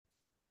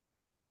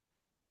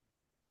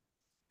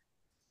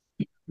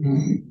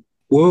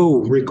Whoa,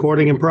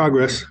 recording in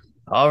progress.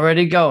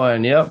 Already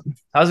going. Yep.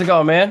 How's it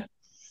going, man?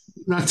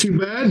 Not too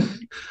bad.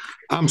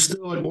 I'm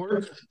still at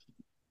work.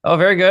 Oh,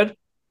 very good.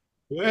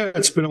 Yeah,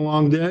 it's been a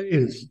long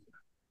day,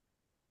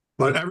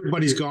 but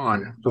everybody's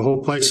gone. The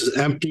whole place is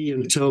empty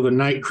until the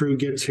night crew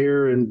gets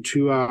here in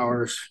 2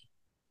 hours.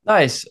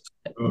 Nice.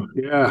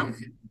 Yeah.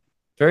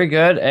 Very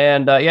good.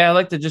 And yeah, I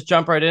like to just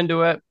jump right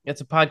into it.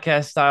 It's a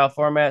podcast style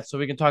format, so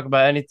we can talk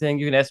about anything.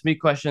 You can ask me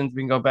questions.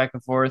 We can go back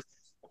and forth.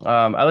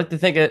 I like to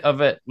think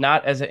of it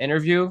not as an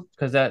interview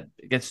because that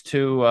gets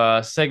too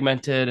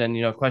segmented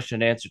and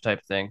question and answer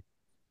type thing.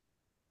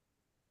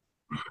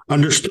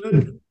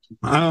 Understood.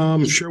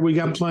 I'm sure we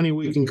got plenty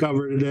we can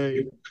cover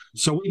today.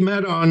 So we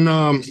met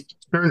on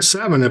turn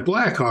seven at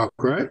Blackhawk,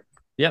 right?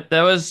 Yep,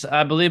 that was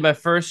I believe my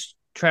first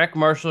track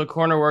marshal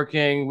corner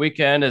working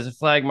weekend as a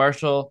flag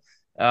marshal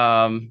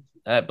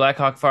at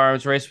Blackhawk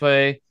Farms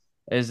Raceway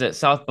is at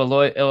South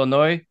Beloit,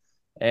 Illinois.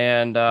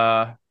 And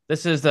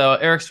this is the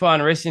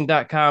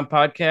EricSwanRacing.com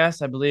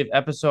podcast, I believe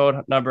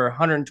episode number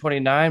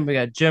 129. We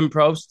got Jim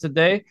Probst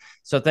today.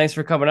 So thanks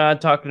for coming on,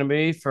 talking to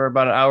me for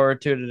about an hour or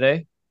two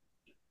today.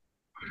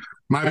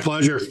 My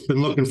pleasure.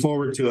 Been looking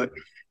forward to it.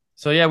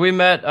 So yeah, we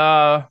met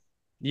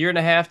year and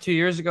a half, 2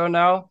 years ago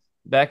now,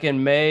 back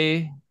in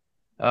May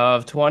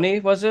of 20,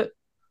 was it?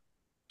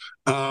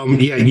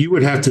 Yeah, you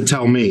would have to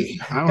tell me.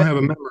 I don't have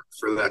a memory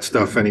for that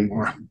stuff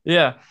anymore.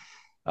 Yeah.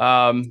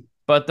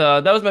 But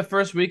that was my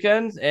first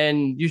weekend,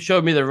 and you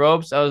showed me the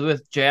ropes. I was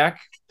with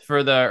Jack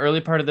for the early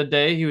part of the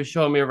day. He was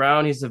showing me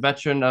around. He's a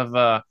veteran of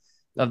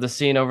the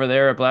scene over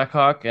there at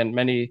Blackhawk and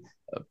many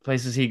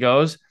places he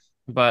goes.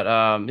 But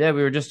yeah,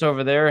 we were just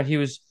over there, and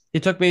he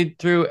took me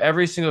through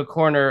every single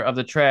corner of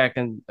the track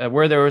and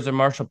where there was a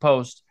marshal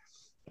post,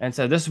 and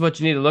said, "This is what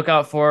you need to look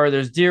out for.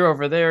 There's deer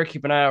over there.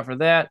 Keep an eye out for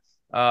that.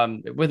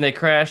 When they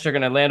crash, they're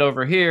going to land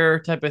over here,"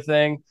 type of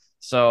thing.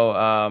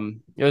 So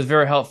it was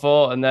very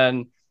helpful. And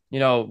then,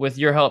 with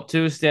your help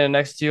too, standing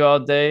next to you all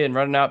day and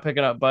running out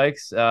picking up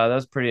bikes, that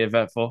was pretty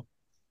eventful.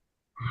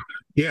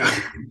 Yeah,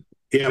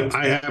 yeah,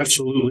 I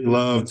absolutely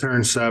love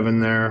turn seven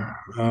there.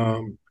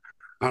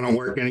 I don't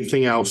work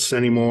anything else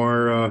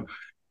anymore.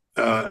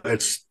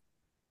 It's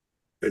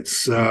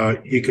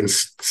you can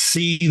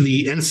see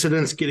the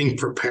incidents getting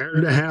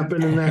prepared to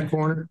happen in that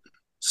corner.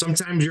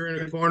 Sometimes you're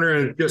in a corner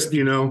and just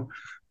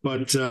but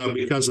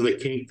because of the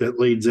kink that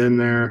leads in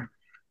there,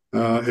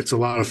 it's a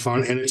lot of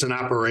fun and it's an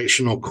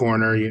operational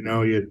corner.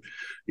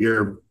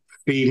 You're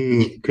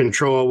feeding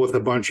control with a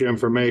bunch of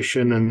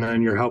information, and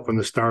then you're helping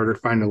the starter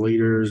find the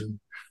leaders.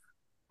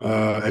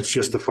 It's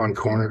just a fun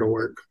corner to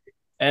work.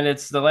 And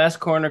it's the last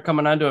corner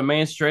coming onto a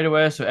main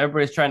straightaway, so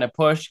everybody's trying to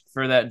push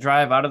for that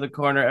drive out of the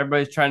corner.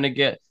 Everybody's trying to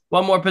get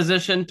one more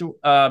position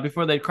to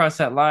before they cross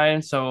that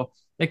line, so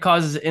it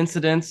causes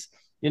incidents.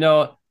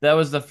 That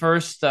was the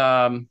first.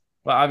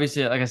 Well,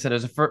 obviously, like I said,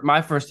 it was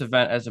my first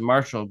event as a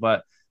marshal,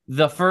 but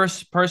the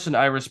first person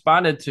I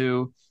responded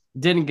to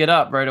didn't get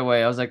up right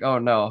away. I was like, "Oh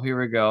no, here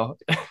we go."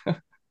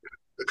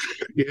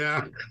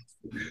 Yeah,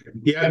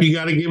 yeah, you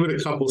got to give it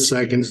a couple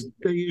seconds.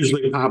 They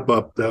usually pop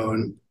up though,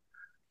 and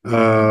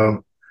uh,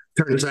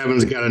 turn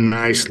seven's got a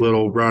nice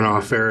little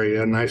runoff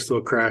area, a nice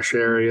little crash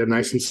area,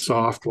 nice and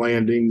soft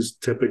landings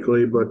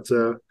typically. But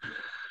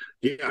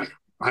yeah,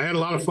 I had a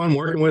lot of fun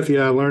working with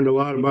you. I learned a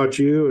lot about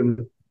you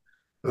and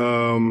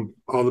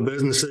all the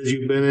businesses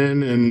you've been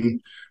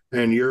in,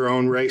 and your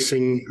own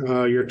racing,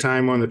 your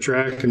time on the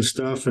track and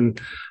stuff.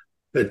 And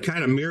it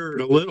kind of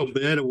mirrored a little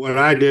bit of what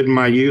I did in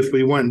my youth.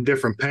 We went in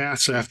different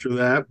paths after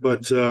that,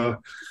 but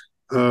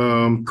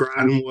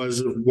Groton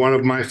was one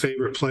of my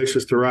favorite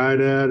places to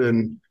ride at,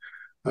 and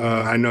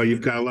I know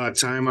you've got a lot of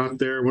time out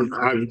there. When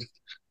I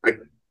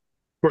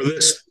for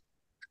this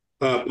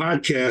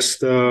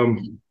podcast,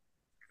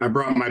 I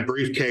brought my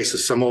briefcase of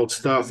some old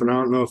stuff, and I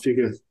don't know if you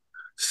can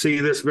see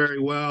this very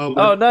well,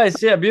 but Oh,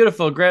 nice, yeah,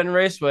 beautiful. Granton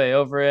Raceway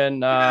over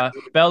in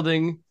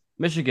Belding,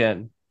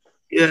 Michigan.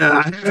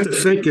 yeah, I have to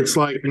think it's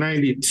like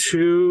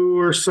 92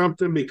 or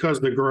something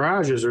because the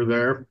garages are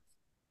there.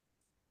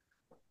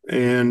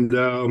 And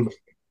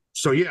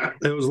so, yeah,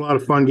 it was a lot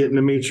of fun getting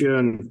to meet you.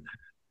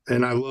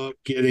 And I love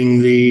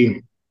getting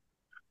the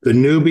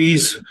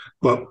newbies,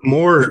 but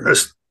more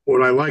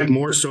what I like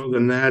more so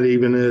than that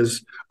even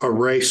is a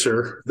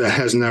racer that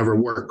has never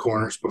worked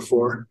corners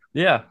before.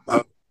 Yeah.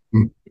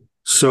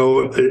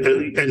 So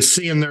and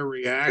seeing their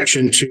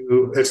reaction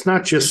to it's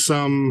not just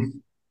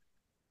some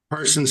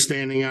person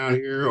standing out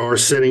here or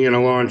sitting in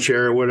a lawn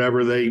chair or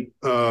whatever they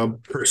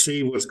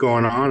perceive what's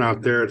going on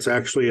out there. It's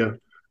actually a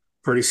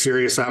pretty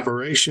serious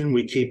operation.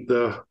 We keep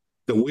the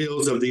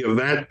wheels of the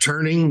event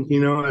turning.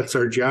 That's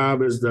our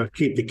job is to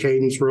keep the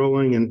cadence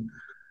rolling. And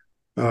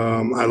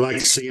I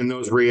like seeing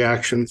those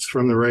reactions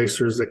from the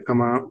racers that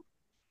come out.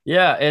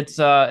 Yeah, it's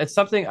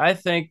something I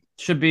think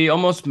should be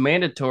almost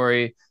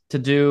mandatory to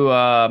do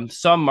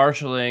some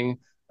marshaling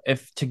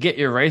if to get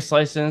your race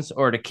license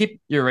or to keep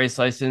your race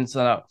license.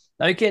 Now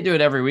you can't do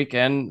it every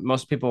weekend.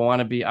 Most people want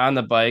to be on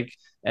the bike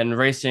and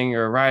racing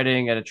or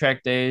riding at a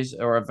track days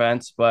or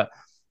events, but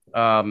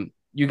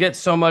you get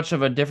so much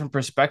of a different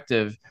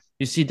perspective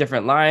You see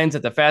different lines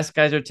that the fast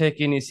guys are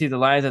taking. You see the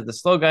lines that the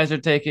slow guys are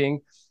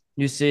taking.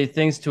 You see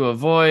things to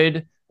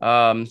avoid,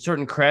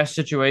 certain crash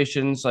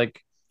situations.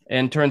 Like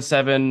in turn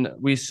seven,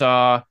 we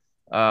saw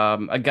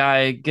a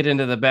guy get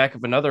into the back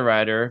of another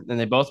rider and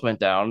they both went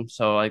down.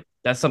 So like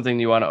that's something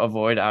you want to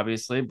avoid,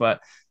 obviously.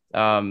 But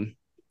um,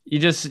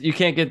 you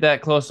can't get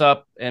that close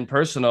up and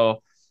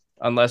personal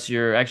unless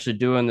you're actually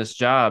doing this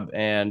job.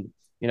 And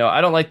I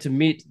don't like to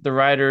meet the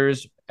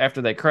riders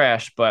after they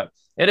crash, but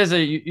it is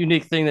a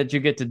unique thing that you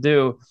get to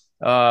do.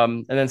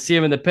 And then see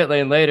him in the pit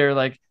lane later,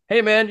 like,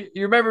 hey man,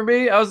 you remember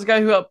me? I was the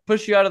guy who helped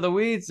push you out of the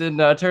weeds in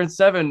turn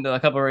seven a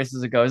couple of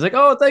races ago. He's like,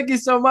 oh, thank you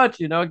so much.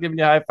 Giving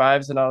you high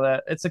fives and all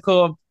that. It's a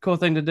cool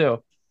thing to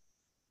do.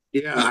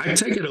 Yeah, I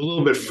take it a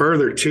little bit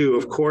further too.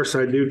 Of course,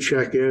 I do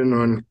check in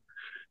on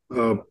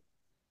uh,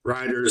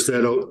 riders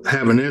that'll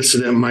have an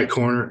incident in my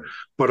corner,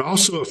 but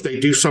also if they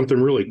do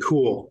something really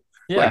cool,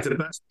 like Yeah. the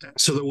best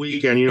pass of the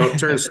weekend, it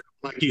turns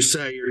like you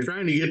say, you're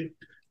trying to get,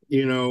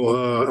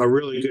 a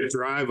really good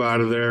drive out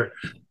of there.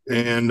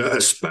 And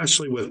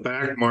especially with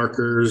back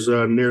markers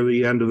near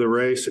the end of the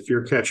race, if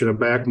you're catching a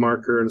back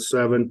marker in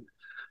seven,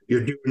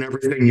 you're doing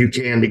everything you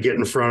can to get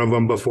in front of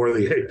them before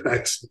the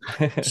apex.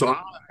 So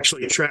I'll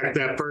actually track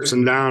that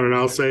person down and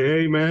I'll say,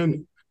 hey,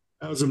 man,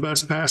 that was the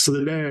best pass of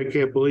the day. I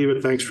can't believe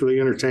it. Thanks for the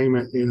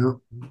entertainment.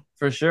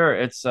 For sure.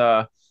 It's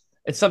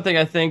something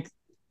I think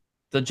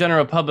the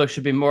general public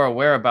should be more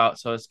aware about.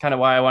 So it's kind of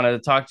why I wanted to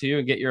talk to you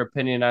and get your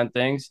opinion on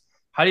things.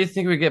 How do you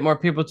think we get more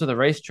people to the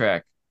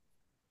racetrack?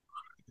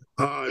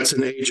 It's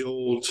an age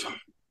old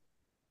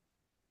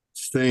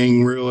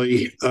thing,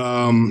 really.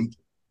 And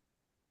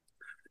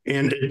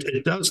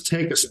it does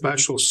take a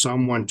special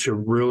someone to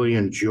really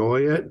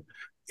enjoy it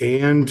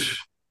and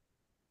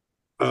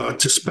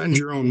to spend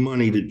your own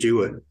money to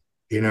do it,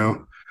 you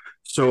know.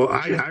 So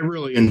I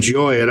really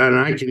enjoy it. And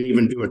I can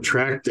even do a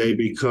track day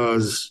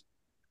because,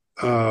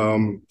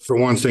 for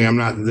one thing, I'm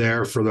not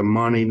there for the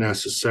money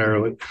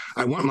necessarily.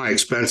 I want my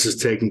expenses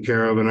taken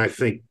care of. And I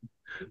think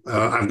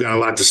I've got a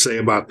lot to say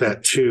about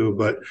that too.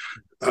 But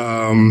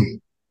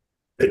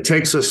it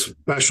takes a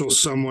special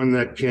someone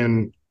that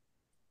can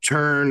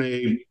turn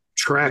a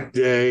track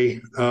day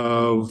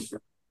of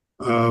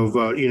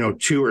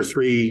two or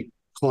three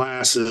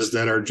classes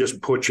that are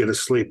just put you to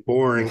sleep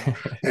boring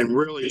and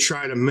really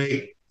try to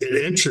make it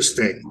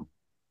interesting,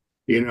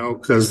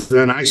 because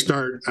then I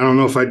don't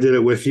know if I did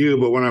it with you,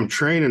 but when I'm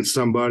training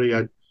somebody,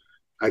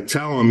 I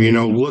tell them,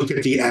 look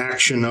at the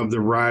action of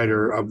the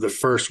rider, of the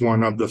first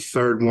one, of the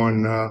third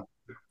one,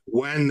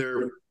 when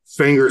their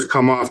fingers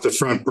come off the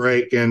front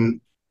brake and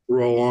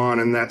roll on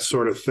and that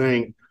sort of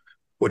thing,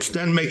 which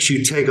then makes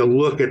you take a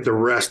look at the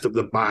rest of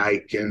the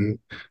bike. And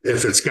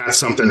if it's got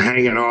something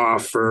hanging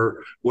off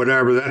or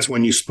whatever, that's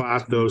when you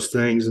spot those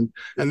things. And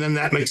then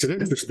that makes it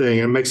interesting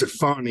and makes it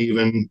fun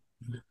even.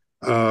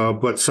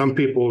 But some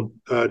people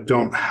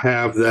don't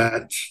have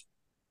that,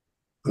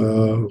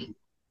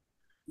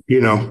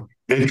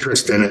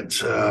 interest in it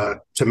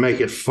to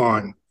make it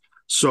fun.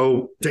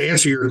 So to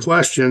answer your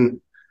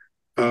question,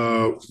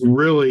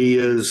 really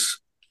is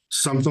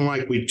something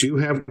like we do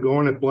have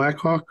going at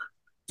Blackhawk.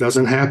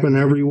 Doesn't happen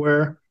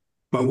everywhere,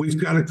 but we've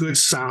got a good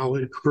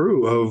solid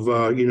crew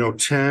of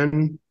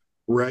 10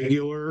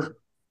 regular,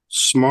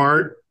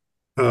 smart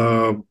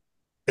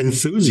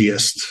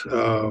enthusiasts,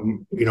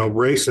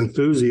 race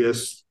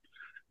enthusiasts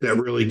that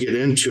really get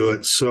into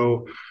it.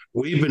 So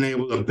we've been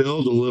able to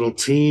build a little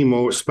team,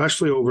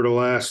 especially over the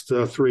last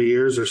 3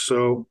 years or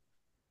so,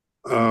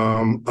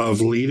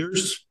 of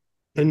leaders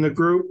in the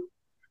group,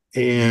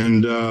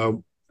 and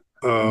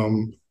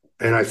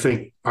I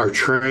think our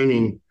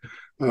training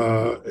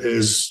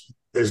is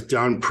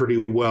done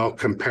pretty well,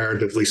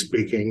 comparatively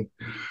speaking.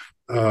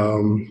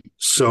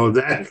 So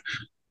that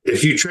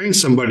if you train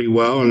somebody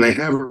well and they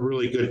have a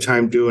really good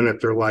time doing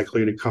it, they're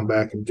likely to come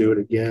back and do it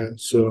again.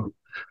 So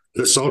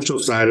the social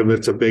side of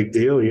it's a big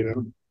deal.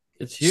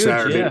 It's huge.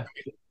 Saturday, Yeah.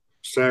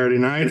 Saturday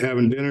night,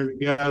 having dinner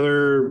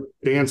together,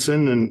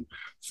 dancing and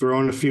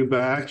throwing a few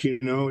back,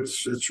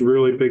 it's a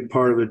really big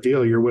part of the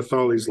deal. You're with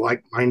all these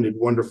like-minded,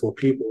 wonderful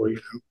people.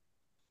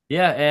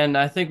 Yeah, and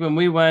I think when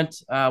we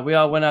went, we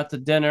all went out to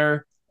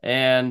dinner,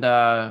 and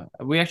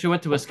we actually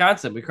went to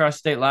Wisconsin. We crossed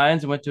state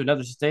lines and went to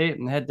another state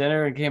and had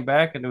dinner and came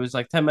back, and it was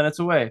like 10 minutes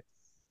away.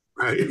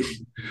 Right.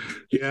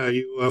 Yeah,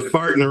 you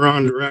fart in the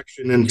wrong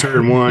direction in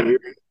turn one.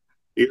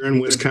 You're in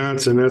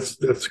Wisconsin. That's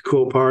a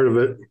cool part of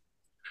it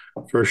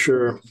for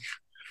sure.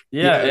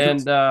 Yeah, Yeah,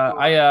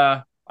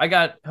 and I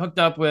got hooked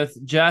up with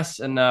Jess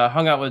and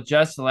hung out with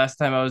Jess the last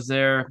time I was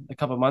there a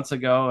couple months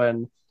ago,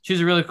 and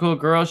she's a really cool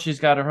girl. She's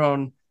got her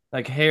own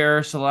like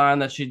hair salon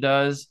that she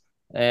does,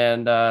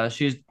 and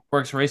she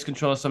works race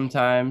control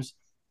sometimes.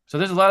 So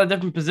there's a lot of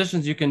different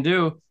positions you can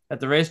do at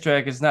the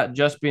racetrack. It's not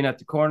just being at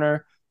the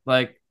corner.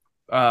 Like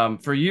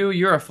for you,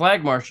 you're a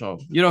flag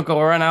marshal. You don't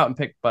go run out and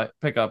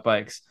pick up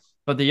bikes.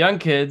 But the young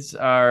kids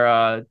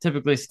are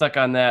typically stuck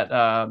on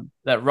that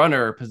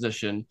runner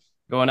position,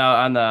 going out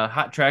on the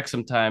hot track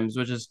sometimes,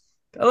 which is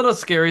a little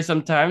scary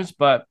sometimes.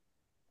 But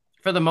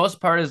for the most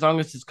part, as long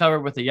as it's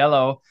covered with a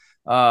yellow,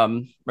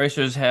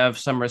 racers have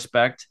some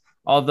respect.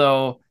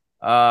 Although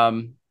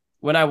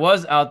when I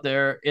was out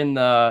there in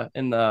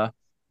the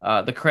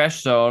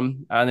crash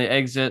zone on the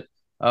exit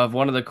of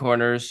one of the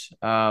corners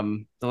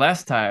the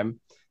last time,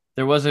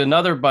 there was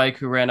another bike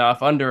who ran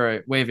off under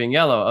a waving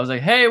yellow. I was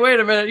like, "Hey, wait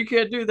a minute! You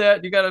can't do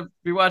that. You got to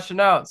be watching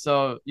out.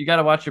 So you got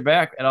to watch your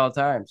back at all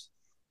times."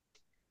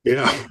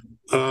 Yeah.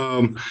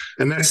 And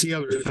that's the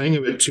other thing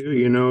of it too.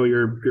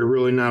 You're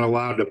really not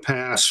allowed to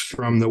pass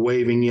from the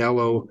waving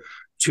yellow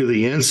to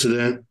the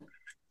incident.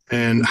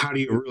 And how do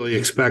you really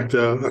expect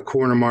a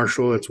corner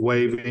marshal that's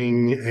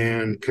waving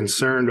and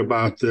concerned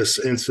about this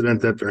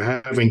incident that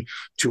they're having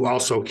to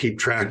also keep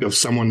track of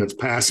someone that's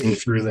passing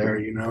through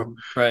there?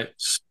 Right.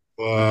 So,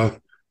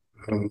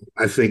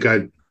 I think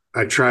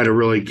I try to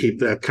really keep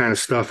that kind of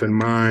stuff in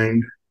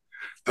mind.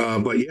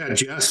 But yeah,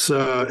 Jess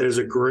is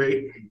a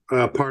great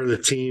part of the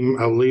team,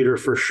 a leader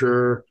for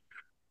sure.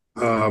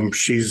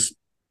 She's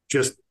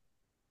just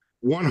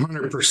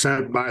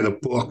 100% by the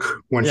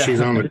book when she's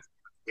Yeah. on the,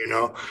 you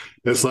know,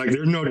 it's like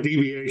there's no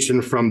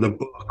deviation from the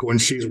book when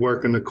she's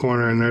working the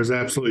corner, and there's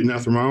absolutely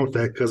nothing wrong with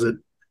that because it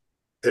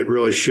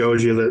really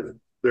shows you that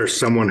there's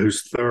someone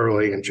who's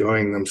thoroughly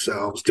enjoying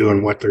themselves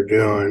doing what they're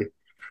doing.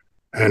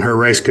 And her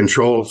race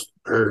control,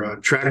 her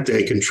track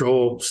day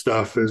control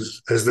stuff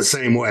is the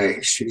same way.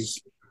 She's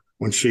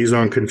when she's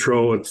on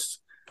control, it's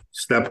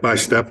step by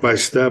step by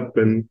step,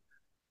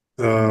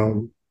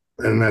 um,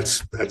 and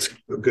that's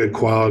a good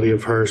quality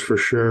of hers for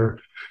sure.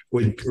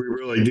 We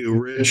really do.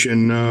 Rich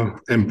and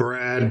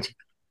Brad,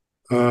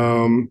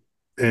 and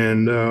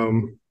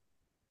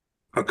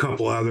a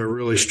couple other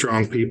really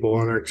strong people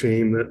on our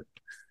team that.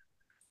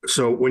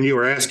 So when you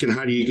were asking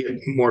how do you get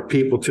more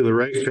people to the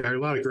racetrack, a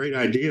lot of great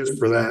ideas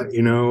for that.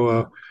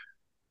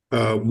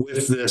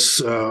 With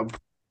this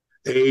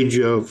age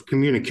of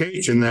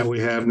communication that we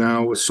have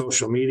now with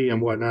social media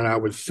and whatnot, I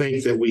would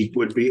think that we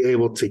would be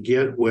able to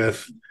get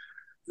with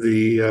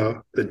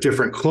the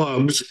different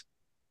clubs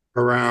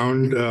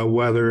around,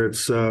 whether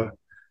it's uh,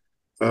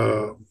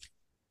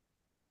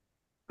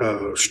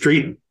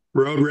 street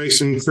road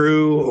racing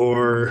crew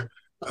or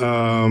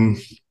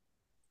um,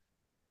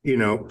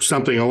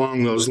 something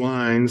along those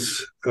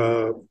lines.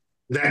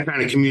 That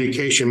kind of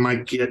communication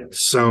might get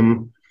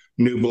some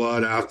new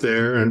blood out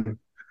there, and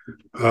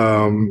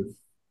um,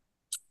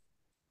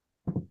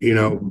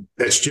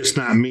 that's just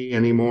not me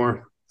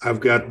anymore. I've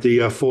got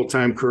the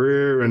full-time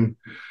career and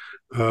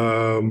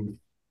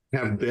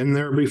have been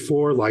there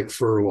before, like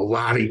for a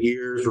lot of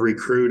years,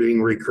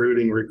 recruiting.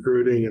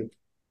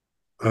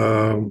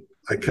 And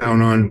I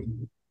count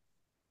on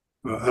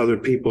other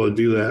people to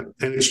do that.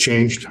 And it's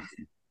changed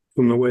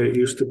from the way it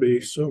used to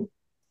be. So,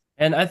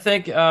 And I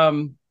think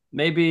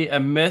maybe a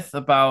myth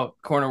about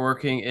corner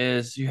working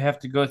is you have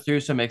to go through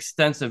some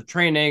extensive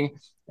training,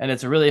 and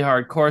it's a really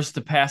hard course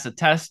to pass a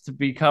test to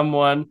become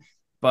one.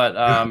 But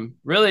yeah.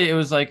 really, it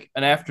was like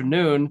an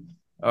afternoon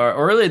or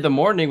early the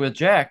morning with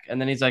Jack, and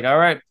then he's like, "All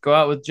right, go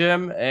out with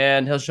Jim,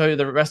 and he'll show you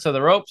the rest of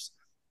the ropes."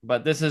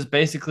 But this is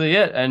basically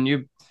it,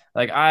 and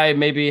I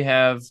maybe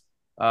have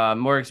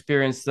more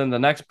experience than the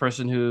next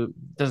person who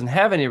doesn't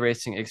have any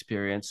racing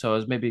experience, so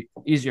it's maybe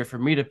easier for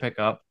me to pick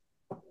up.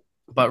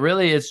 But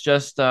really, it's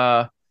just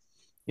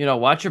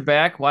watch your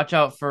back, watch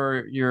out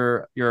for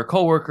your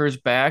coworkers'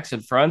 backs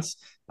and fronts.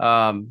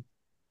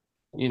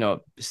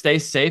 Stay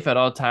safe at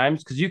all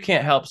times because you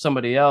can't help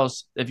somebody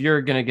else if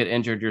you're going to get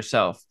injured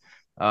yourself.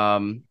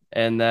 And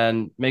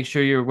then make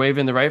sure you're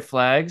waving the right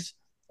flags.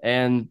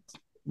 And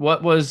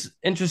what was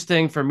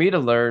interesting for me to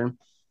learn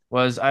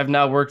was I've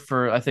now worked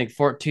for, I think,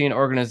 14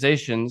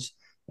 organizations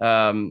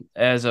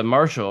as a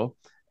marshal,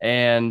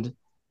 and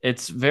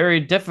it's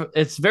very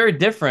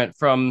different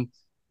from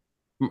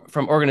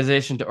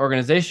organization to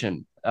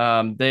organization.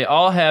 They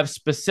all have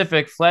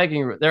specific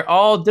flagging. They're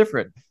all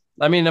different.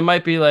 I mean, it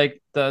might be like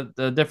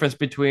the difference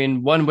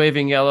between one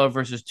waving yellow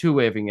versus two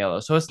waving yellow.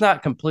 So it's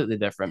not completely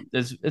different.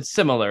 It's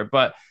similar,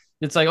 but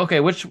it's like, okay,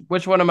 which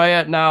one am I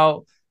at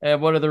now,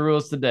 and what are the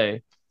rules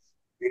today?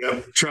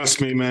 Yep. Trust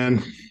me,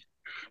 man.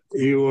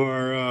 You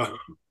are.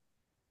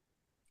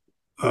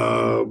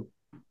 Uh,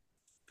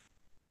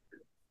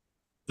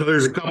 so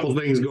there's a couple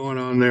things going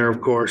on there,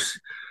 of course.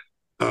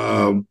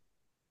 Um,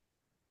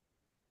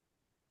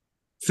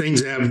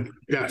 Things have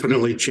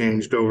definitely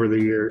changed over the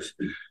years.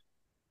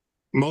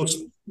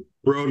 Most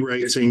road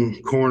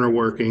racing corner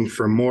working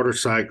for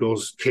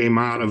motorcycles came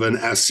out of an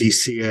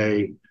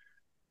SCCA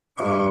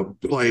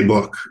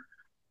playbook,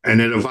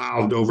 and it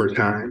evolved over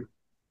time.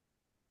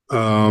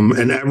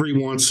 And every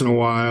once in a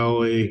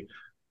while, a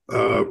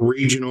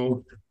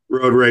regional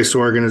road race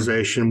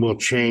organization will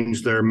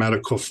change their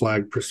medical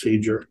flag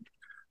procedure.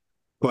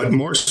 But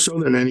more so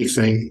than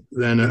anything,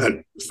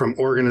 from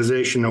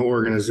organization to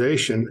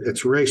organization,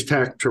 it's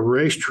racetrack to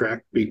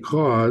racetrack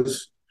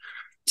because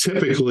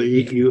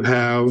typically you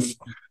have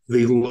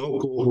the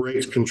local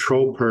race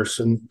control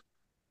person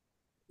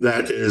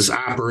that is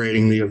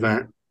operating the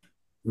event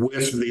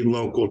with the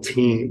local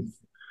team.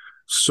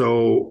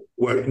 So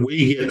what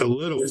we get a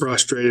little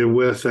frustrated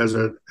with as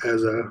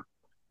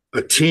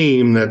a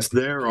team that's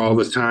there all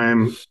the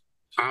time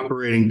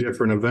operating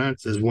different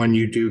events is when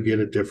you do get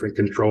a different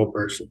control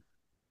person.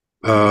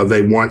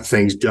 They want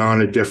things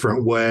done a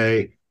different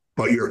way,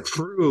 but your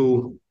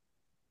crew,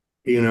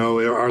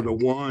 are the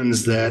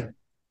ones that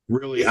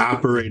really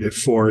operate it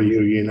for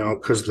you,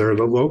 because they're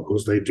the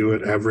locals. They do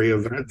it every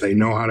event. They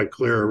know how to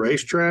clear a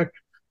racetrack.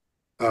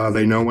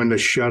 They know when to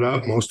shut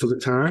up most of the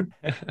time,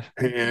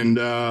 and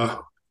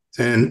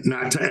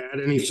not to add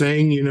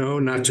anything,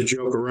 not to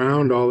joke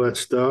around, all that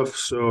stuff.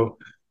 So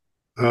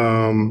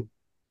um,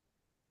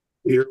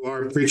 you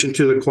are preaching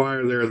to the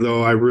choir there,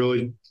 though. I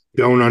really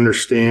don't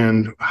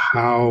understand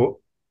how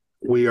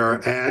we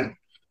are at,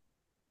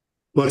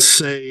 let's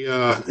say,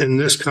 in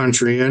this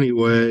country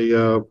anyway,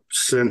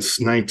 since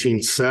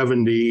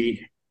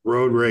 1970,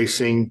 road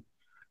racing,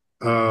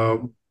 uh,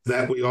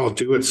 that we all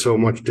do it so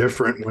much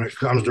different when it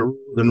comes to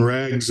rules and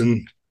regs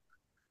and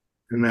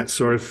that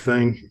sort of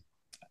thing.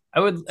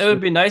 It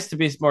would be nice to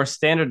be more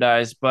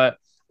standardized, but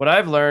what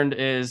I've learned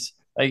is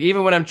like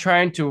even when I'm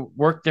trying to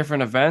work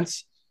different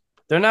events,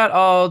 they're not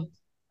all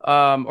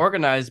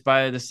organized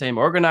by the same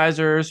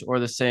organizers or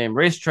the same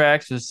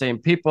racetracks or the same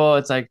people.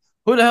 It's like,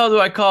 who the hell do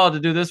I call to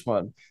do this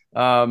one?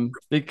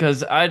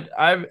 Because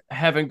I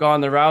haven't gone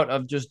the route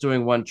of just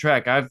doing one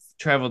track. I've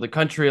traveled the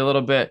country a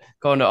little bit,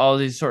 going to all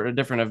these sort of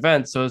different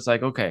events. So it's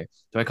like, okay,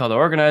 do I call the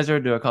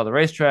organizer? Do I call the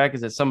racetrack?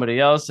 Is it somebody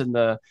else in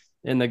the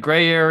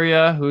gray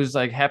area who's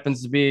like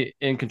happens to be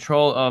in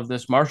control of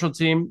this marshal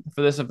team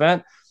for this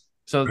event?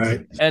 So,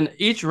 Right. and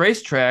each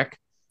racetrack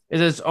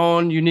is its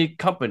own unique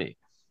company.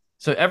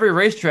 So every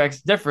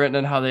racetrack's different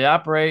in how they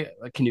operate.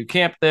 Like, can you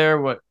camp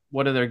there? What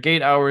are their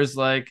gate hours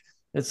like?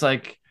 It's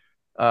like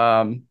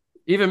um,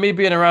 even me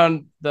being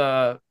around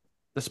the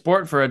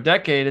sport for a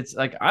decade, it's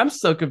like I'm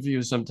still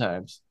confused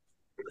sometimes.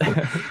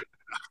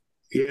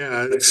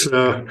 Yeah, it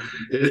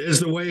is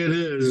the way it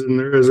is, and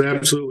there is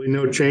absolutely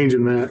no change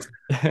in that.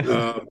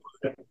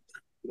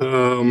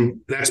 Uh,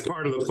 that's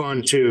part of the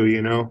fun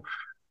too,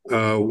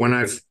 when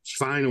I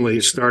finally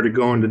started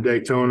going to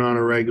Daytona on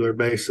a regular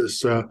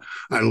basis, I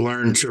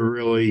learned to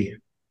really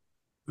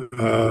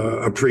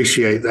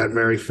appreciate that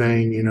very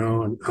thing,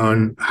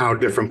 on how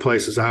different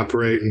places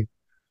operate. And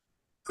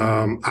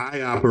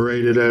I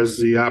operated as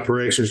the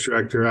operations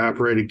director. I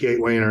operated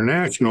Gateway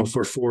International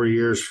for 4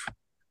 years,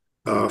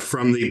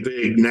 from the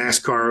big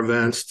NASCAR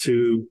events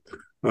to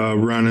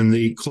running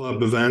the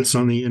club events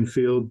on the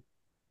infield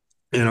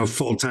in a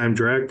full time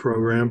drag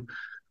program.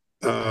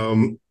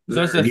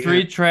 So it's There a again,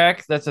 three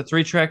track. That's a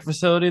three track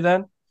facility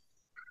then.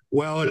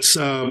 well, it's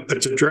a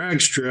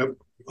drag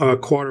strip, a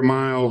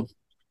quarter-mile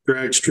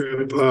drag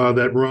strip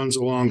that runs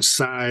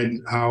alongside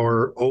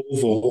our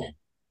oval.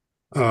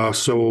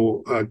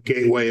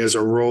 Gateway is a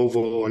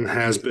roval and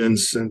has been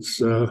since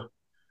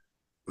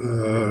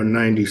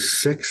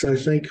 '96, I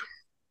think,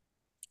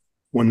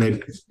 when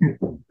they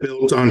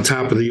built on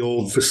top of the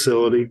old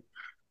facility,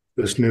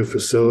 this new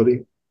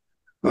facility.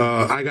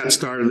 I got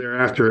started there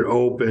after it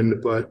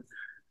opened, but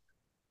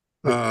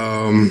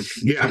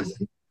yeah,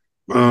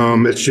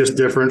 it's just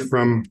different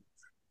from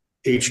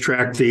each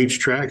track to each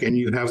track, and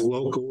you have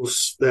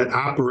locals that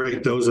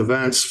operate those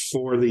events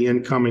for the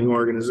incoming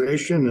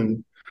organization.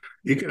 And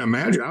you can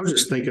imagine, I was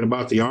just thinking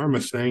about the ARMA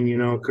thing,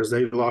 because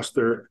they lost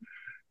their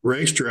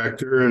race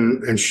director,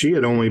 and she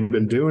had only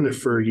been doing it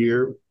for a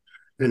year.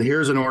 And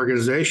here's an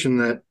organization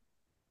that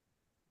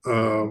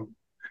uh,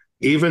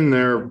 even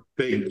their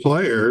big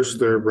players,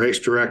 their race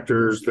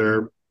directors,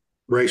 their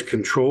race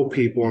control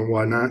people and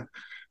whatnot,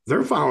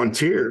 they're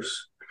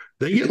volunteers.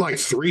 They get like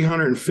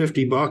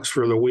 $350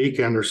 for the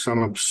weekend or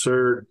some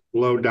absurd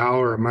low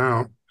dollar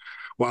amount,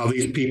 while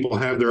these people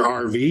have their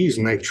RVs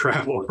and they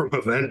travel from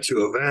event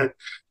to event.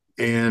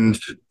 And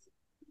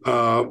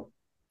uh,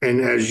 and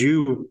as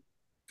you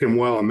can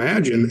well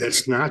imagine,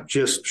 it's not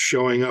just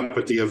showing up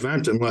at the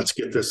event and let's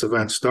get this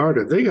event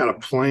started. They got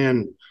to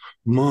plan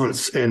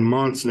months and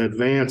months in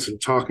advance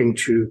and talking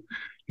to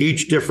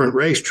each different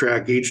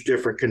racetrack, each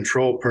different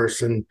control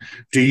person.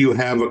 Do you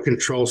have a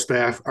control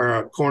staff or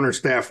a corner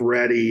staff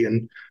ready?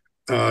 And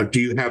do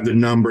you have the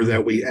number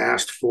that we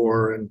asked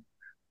for?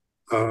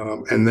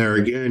 And there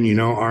again,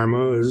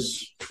 ARMA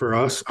is for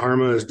us.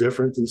 ARMA is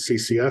different than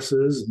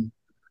CCS is,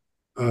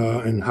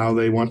 and how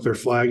they want their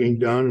flagging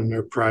done and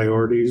their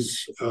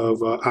priorities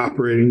of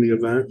operating the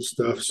event and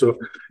stuff. So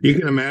you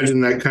can imagine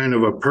that kind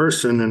of a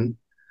person.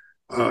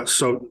 And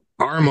so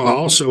ARMA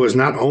also is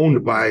not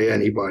owned by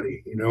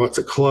anybody. It's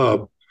a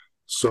club.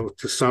 So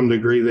to some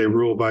degree, they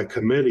rule by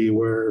committee,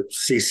 where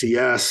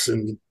CCS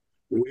and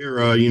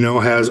WERA,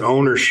 has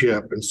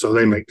ownership. And so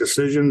they make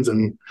decisions,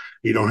 and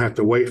you don't have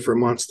to wait for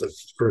months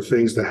for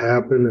things to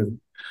happen. And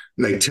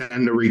they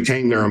tend to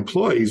retain their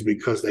employees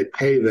because they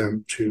pay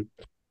them to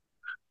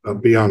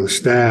be on the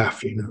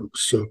staff,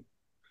 So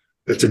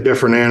it's a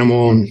different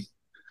animal,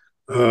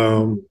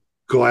 and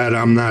glad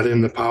I'm not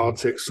in the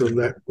politics of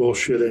that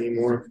bullshit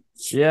anymore.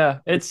 Yeah,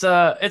 it's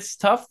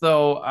tough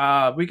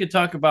though. We could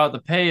talk about the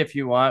pay if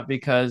you want,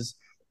 because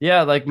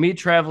yeah, like me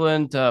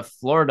traveling to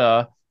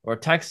Florida or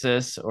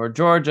Texas or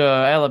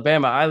Georgia,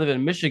 Alabama, I live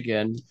in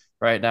Michigan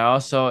right now,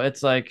 so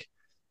it's like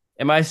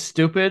am I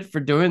stupid for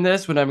doing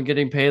this when I'm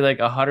getting paid like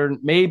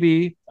 100,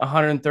 maybe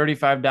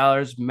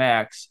 $135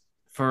 max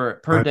for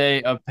per Right.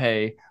 day of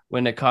pay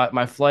when it caught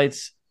my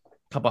flights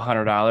a couple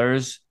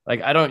 $100?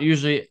 Like I don't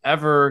usually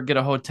ever get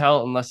a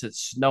hotel unless it's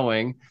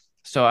snowing.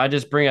 So I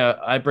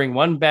bring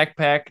one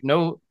backpack,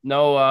 no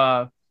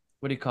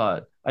what do you call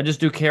it? I just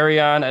do carry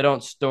on. I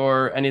don't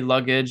store any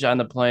luggage on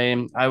the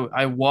plane.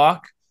 I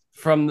walk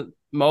from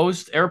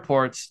most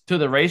airports to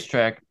the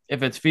racetrack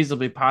if it's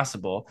feasibly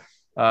possible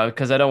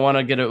because I don't want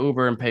to get an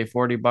Uber and pay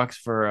 $40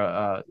 for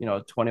a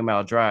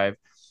 20-mile drive.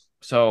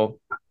 So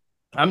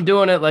I'm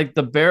doing it like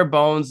the bare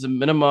bones, the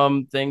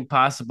minimum thing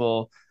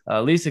possible,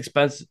 least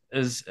expense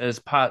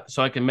is pot,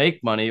 so I can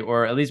make money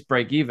or at least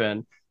break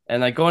even.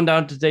 And like going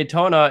down to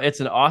Daytona, it's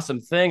an awesome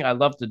thing. I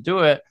love to do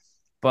it,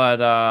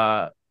 but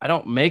I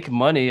don't make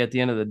money at the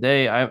end of the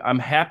day. I'm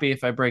happy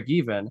if I break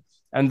even.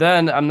 And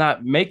then I'm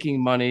not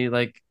making money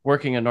like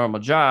working a normal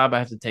job. I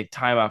have to take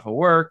time off of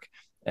work.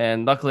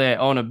 And luckily, I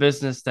own a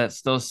business that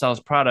still sells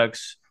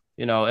products,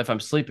 if I'm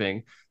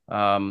sleeping,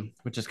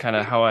 which is kind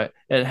of how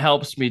it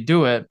helps me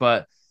do it.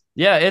 But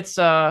yeah, it's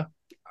I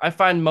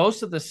find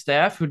most of the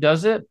staff who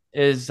does it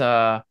is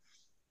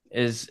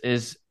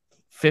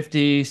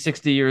 50,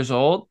 60 years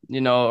old,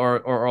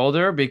 or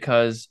older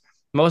because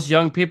most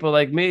young people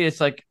like me, it's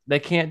like they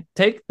can't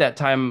take that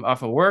time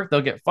off of work.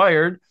 They'll get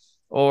fired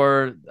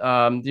or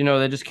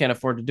they just can't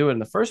afford to do it in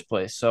the first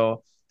place.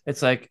 So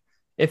it's like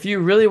if you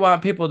really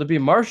want people to be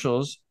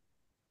marshals,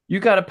 you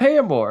got to pay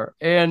them more.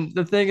 And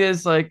the thing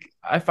is, like,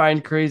 I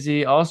find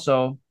crazy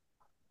also,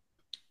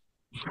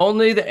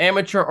 only the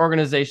amateur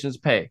organizations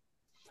pay.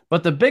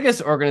 But the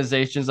biggest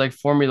organizations like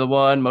Formula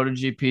One,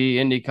 MotoGP,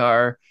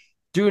 IndyCar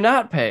do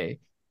not pay.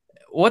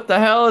 What the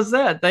hell is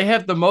that? They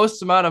have the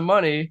most amount of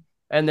money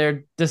and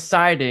they're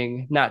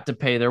deciding not to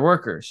pay their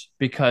workers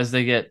because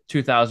they get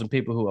 2,000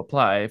 people who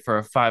apply for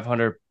a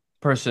 500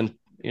 person,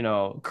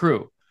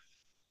 crew.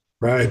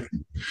 Right.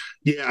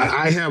 Yeah,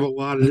 I have a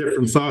lot of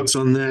different thoughts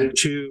on that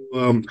too.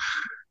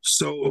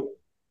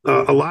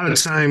 A lot of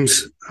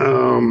times,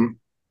 the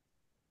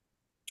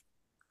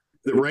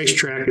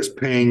racetrack is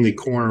paying the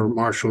corner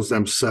marshals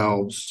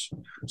themselves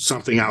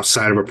something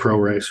outside of a pro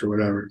race or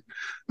whatever.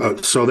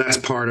 So that's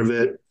part of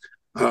it.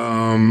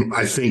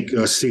 I think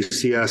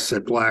CCS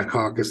at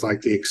Blackhawk is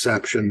like the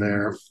exception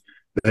there.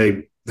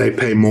 They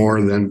pay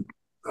more than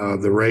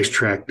the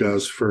racetrack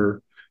does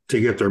to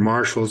get their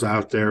marshals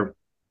out there.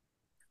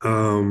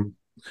 Um,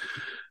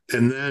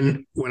 and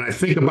then when I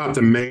think about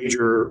the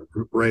major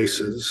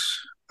races,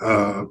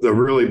 the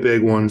really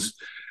big ones,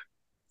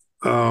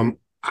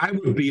 I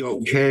would be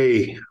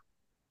okay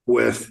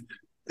with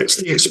it's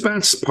the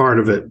expense part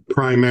of it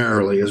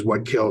primarily is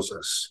what kills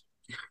us.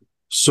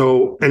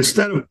 So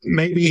instead of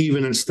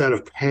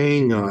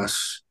paying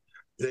us,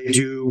 they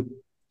do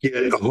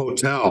get a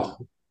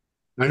hotel.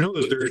 I know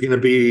that there's going to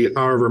be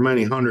however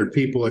many hundred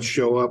people that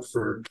show up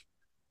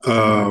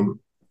um,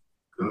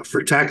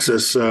 for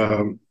Texas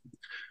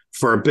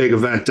for a big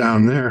event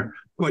down there.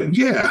 But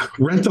yeah,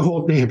 rent the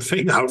whole damn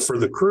thing out for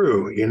the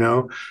crew,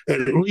 and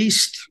at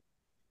least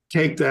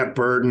take that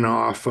burden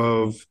off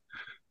of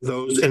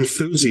those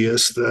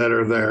enthusiasts that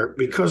are there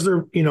because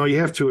you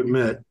have to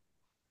admit,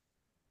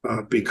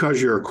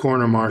 because you're a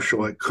corner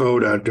marshal at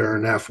Coda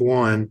during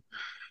F1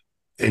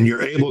 and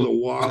you're able to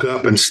walk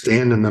up and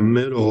stand in the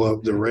middle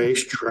of the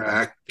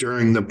racetrack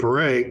during the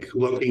break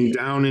looking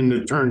down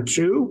into turn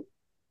two,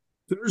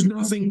 there's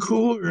nothing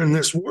cooler in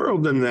this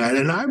world than that.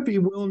 And I'd be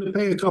willing to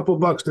pay a couple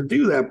bucks to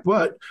do that.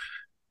 But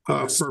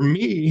for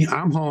me,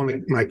 I'm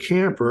hauling my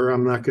camper.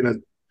 I'm not going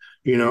to,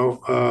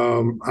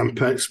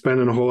 I'm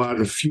spending a whole lot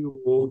of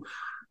fuel.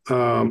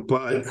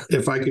 But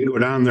if I could go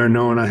down there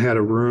knowing I had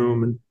a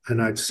room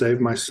and I'd save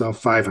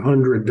myself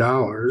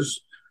 $500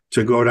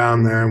 to go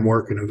down there and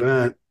work an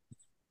event,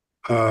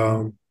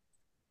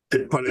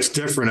 but it's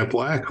different at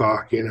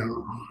Blackhawk.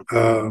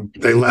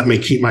 They let me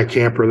keep my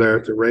camper there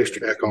at the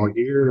racetrack all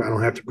year. I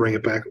don't have to bring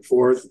it back and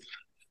forth,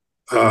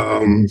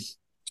 and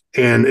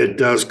it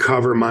does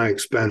cover my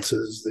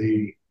expenses.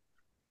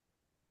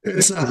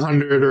 It's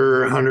 100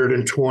 or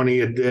 120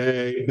 a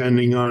day,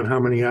 depending on how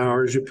many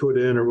hours you put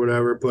in or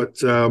whatever. But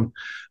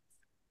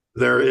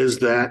there is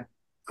that.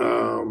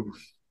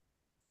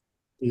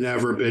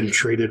 Never been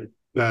treated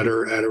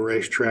better at a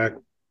racetrack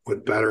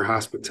with better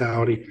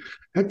hospitality.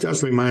 That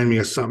does remind me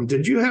of something.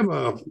 Did you have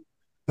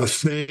a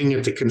thing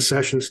at the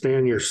concession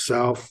stand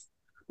yourself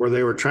where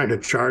they were trying to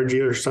charge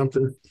you or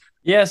something?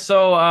 Yeah,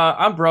 so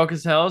I'm broke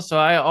as hell, so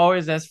I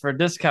always ask for a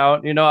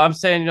discount. I'm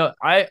saying,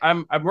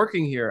 I'm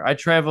working here. I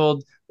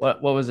traveled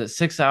what was it,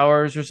 6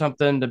 hours or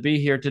something to be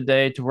here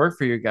today to work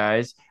for you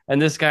guys. And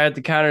this guy at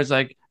the counter is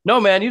like, "No,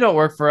 man, you don't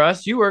work for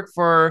us. You work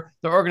for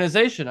the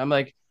organization." I'm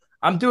like,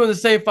 "I'm doing the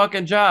same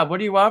fucking job. What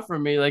do you want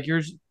from me? Like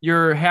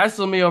you're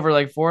hassling me over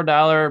like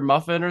 $4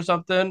 muffin or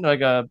something,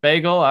 like a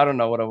bagel. I don't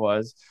know what it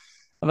was."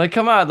 I'm like,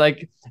 "Come on,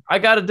 like I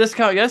got a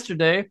discount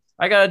yesterday.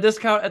 I got a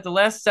discount at the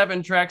last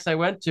 7 tracks I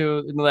went to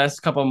in the last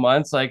couple of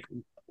months. Like,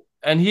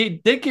 and he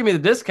did give me the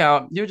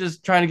discount. He was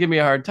just trying to give me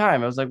a hard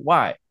time. I was like,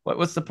 why?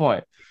 What's the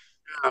point?"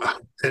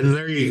 And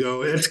there you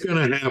go. It's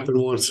going to happen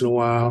once in a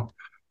while.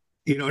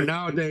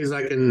 Nowadays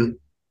I can,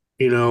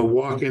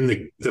 walk in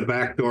the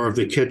back door of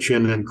the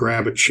kitchen and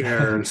grab a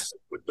chair and sit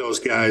with those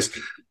guys.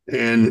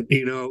 And,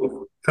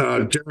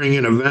 during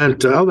an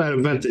event, that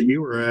event that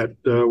you were at,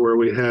 where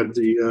we had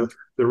the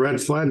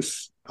Red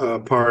Flags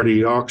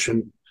party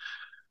auction,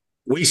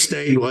 we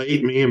stayed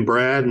late, me and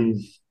Brad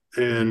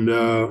and,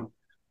 uh,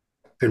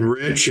 and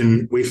Rich,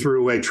 and we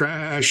threw away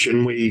trash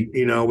and we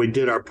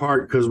did our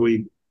part because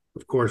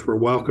of course, we're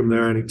welcome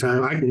there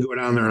anytime. I can go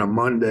down there on a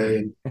Monday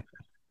and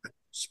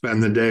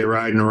spend the day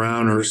riding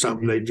around or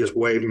something. They just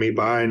wave me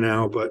by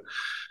now. But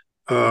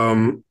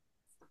um,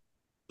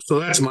 so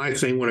that's my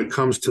thing when it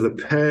comes to the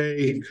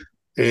pay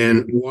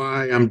and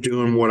why I'm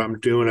doing what I'm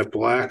doing at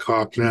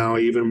Blackhawk now,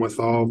 even with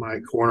all my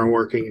corner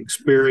working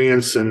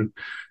experience and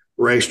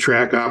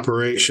racetrack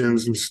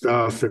operations and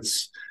stuff.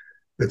 It's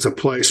a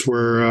place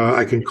where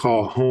I can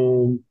call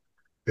home.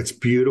 It's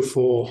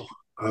beautiful.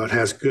 It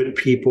has good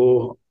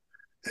people,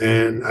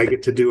 and I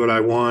get to do what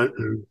I want.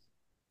 And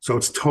so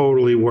it's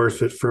totally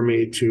worth it for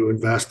me to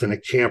invest in a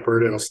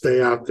camper that'll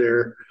stay out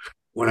there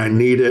when I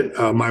need it.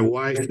 My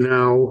wife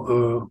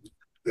now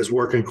is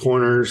working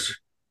corners.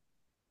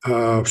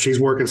 She's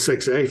working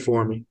 6A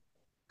for me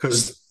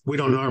because we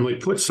don't normally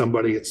put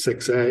somebody at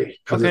 6A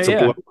because it's Okay,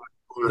 a yeah. blowout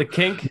The corner.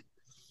 kink.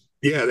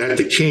 Yeah, at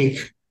the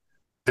kink.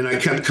 And I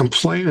kept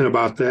complaining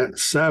about that in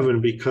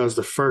 7 because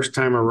the first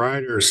time a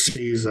rider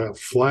sees a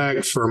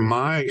flag for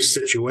my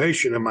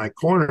situation in my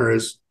corner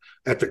is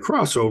at the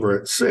crossover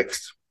at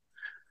 6th.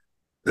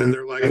 And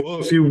they're like, well,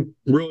 if you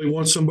really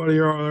want somebody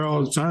there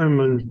all the time,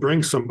 and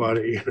bring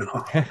somebody.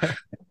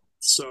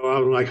 So I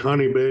was like,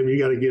 honey, babe, you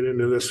got to get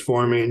into this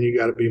for me and you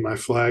got to be my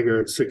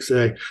flagger at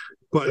 6A.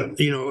 But,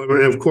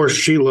 of course,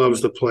 she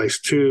loves the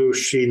place too.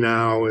 She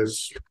now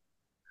is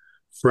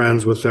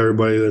friends with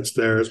everybody that's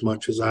there as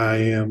much as I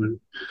am.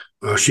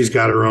 And she's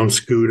got her own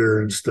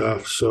scooter and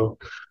stuff. So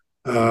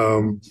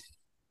um,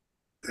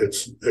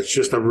 it's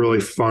just a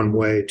really fun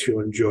way to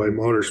enjoy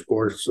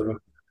motorsports.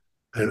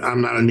 And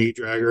I'm not a knee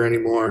dragger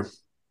anymore.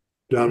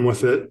 Done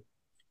with it. It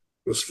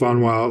was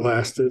fun while it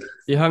lasted.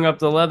 You hung up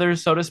the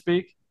leathers, so to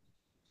speak.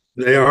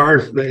 They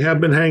are. They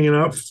have been hanging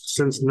up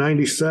since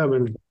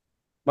 '97.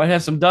 Might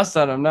have some dust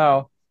on them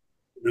now.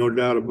 No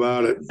doubt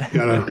about it.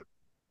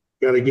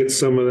 Gotta get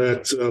some of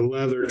that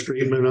leather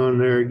treatment on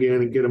there again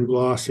and get them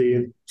glossy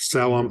and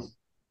sell them.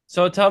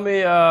 So tell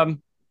me,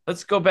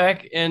 let's go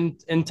back in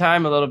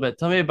time a little bit.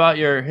 Tell me about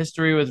your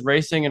history with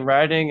racing and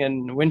riding,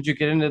 and when did you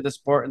get into the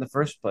sport in the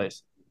first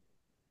place?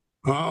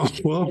 Oh,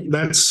 well,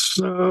 that's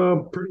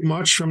pretty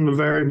much from the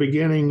very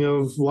beginning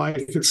of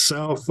life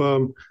itself.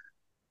 Um,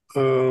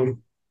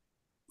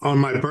 on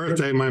my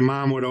birthday, my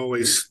mom would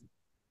always,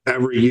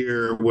 every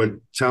year, would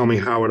tell me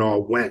how it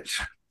all went.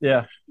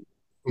 Yeah.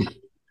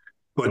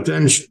 But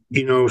then,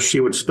 she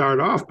would start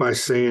off by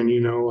saying,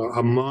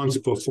 a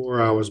month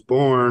before I was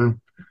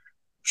born,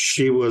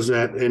 she was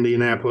at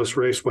Indianapolis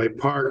Raceway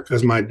Park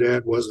because my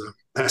dad was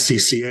a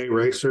SCCA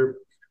racer.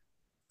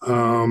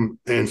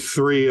 And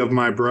 3 of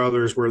my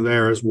brothers were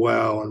there as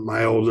well. And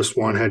my oldest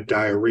one had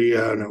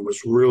diarrhea, and it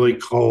was really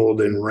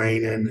cold and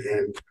raining,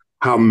 and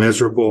how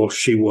miserable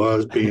she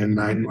was being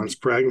 9 months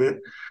pregnant.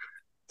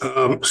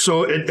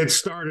 So it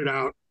started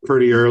out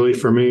pretty early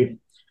for me.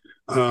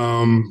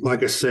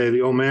 Like I say,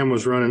 the old man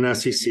was running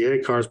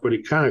SCCA cars, but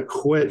he kind of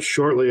quit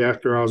shortly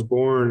after I was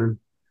born. And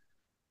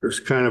there's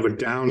kind of a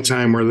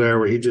downtime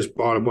where he just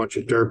bought a bunch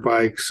of dirt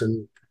bikes.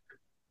 And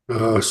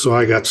so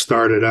I got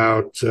started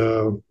out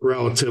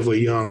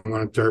relatively young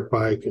on a dirt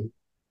bike.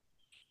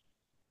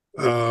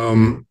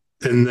 And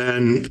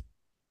then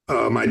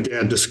my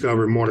dad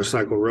discovered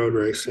motorcycle road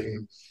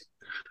racing.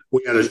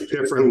 We had a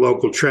different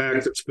local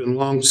track that's been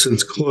long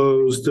since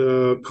closed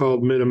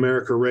called Mid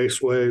America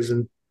Raceways.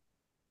 And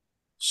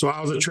so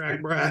I was a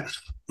track brat.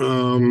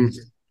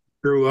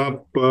 Grew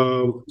up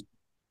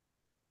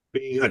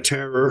being a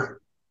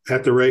terror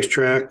at the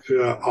racetrack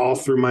all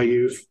through my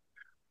youth.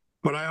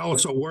 But I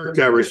also worked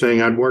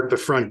everything. I'd work the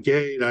front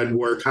gate. I'd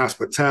work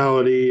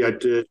hospitality. I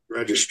did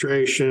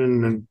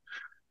registration.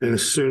 And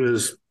as soon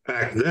as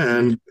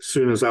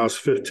I was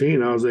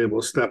 15, I was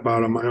able to step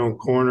out on my own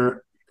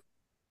corner.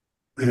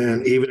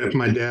 And even if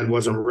my dad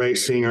wasn't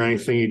racing or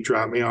anything, he'd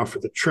drop me off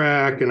at the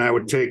track, and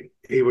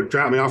he would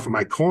drop me off at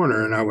my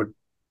corner, and I would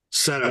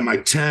set up my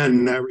tent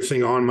and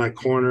everything on my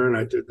corner. And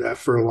I did that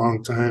for a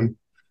long time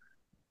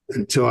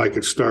until I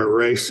could start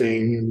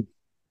racing.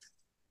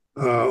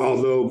 And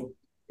although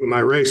my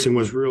racing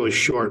was really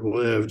short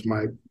lived,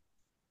 my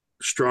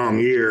strong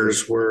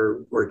years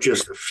were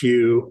just a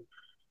few.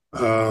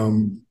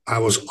 I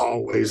was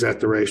always at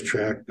the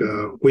racetrack.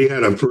 We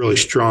had a really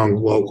strong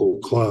local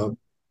club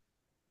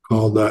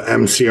called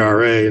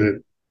MCRA, and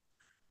it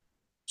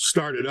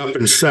started up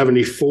in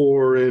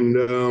 '74,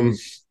 and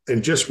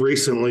just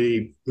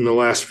recently in the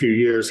last few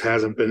years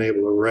hasn't been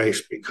able to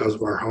race because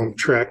of our home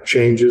track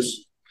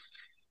changes.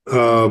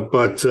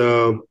 But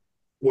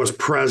was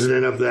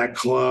president of that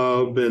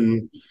club,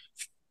 and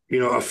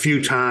a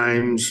few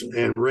times,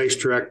 and race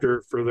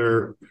director for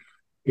their.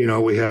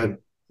 We had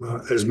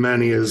as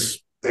many as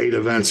 8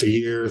 events a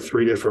year,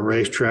 3 different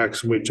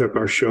racetracks. We took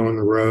our show on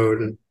the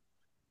road,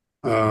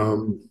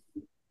 and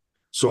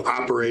so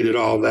operated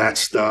all that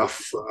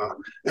stuff.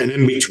 And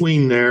in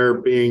between there,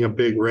 being a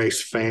big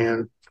race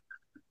fan,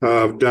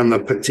 I've done the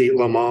Petit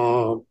Le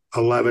Mans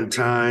 11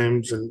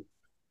 times and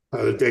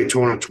the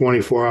Daytona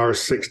 24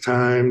 hours 6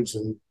 times.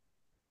 And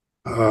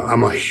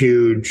I'm a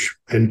huge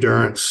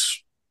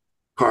endurance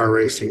car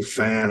racing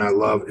fan. I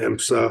love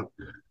IMSA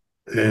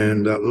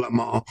and Le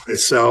Mans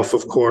itself,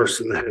 of course,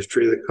 and the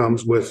history that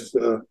comes with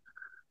uh,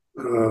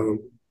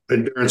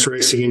 endurance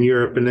racing in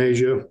Europe and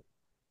Asia.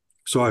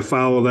 So I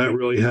follow that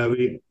really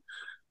heavy.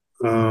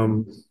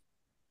 Um,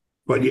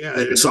 but yeah,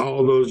 it's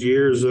all those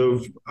years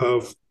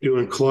of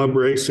doing club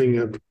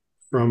racing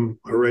from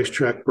a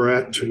racetrack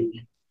brat to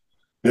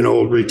an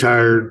old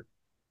retired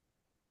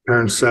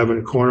turn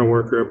 7 corner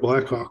worker at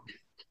Blackhawk.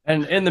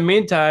 And in the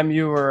meantime,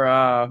 you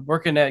were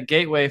working at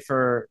Gateway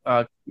for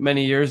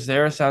many years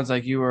there. Sounds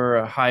like you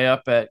were high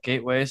up at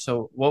Gateway.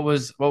 So what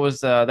was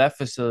that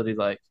facility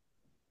like?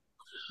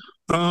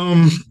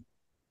 Um,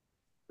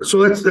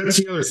 so that's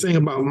the other thing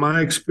about my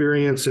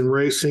experience in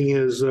racing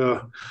is I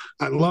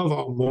love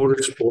all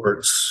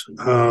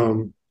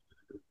motorsports,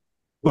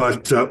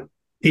 but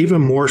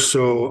even more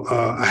so,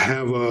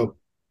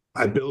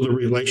 I build a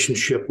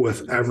relationship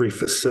with every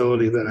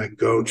facility that I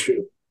go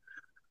to.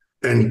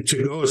 And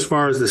to go as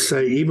far as to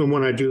say, even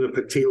when I do the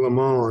Petit Le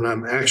Mans and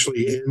I'm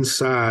actually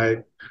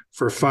inside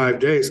for 5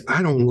 days,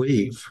 I don't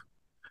leave.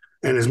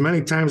 And as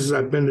many times as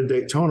I've been to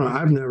Daytona,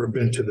 I've never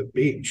been to the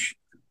beach.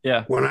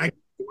 Yeah, When I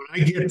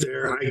get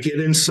there, I get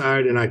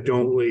inside and I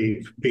don't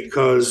leave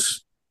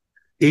because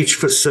each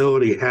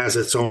facility has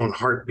its own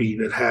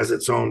heartbeat. It has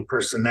its own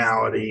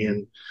personality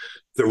and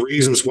the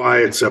reasons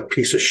why it's a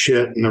piece of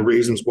shit and the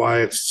reasons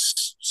why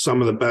it's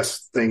some of the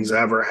best things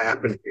ever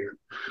happened here.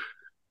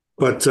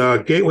 But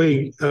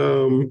Gateway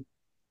was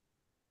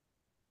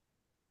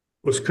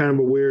kind of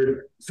a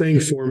weird thing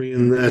for me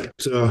in that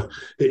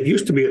it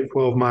used to be a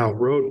 12-mile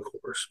road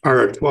course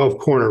or a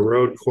 12-corner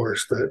road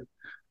course that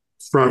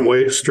front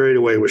way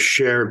straightaway was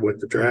shared with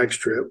the drag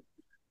strip.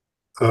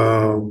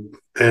 And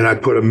I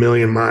put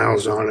 1,000,000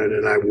 miles on it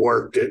and I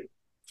worked it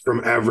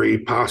from every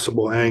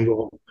possible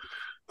angle.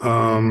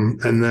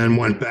 And then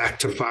went back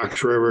to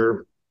Fox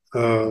River,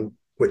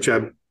 which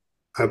I've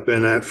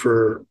been at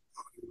for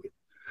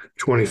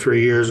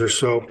 23 years or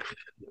so.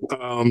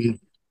 Um,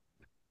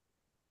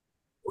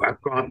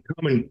 I've gone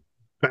coming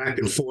back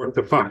and forth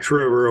to Fox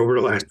River over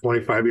the last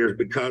 25 years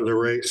because of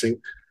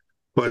racing.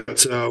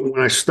 But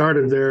when I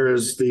started there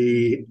as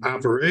the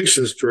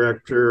operations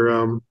director,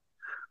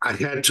 I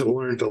had to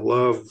learn to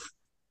love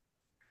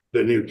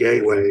the new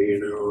Gateway.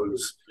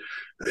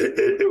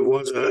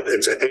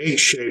 It's an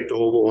egg-shaped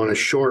oval and a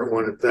short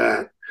one at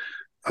that,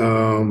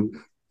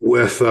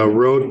 with a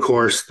road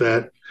course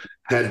that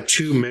had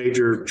 2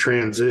 major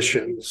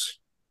transitions.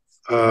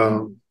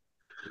 When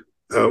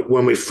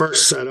we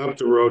first set up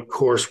the road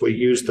course, we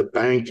used the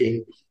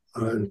banking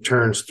in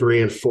turns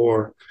 3 and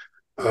 4,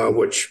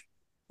 which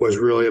was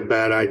really a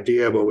bad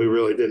idea, but we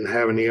really didn't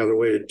have any other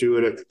way to do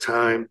it at the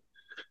time.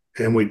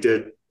 And we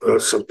did,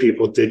 some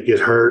people did get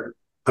hurt.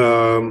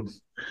 And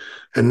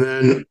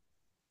then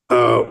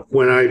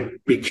when I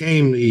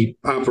became the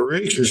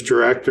operations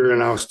director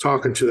and I was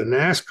talking to the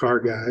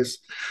NASCAR guys,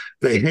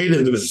 they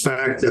hated the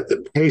fact that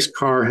the pace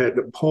car had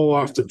to pull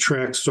off the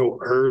track so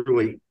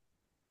early.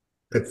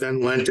 It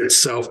then lent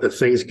itself to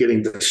things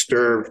getting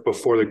disturbed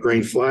before the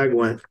green flag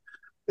went.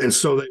 And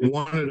so they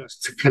wanted us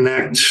to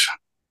connect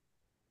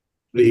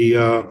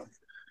the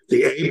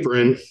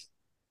apron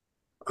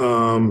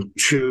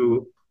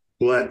to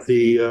let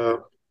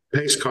the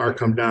pace car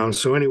come down.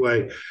 So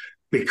anyway,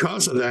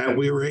 because of that,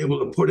 we were able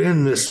to put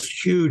in this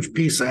huge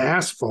piece of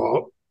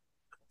asphalt.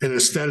 And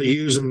instead of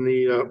using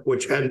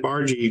which Ed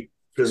Bargy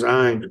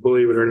designed,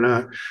 believe it or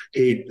not,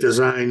 he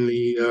designed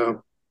the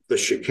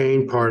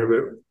chicane part of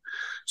it.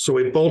 So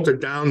we bolted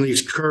down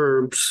these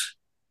curbs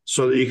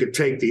so that you could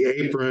take the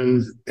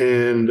apron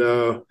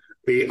and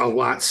be a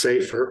lot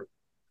safer.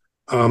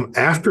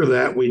 After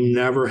that, we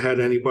never had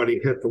anybody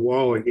hit the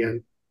wall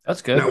again.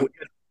 that's good. Now, we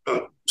had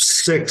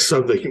 6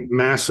 of the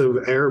massive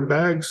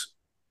airbags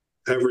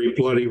every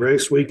bloody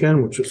race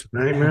weekend, which is a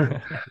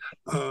nightmare,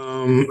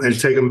 and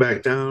take them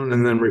back down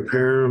and then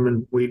repair them.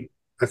 And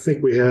I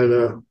think we had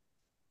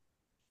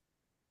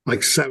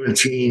like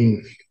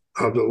 17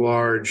 of the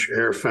large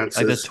air fences.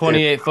 Like the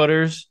 28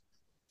 footers.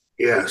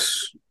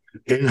 Yes.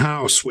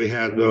 In-house, we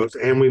had those,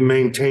 and we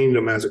maintained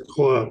them as a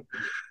club.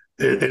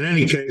 In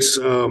any case,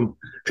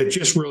 it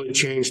just really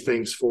changed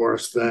things for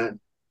us then.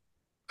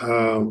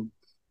 And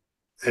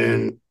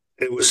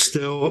it was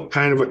still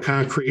kind of a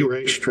concrete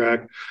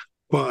racetrack,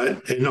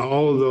 but in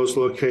all of those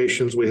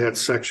locations, we had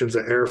sections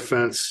of air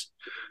fence.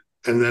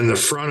 And then the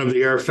front of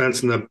the air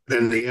fence and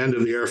the end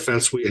of the air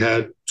fence, we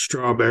had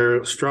straw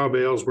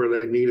bales where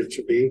they needed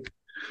to be.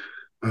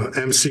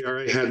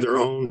 MCRA had their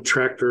own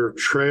tractor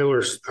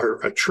trailers, or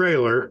a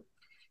trailer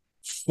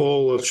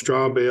full of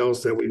straw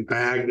bales that we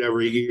bagged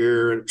every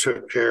year and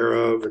took care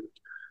of.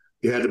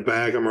 You had to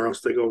bag them or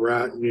else they go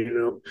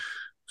rotten,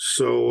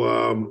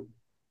 So,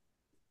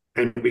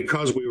 and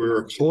because we were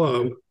a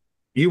club,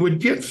 you would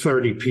get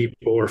 30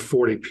 people or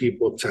 40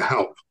 people to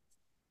help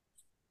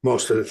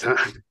most of the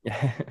time.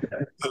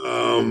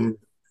 Um,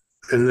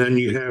 and then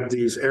you have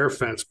these air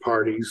fence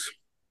parties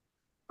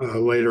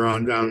later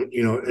on down,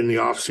 in the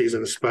off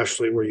season,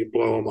 especially where you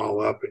blow them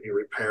all up and you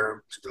repair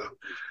them and stuff.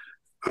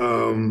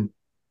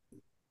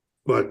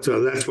 But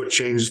that's what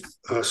changed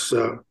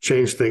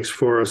things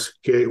for us,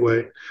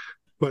 Gateway.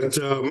 But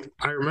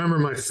I remember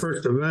my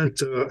first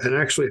event and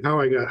actually how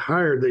I got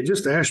hired. They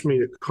just asked me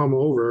to come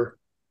over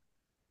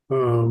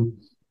um,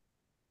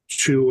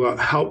 to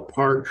help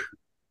park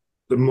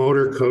the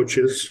motor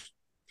coaches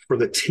for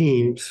the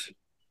teams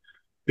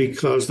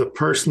because the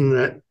person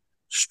that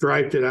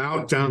striped it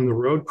out down the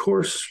road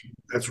course,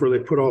 that's where they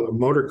put all the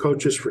motor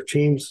coaches for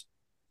teams.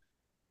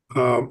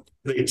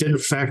 They didn't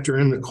factor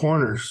in the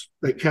corners.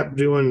 They kept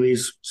doing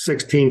these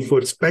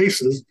 16-foot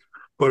spaces,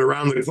 but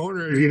around the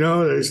corners,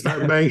 they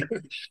start banging.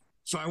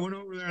 So I went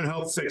over there and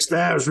helped fix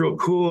that. It was real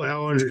cool.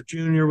 Al Undrich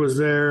Jr. was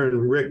there,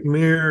 and Rick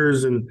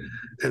Mears, and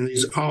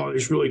all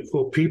these really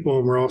cool people,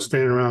 and we're all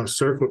standing around in a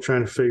circle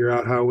trying to figure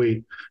out how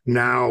we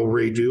now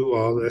redo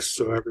all this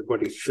so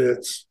everybody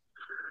fits.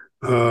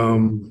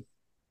 And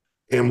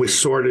we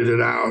sorted it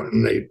out,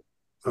 and they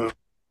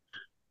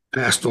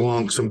passed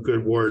along some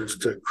good words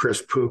to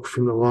Chris Pook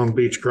from the Long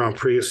Beach Grand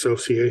Prix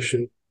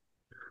Association,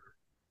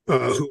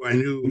 who I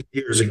knew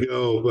years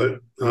ago, but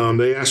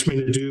they asked me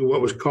to do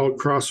what was called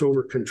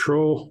crossover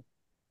control.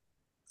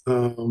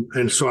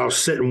 And so I was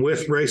sitting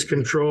with race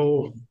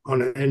control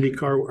on an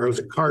IndyCar, or it was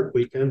a kart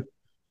weekend.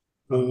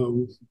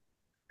 And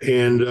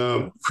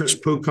Chris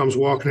Pook comes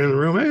walking in the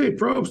room. Hey,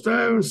 Probst,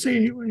 I haven't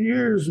seen you in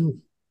years.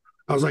 And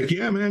I was like,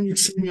 yeah, man, you'd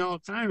see me all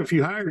the time if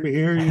you hired me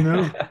here,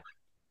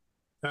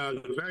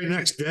 The very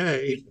next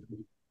day,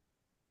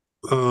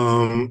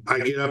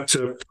 I get up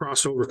to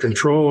crossover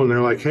control and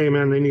they're like, hey,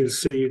 man, they need to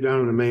see you down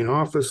in the main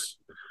office.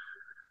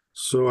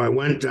 So I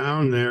went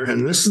down there,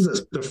 and this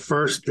is the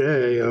first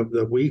day of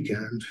the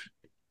weekend.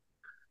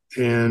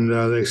 And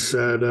they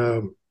said,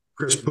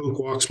 Chris Pook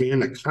walks me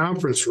in the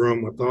conference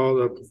room with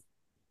all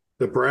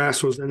the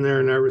brass was in there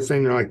and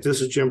everything. They're like,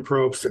 this is Jim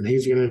Probst, and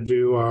he's going to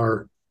do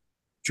our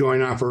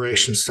joint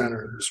operations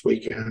center this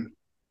weekend.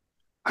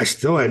 I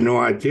still had no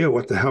idea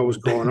what the hell was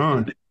going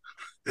on.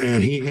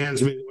 And he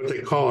hands me what they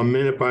call a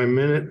minute by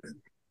minute.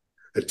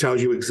 It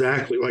tells you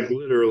exactly, like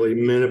literally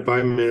minute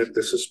by minute,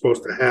 this is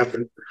supposed to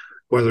happen,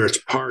 whether it's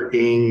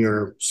parking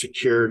or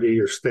security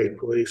or state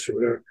police or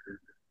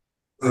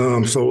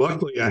whatever. So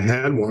luckily I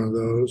had one of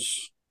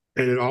those,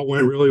 and it all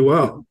went really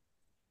well.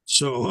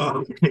 So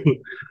all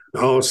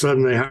of a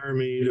sudden they hire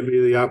me to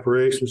be the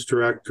operations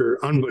director,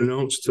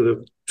 unbeknownst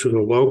to the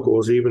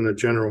locals, even the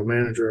general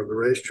manager of the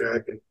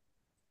racetrack.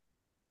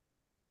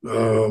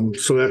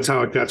 So that's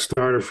how it got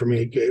started for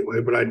me at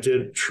Gateway. But I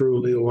did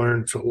truly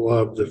learn to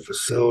love the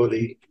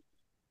facility,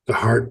 the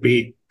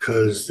heartbeat,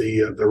 because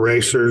the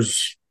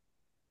racers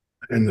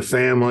and the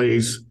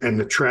families and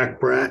the track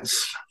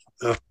brats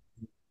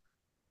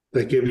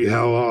that give you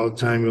hell all the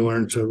time. You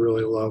learn to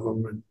really love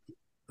them,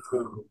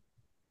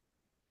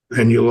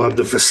 and you love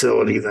the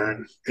facility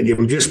then, and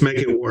you just make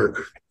it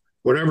work.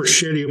 Whatever's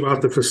shitty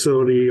about the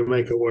facility, you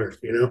make it work.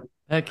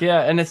 Heck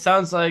yeah, and it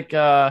sounds like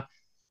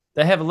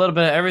they have a little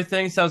bit of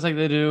everything. Sounds like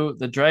they do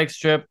the drag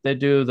strip, they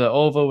do the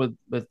oval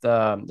with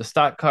the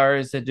stock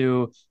cars, they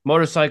do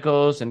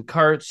motorcycles and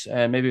karts,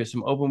 and maybe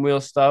some open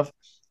wheel stuff.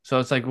 So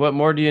it's like, what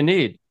more do you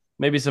need?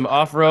 Maybe some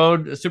off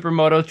road, a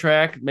supermoto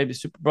track, maybe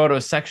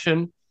supermoto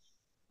section.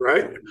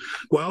 Right.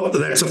 Well,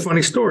 that's a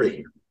funny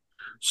story.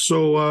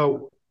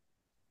 So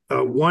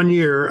one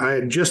year I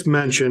had just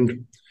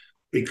mentioned,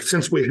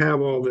 since we have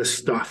all this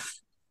stuff,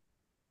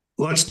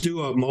 let's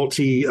do a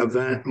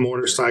multi-event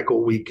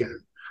motorcycle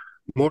weekend.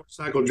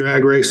 Motorcycle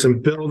drag race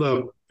and build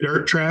a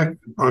dirt track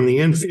on the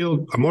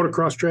infield, a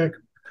motocross track,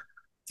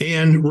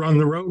 and run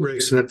the road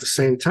racing at the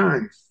same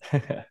time.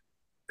 And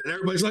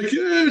everybody's like,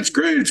 yeah, it's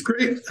great, it's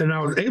great. And I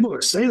was able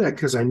to say that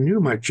because I knew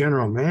my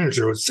general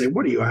manager would say,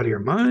 what are you, out of your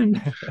mind?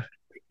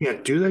 You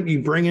can't do that.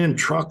 You bring in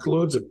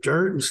truckloads of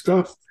dirt and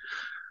stuff.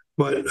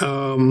 But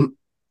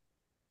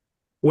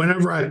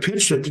whenever I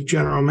pitched it, the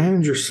general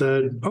manager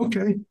said,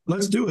 okay,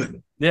 let's do it.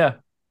 Yeah.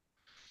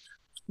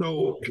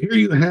 So here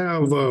you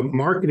have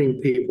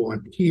marketing people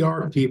and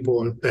PR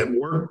people that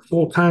work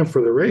full time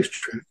for the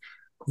racetrack.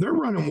 They're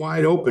running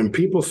wide open.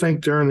 People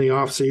think during the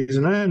off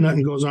season,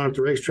 nothing goes on at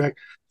the racetrack.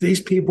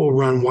 These people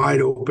run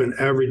wide open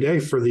every day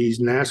for these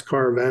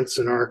NASCAR events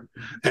and our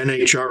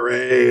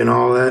NHRA and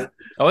all that.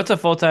 Oh, it's a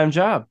full-time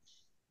job.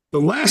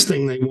 The last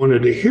thing they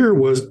wanted to hear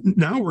was,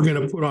 now we're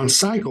going to put on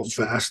Cycle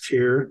Fest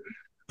here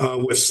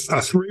with a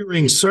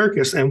 3-ring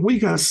circus, and we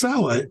got to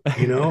sell it.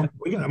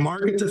 We got to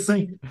market the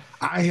thing.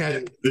 I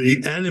had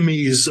the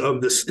enemies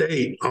of the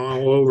state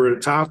all over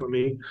the top of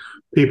me.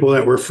 People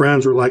that were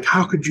friends were like,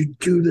 how could you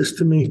do this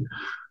to me?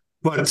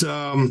 But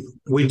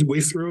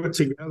we threw it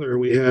together.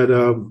 We had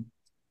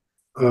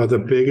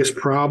the biggest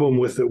problem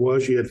with it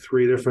was you had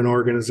 3 different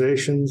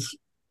organizations.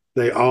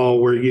 They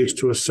all were used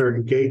to a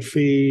certain gate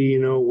fee.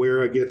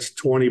 Where it gets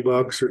 $20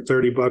 or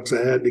 $30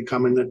 a head to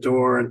come in the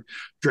door, and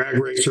drag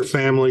racer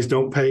families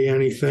don't pay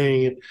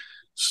anything.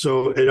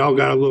 So it all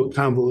got a little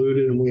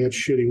convoluted, and we had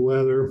shitty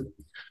weather.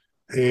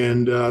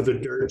 And the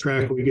dirt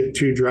track would get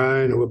too dry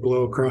and it would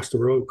blow across the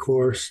road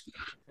course.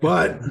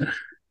 But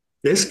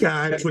this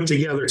guy put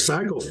together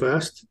Cycle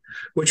Fest,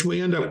 which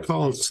we end up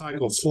calling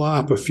Cycle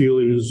Flop a few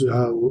years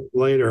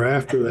later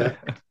after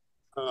that.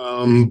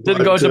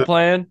 Didn't go to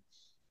plan.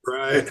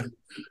 Right.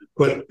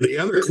 But the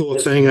other cool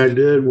thing I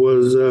did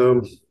was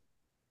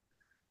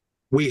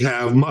we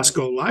have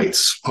Musco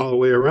lights all the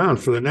way around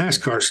for the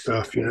NASCAR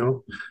stuff.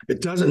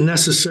 It doesn't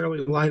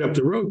necessarily light up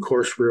the road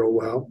course real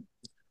well,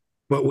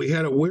 but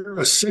we're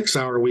a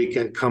 6-hour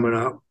weekend coming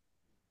up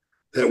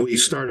that we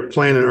started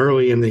planning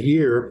early in the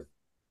year.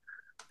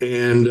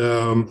 And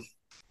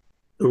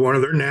one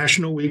of their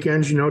national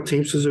weekends,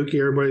 Team Suzuki,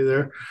 everybody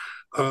there.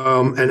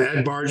 And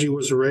Ed Bargy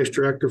was the race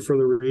director for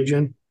the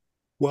region.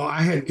 Well,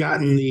 I had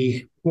gotten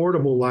the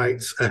portable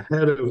lights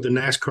ahead of the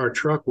NASCAR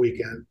truck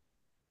weekend.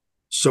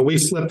 So we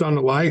flipped on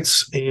the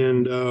lights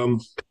and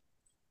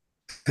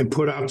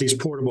put out these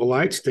portable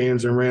light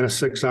stands and ran a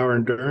 6-hour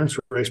endurance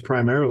race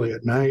primarily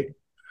at night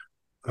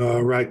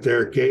right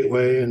there at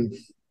Gateway. And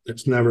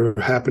it's never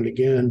happened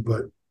again,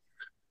 but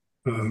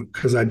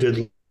because I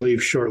did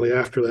leave shortly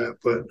after that.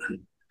 But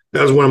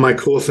that was one of my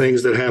cool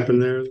things that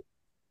happened there.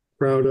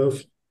 Proud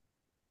of.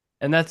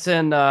 And that's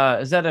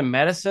is that in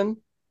Madison?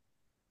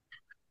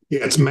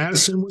 Yeah, it's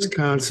Madison,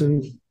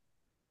 Wisconsin.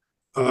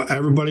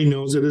 Everybody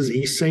knows it as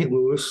East St.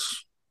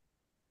 Louis.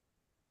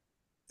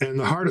 And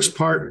the hardest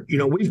part,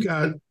 we've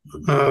got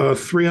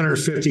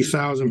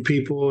 350,000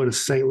 people in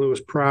St. Louis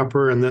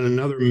proper, and then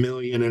another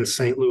million in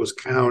St. Louis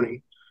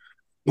County.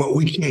 But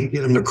we can't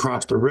get them to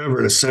cross the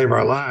river to save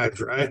our lives,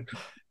 right?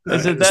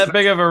 Is it that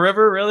big of a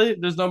river, really?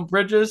 There's no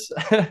bridges?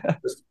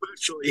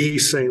 Especially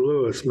East St.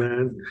 Louis,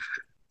 man.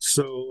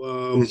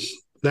 So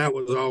that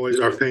was always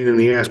our pain in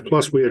the ass.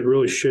 Plus, we had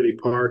really shitty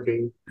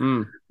parking.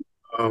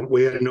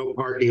 We had no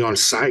parking on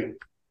site.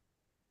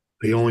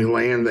 The only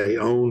land they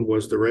owned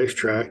was the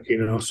racetrack,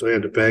 so they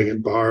had to beg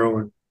and borrow.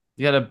 And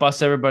you got to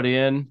bus everybody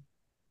in?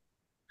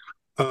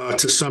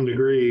 To some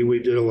degree, we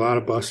did a lot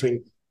of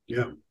busing.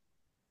 Yeah.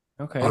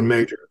 Okay. On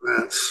major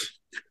events.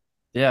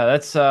 Yeah,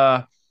 that's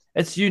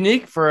it's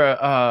unique for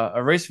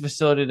a race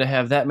facility to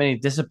have that many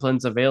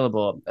disciplines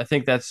available. I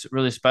think that's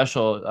really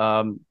special.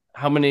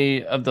 How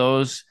many of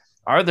those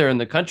are there in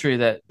the country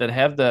that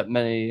have that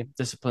many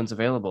disciplines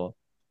available?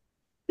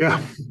 Yeah,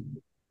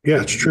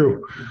 it's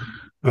true.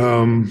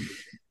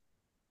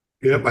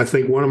 Yep, I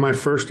think one of my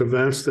first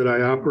events that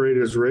I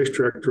operated as a race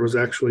director was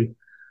actually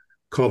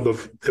called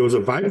it was a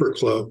Viper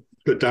Club.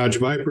 The Dodge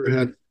Viper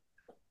had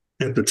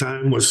at the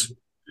time was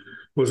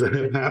a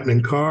hip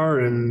happening car,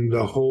 and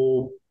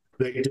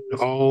they did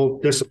all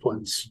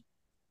disciplines.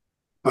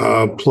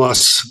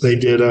 Plus, they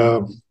did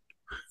a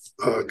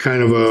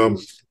kind of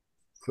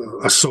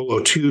a solo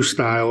 2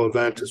 style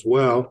event as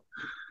well.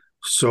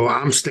 So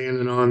I'm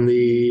standing on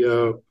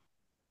the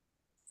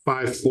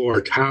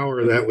 5-floor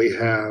tower that we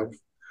have.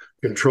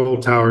 Control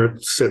tower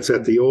sits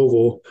at the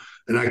oval,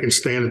 and I can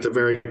stand at the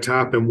very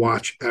top and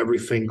watch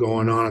everything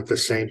going on at the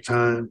same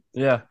time.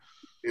 Yeah.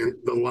 And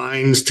the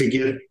lines to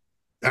get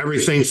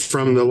everything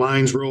from the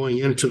lines rolling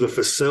into the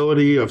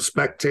facility of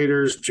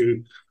spectators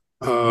to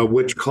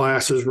which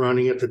class is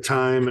running at the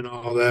time and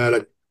all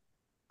that.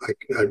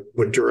 I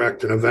would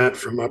direct an event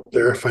from up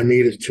there if I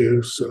needed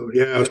to. So,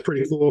 yeah, it was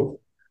pretty cool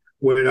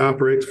way to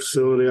operate the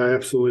facility. I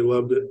absolutely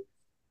loved it.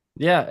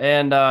 Yeah,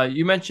 and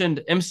you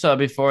mentioned IMSA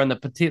before in the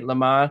Petite Le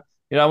Mans.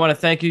 I want to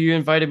thank you. You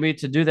invited me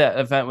to do that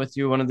event with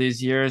you one of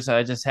these years.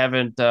 I just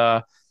haven't,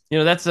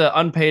 that's an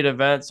unpaid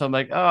event. So I'm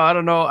like, oh, I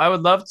don't know. I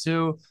would love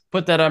to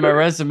put that on my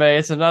resume.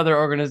 It's another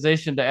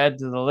organization to add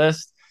to the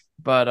list.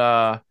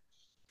 But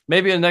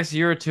maybe in the next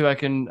year or two, I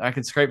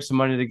can scrape some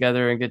money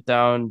together and get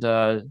down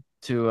to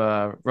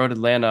Road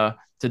Atlanta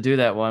to do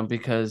that one,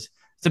 because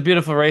it's a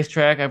beautiful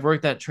racetrack. I've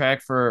worked that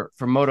track for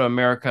Moto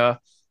America.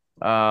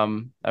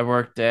 I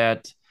worked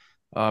at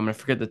I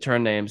forget the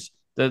turn names.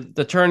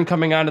 The turn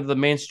coming onto the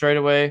main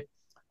straightaway.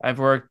 I've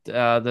worked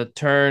the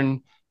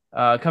turn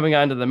coming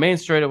onto the main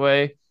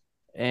straightaway,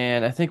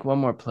 and I think one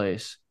more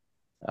place.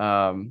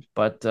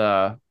 But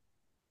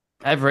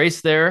I've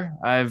raced there.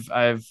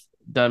 I've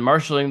done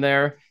marshalling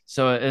there,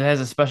 so it has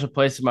a special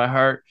place in my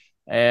heart.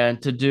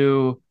 And to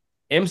do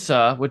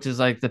IMSA, which is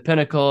like the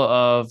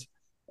pinnacle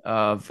of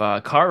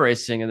car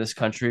racing in this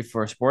country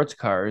for sports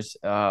cars,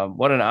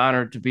 what an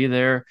honor to be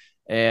there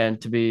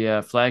and to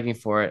be flagging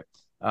for it.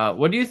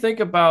 What do you think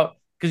about,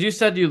 because you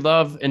said you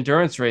love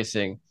endurance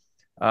racing.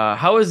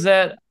 How is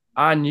that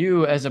on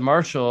you as a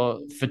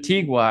marshal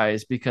fatigue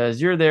wise?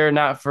 Because you're there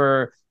not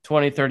for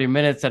 20, 30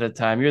 minutes at a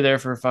time. You're there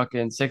for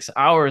fucking 12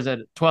 hours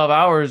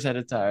at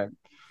a time.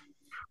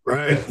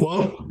 Right.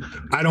 Well,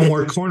 I don't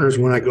work corners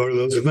when I go to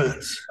those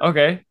events.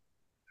 Okay.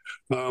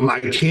 I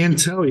can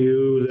tell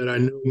you that I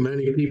know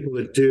many people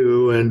that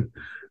do, and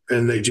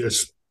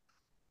it's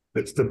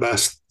the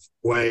best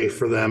way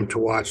for them to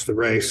watch the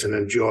race and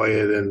enjoy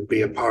it and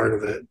be a part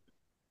of it.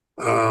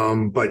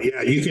 But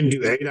yeah, you can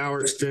do 8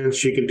 hour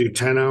stints, you can do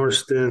 10 hour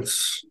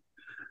stints.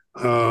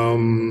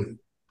 Um,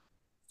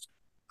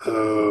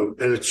 and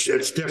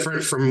it's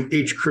different from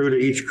each crew to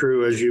each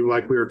crew, as you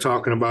like we were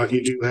talking about.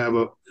 You do have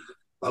a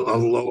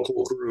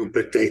local group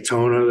at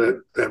Daytona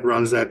that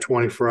runs that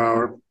 24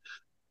 hour.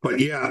 But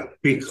yeah,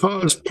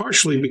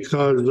 partially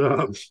because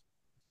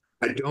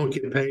I don't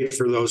get paid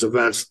for those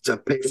events to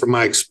pay for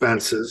my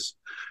expenses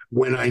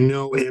when I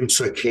know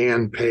IMSA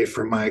can pay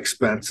for my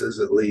expenses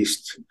at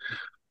least.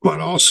 But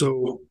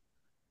also,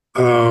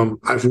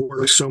 I've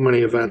worked so many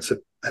events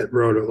at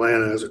Road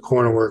Atlanta as a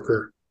corner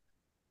worker.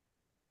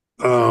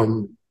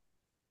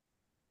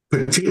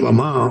 Petit Le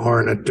Mans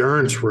or an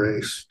endurance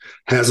race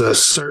has a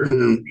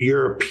certain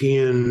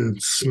European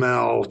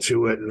smell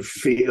to it and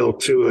feel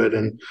to it,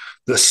 and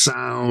the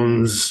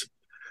sounds.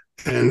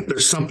 And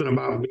there's something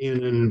about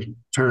being in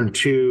turn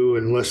two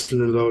and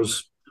listening to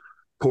those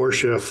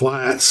Porsche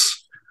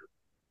flats.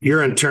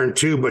 You're in turn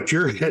two, but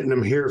you're hitting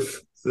them here,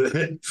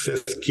 hit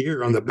fifth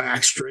gear on the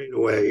back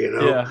straightaway, you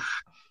know. Yeah.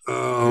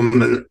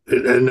 And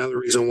another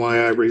reason why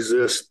I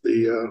resist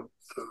the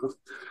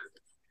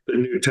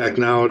new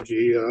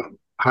technology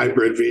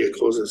hybrid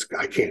vehicles is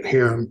I can't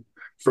hear them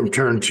from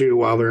turn two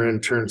while they're in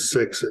turn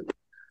six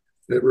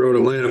at Road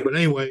Atlanta. But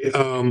anyway,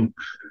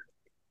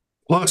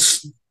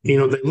 plus, you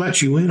know, they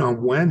let you in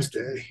on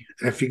Wednesday.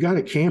 If you got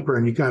a camper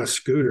and you got a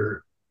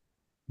scooter,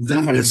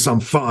 that is some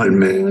fun,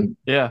 man.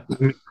 Yeah. I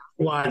mean,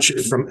 watch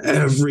it from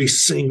every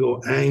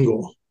single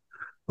angle.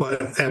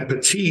 But at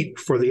Petite,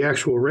 for the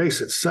actual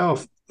race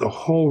itself, the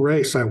whole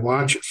race, I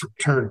watch it from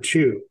turn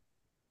two.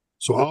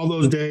 So all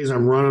those days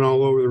I'm running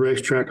all over the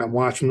racetrack, I'm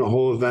watching the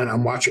whole event,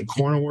 I'm watching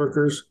corner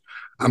workers,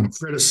 I'm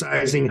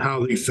criticizing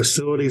how the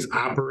facility's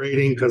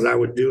operating because I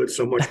would do it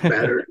so much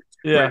better.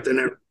 Yeah.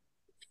 Than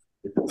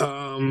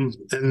and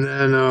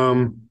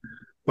then,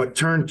 but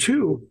turn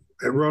two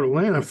at Road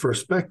Atlanta for a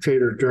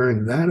spectator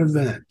during that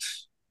event,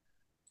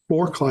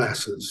 4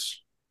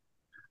 classes.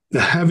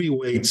 The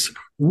heavyweights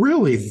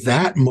really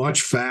that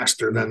much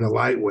faster than the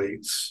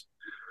lightweights.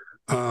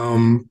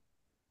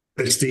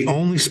 It's the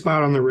only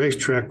spot on the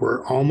racetrack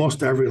where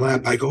almost every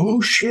lap I go,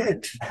 oh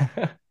shit.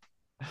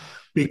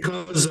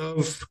 Because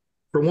of,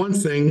 for one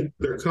thing,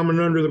 they're coming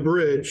under the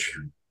bridge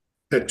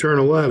at turn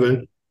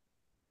 11.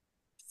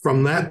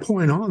 From that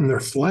point on, they're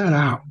flat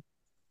out.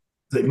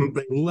 They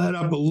let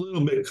up a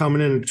little bit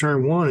coming into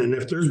turn one. And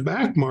if there's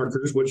back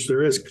markers, which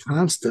there is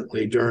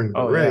constantly during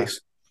the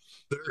race,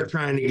 they're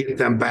trying to get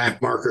them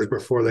back markers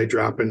before they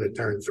drop into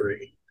turn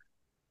three.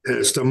 And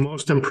it's the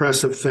most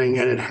impressive thing.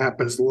 And it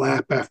happens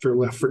lap after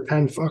lap for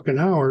 10 fucking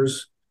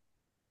hours.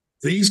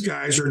 These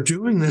guys are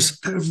doing this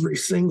every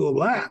single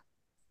lap.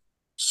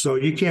 So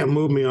you can't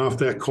move me off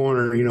that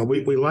corner. You know,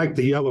 we like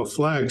the yellow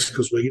flags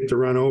because we get to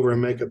run over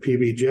and make a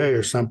PBJ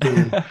or something.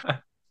 And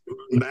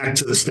run back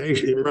to the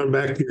station, you run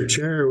back to your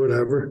chair or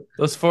whatever.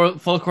 Those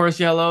full course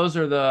yellows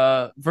or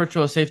the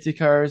virtual safety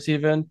cars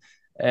even.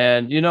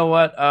 And you know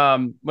what?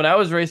 When I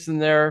was racing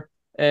there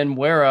in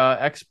Wera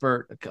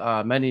Expert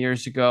many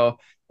years ago,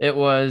 it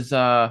was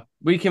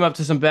we came up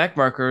to some back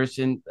markers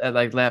at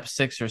like lap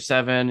 6 or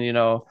 7, you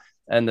know,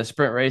 and the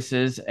sprint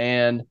races.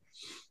 And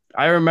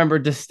I remember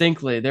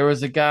distinctly there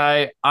was a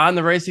guy on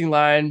the racing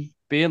line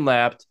being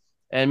lapped,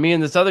 and me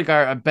and this other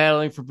guy are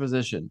battling for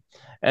position.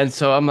 And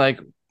so I'm like,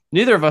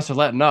 neither of us are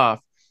letting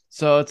off.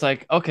 So it's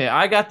like, okay,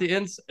 I got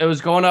it was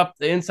going up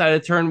the inside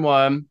of turn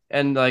 1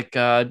 and like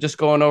just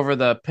going over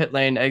the pit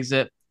lane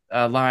exit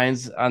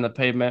lines on the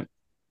pavement.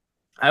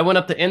 I went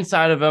up the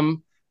inside of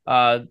him,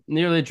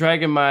 nearly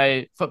dragging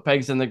my foot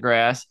pegs in the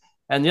grass.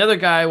 And the other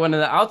guy went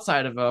on the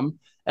outside of him,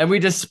 and we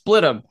just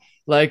split him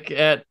like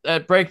at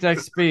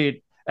breakneck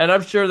speed. And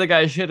I'm sure the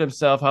guy shit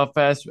himself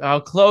how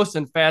close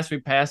and fast we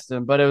passed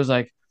him. But it was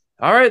like,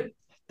 all right,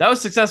 that was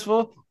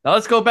successful. Now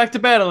let's go back to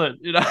battling.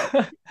 You know,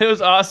 it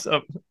was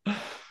awesome.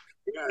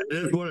 Yeah, it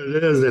is what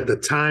it is at the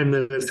time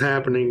that it's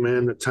happening,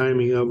 man. The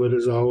timing of it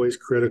is always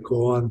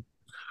critical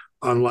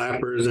on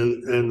lappers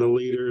and the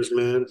leaders,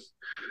 man.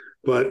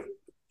 But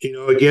you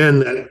know, again,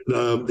 that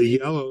the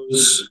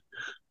yellows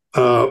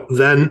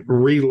then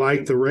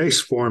relight the race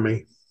for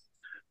me.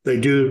 They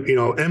do, you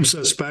know, IMSA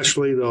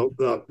especially.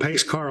 The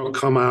pace car will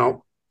come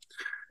out,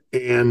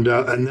 and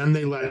then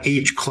they let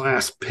each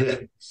class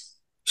pit.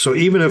 So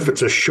even if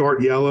it's a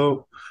short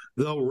yellow,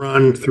 they'll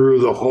run through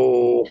the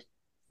whole,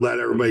 let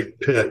everybody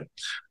pit.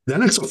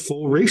 Then it's a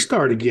full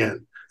restart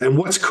again. And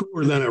what's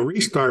cooler than a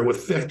restart with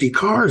 50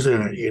 cars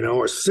in it, you know,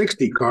 or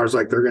 60 cars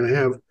like they're going to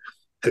have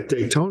at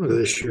Daytona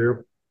this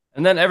year.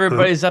 And then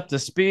everybody's up to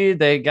speed.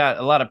 They got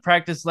a lot of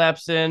practice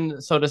laps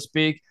in, so to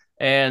speak,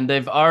 and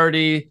they've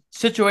already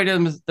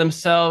situated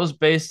themselves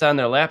based on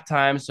their lap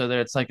time so that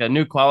it's like a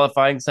new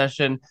qualifying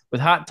session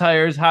with hot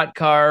tires, hot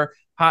car,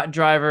 hot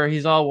driver.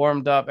 He's all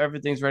warmed up.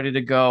 Everything's ready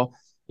to go.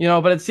 You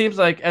know, but it seems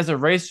like as a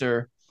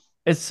racer,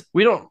 as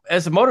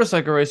a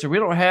motorcycle racer, we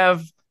don't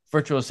have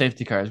virtual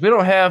safety cars. We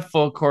don't have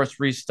full course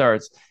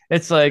restarts.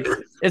 It's like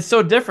it's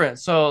so different.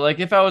 So like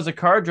if I was a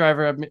car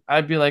driver,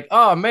 I'd be like,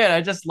 oh man,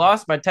 I just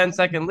lost my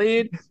 10-second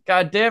lead.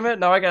 God damn it!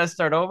 Now I got to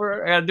start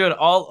over. I got to do it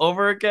all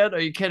over again. Are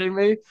you kidding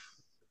me?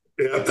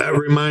 Yeah, that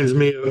reminds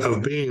me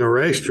of being a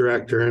race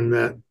director, and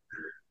that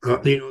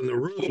in the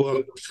rule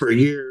book for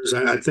years,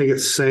 I think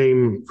it's the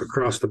same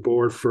across the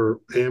board for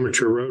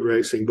amateur road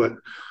racing. But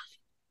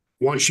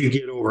once you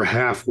get over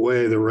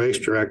halfway, the race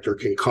director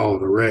can call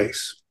the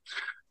race.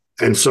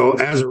 And so,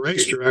 as a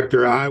race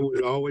director, I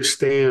would always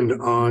stand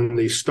on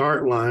the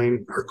start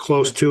line or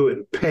close to it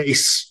and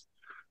pace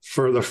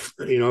for if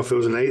it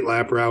was an 8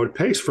 lapper, I would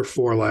pace for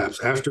 4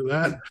 laps. After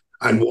that,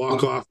 I'd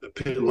walk off the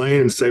pit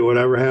lane and say,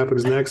 whatever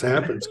happens next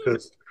happens,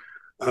 because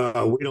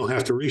we don't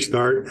have to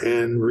restart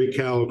and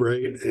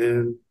recalibrate.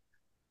 And,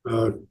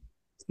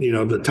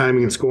 the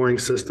timing and scoring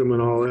system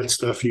and all that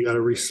stuff, you got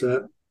to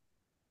reset.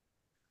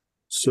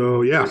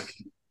 So, yeah,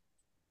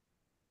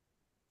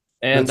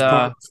 And that's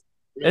part.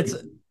 it's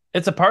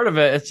it's a part of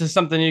it. It's just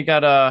something you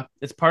gotta.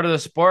 It's part of the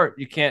sport.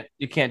 You can't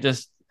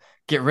just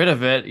get rid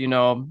of it.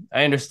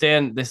 I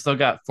understand they still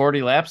got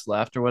 40 laps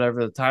left or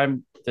whatever the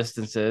time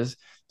distance is.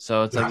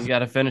 So it's like Yeah, you got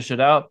to finish it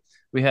out.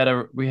 We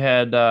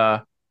had.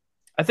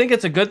 I think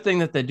it's a good thing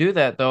that they do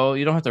that though.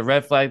 You don't have to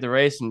red flag the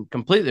race and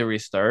completely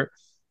restart.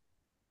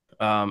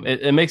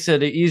 It makes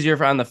it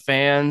easier on the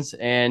fans,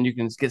 and you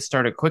can get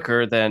started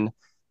quicker than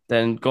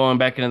going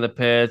back into the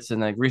pits and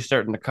like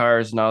restarting the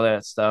cars and all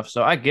that stuff.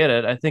 So I get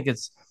it. I think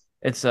it's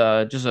just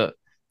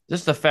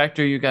a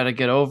factor you got to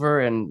get over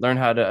and learn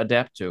how to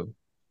adapt to.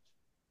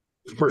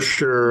 for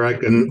sure. I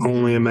can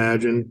only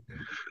imagine.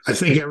 I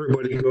think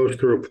everybody goes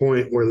through a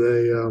point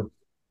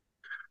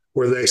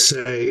where they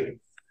say,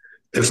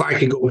 if I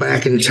could go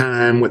back in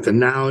time with the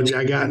knowledge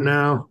I got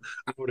now,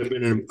 I would have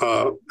been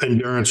an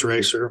endurance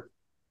racer.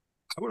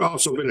 I would have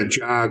also been a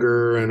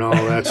jogger and all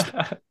that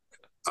stuff.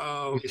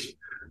 Um,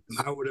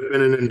 I would have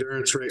been an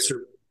endurance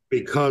racer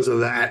because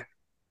of that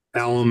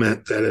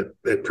element that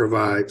it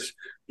provides.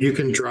 You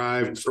can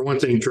drive, for one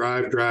thing,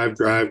 drive,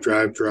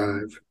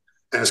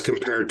 as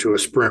compared to a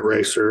sprint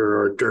racer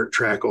or a dirt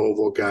track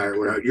oval guy or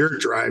whatever. You're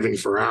driving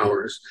for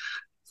hours.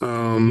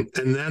 And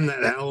then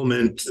that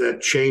element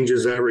that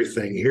changes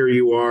everything. Here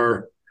you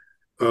are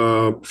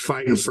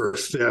fighting for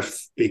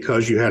fifth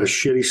because you had a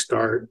shitty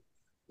start.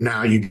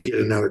 Now you get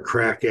another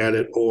crack at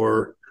it,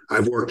 or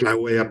I've worked my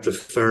way up to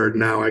third.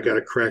 Now I got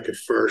to crack at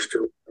first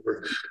or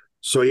whatever.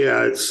 So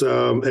yeah,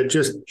 it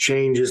just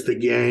changes the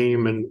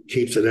game and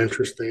keeps it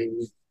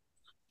interesting.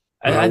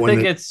 I When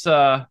think they it's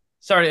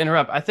sorry to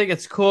interrupt. I think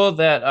it's cool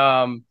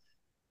that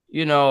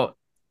you know,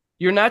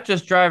 you're not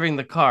just driving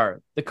the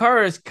car. The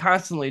car is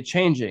constantly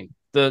changing.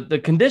 The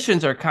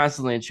conditions are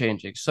constantly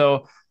changing.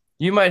 So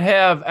you might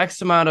have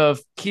X amount of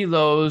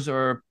kilos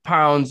or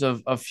pounds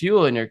of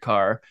fuel in your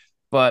car,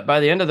 but by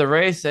the end of the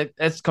race,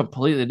 it's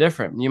completely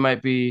different. You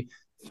might be,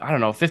 I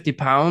don't know, 50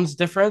 pounds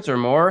difference or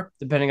more,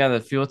 depending on the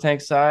fuel tank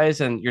size,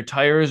 and your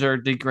tires are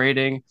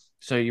degrading.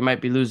 So you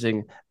might be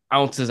losing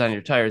ounces on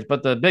your tires.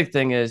 But the big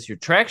thing is your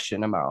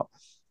traction amount.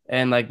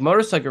 And like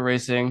motorcycle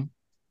racing,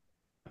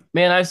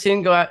 man, I've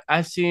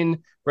seen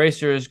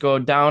racers go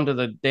down to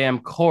the damn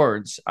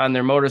cords on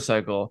their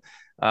motorcycle,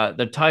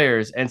 the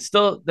tires, and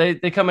still they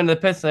come into the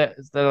pits.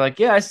 They're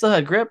like, yeah, I still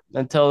had grip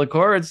until the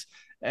cords,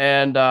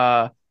 and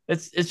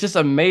it's just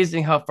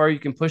amazing how far you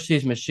can push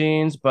these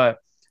machines. But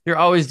you're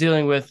always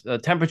dealing with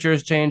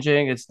temperatures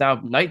changing. It's now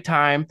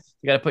nighttime.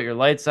 You got to put your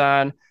lights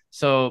on,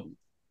 so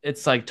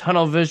it's like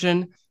tunnel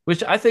vision,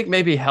 which I think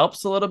maybe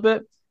helps a little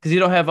bit because you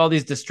don't have all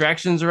these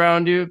distractions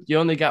around you. You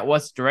only got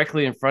what's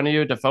directly in front of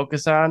you to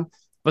focus on.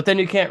 But then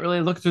you can't really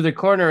look through the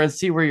corner and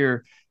see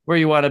where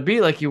you want to be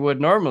like you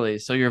would normally.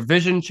 So your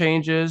vision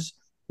changes,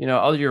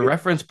 all your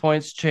reference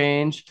points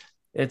change.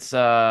 It's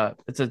a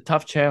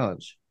tough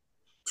challenge.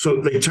 so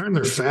they turn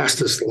their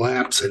fastest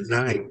laps at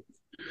night,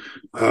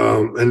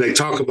 and they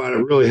talk about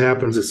it really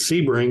happens at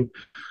Sebring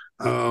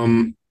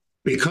um,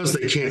 because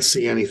they can't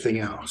see anything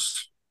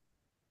else.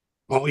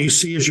 All you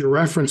see is your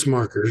reference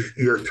markers,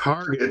 your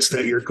targets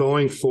that you're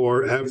going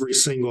for every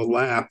single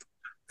lap.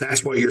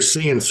 That's what you're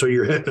seeing. So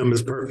you're hitting them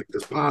as perfect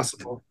as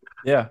possible.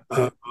 Yeah.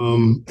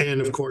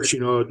 And of course, you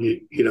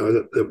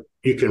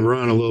can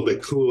run a little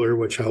bit cooler,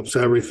 which helps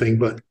everything,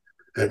 but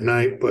at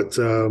night. But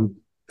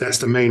that's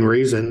the main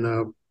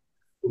reason.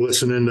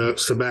 Listening to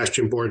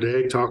Sebastian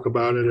Bourdais talk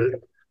about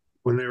it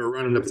when they were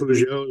running the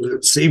Peugeots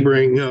at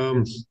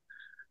Sebring,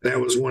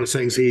 that was one of the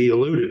things he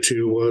alluded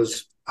to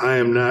was I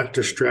am not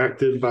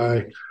distracted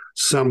by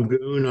some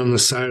goon on the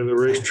side of the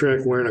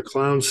racetrack wearing a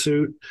clown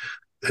suit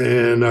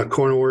and a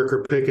corner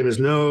worker picking his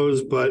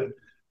nose. But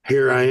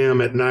here I am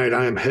at night.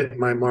 I am hitting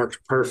my marks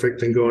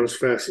perfect and going as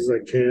fast as I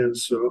can.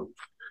 So,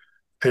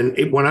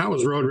 when I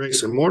was road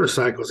racing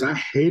motorcycles, I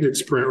hated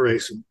sprint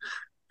racing.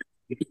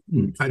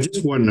 I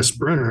just wasn't a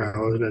sprinter. I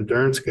was an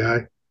endurance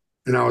guy.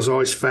 And I was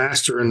always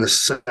faster in the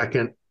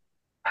second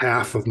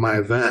half of my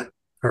event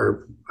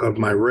or of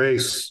my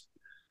race,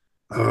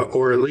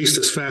 or at least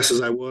as fast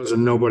as I was,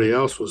 and nobody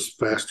else was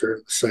faster in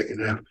the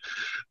second half.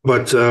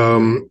 But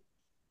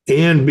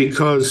And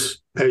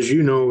because, as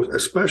you know,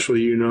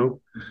 especially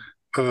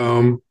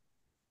um,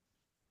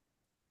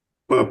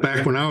 well,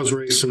 back when I was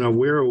racing,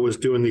 Wero was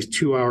doing these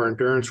 2 hour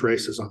endurance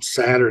races on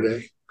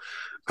Saturday,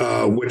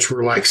 which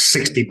were like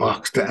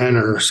 $60 to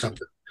enter or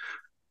something.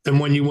 And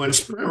when you went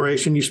sprint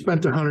racing, you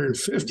spent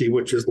 150,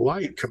 which is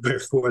light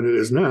compared to what it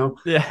is now.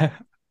 Yeah.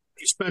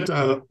 You spent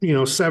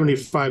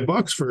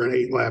 $75 for an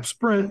 8 lap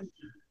sprint,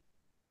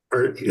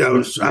 or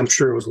I'm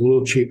sure it was a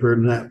little cheaper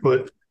than that,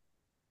 but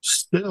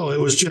still, it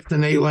was just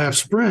an 8 lap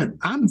sprint.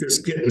 I'm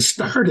just getting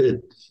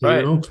started, you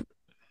Right. know.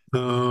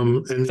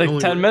 And It's the like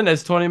only 10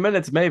 minutes, 20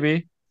 minutes,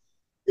 maybe.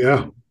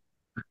 yeah,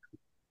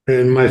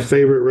 and my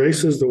favorite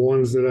races, the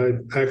ones that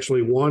I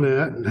actually won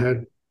at and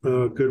had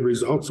good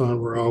results on,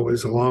 were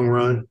always a long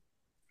run.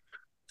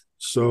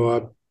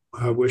 So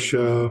I wish,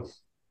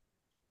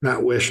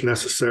 not wish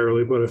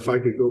necessarily, but if I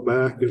could go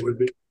back, it would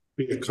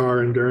be a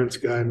car endurance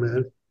guy,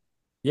 man.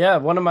 Yeah,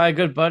 one of my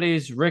good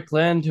buddies, Rick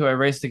Lind, who I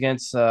raced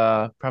against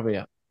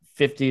probably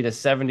 50 to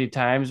 70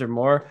 times or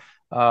more.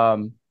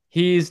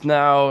 He's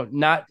now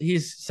not,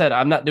 he's said,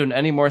 I'm not doing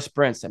any more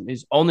sprints.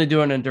 He's only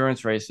doing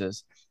endurance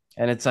races.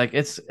 And it's like,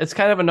 it's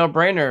kind of a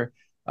no-brainer.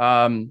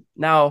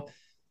 Now,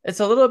 it's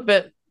a little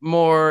bit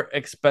more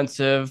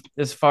expensive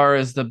as far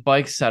as the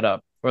bike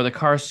setup or the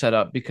car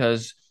setup,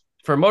 because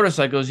for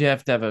motorcycles, you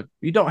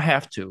don't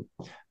have to,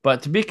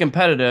 but to be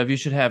competitive, you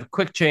should have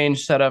quick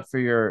change set up for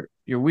your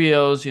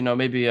wheels,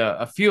 maybe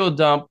a fuel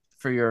dump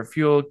for your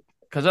fuel,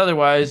 because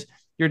otherwise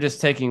you're just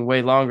taking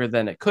way longer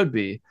than it could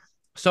be.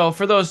 So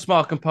for those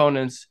small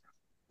components,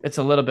 it's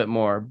a little bit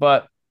more.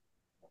 But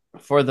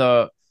for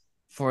the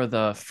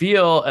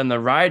feel and the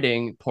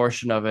riding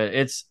portion of it,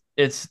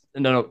 it's a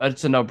no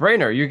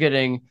brainer. You're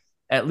getting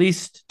at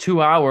least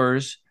 2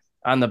 hours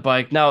on the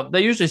bike. Now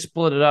they usually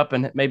split it up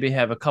and maybe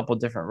have a couple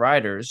different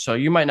riders, so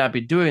you might not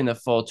be doing the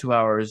full 2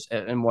 hours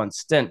in one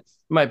stint.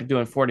 You might be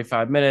doing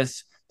 45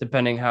 minutes,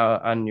 depending how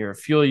on your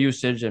fuel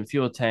usage and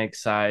fuel tank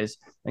size,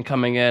 and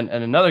coming in,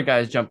 and another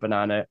guy's jumping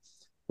on it,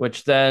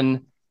 which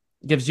then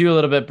gives you a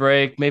little bit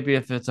break. Maybe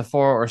if it's a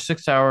 4 or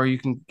 6 hour, you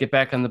can get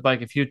back on the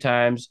bike a few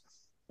times,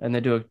 and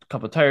they do a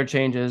couple tire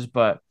changes.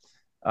 But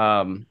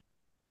um,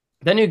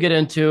 then you get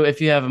into,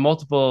 if you have a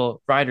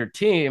multiple rider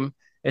team,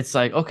 it's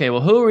like, okay,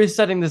 well, who are we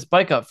setting this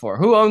bike up for?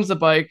 Who owns the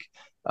bike?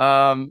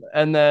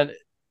 And then,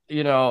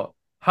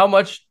 how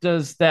much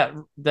does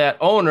that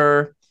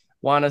owner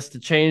want us to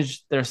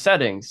change their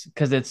settings?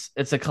 Because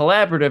it's a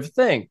collaborative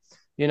thing.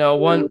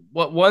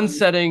 One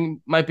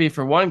setting might be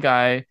for one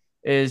guy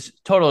is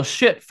total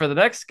shit for the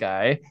next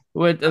guy.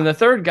 And the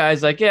third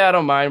guy's like, yeah, I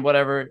don't mind,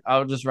 whatever,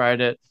 I'll just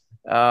ride it.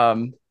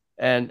 And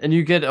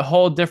you get a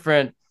whole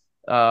different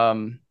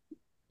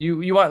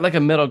you want like a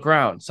middle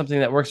ground, something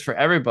that works for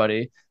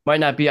everybody. Might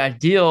not be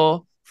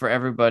ideal for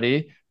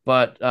everybody,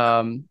 but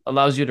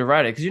allows you to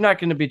ride it, because you're not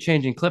going to be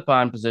changing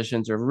clip-on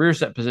positions or rear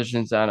set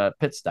positions on a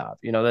pit stop.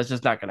 That's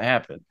just not going to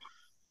happen.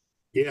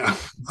 Yeah.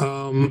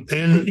 And,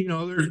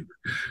 there's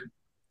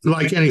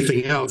like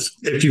anything else,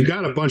 if you've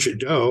got a bunch of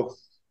dough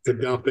to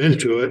dump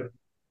into it,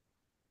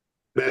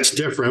 that's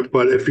different.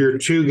 But if you're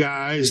two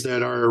guys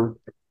that are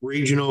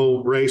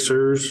regional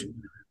racers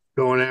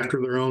going after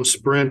their own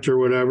sprint or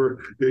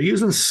whatever, you're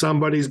using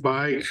somebody's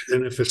bike.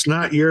 And if it's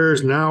not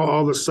yours, now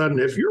all of a sudden,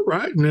 if you're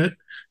riding it,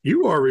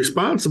 you are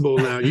responsible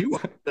now. You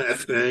own that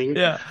thing.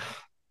 Yeah.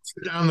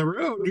 Down the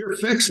road, you're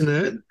fixing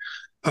it.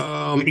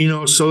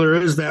 So there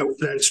is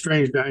that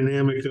strange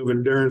dynamic of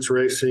endurance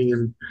racing,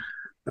 and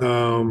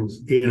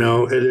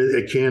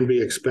it can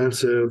be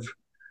expensive,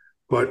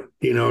 but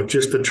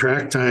just the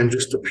track time,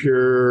 just a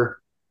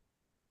pure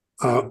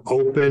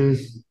open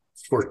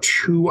for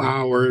 2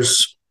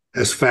 hours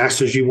as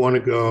fast as you want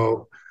to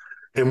go.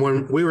 And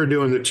when we were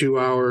doing the 2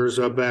 hours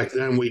back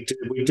then, we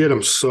did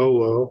them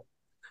solo,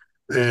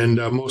 and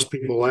most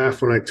people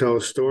laugh when I tell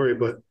a story,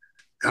 but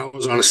I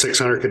was on a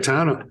 600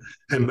 Katana,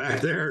 and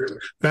back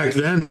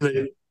then,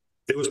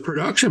 it was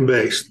production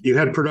based. You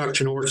had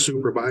production or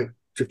superbike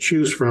to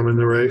choose from in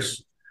the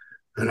race,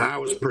 and I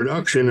was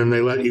production, and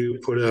they let you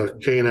put a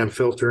K&M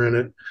filter in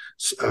it,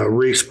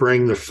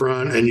 respring the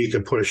front, and you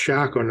could put a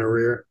shock on the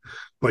rear,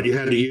 but you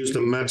had to use the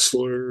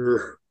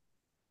Metzler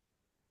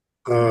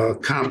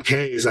Comp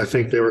Ks, I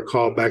think they were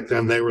called back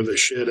then. They were the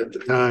shit at the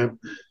time.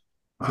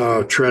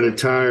 Treaded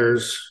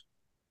tires.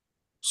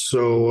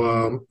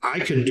 So I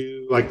could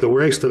do like the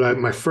race that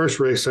my first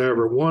race I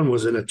ever won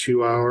was in a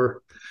 2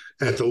 hour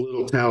at the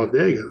Little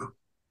Talladega.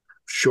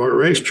 Short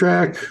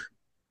racetrack,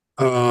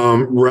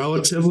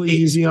 relatively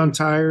easy on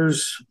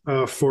tires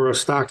for a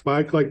stock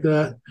bike like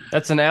that.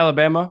 That's in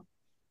Alabama.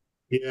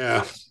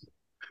 Yeah,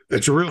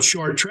 it's a real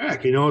short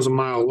track. It's a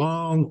mile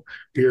long.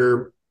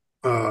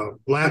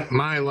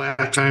 My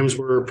lap times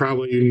were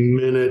probably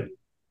minute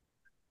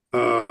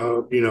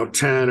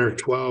 10 or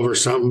 12 or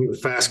something. The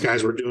fast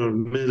guys were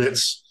doing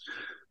minutes.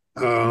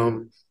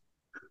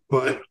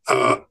 But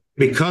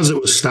because it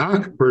was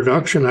stock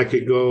production, I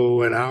could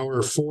go an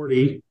hour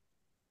 40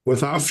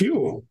 without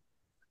fuel.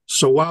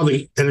 So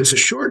and it's a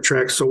short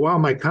track. So while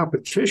my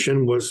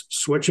competition was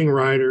switching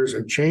riders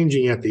and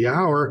changing at the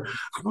hour,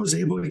 I was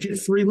able to get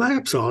 3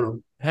 laps on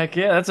them. Heck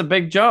yeah, that's a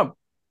big jump.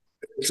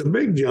 It's a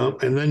big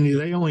jump. And then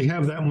they only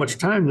have that much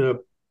time to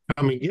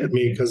come and get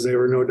me because they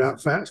were no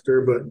doubt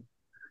faster.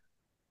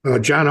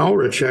 But John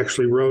Ulrich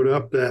actually wrote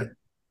up the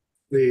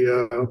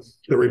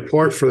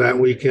report for that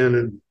weekend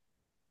and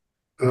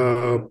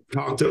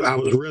I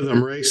was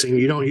rhythm racing.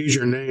 You don't use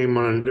your name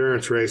on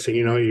endurance racing,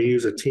 you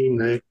use a team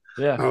name.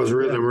 Yeah. I was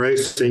rhythm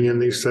racing,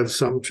 and they said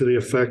something to the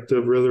effect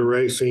of rhythm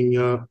racing.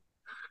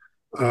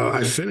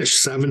 I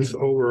finished 7th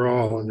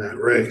overall in that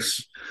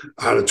race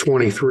out of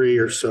 23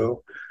 or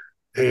so.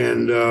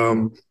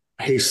 And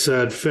he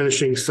said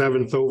finishing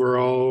 7th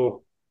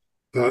overall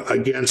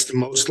against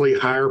mostly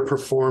higher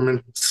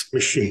performance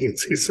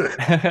machines, he said.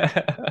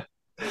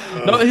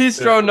 No, he's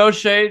Yeah. thrown no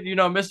shade,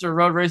 Mr.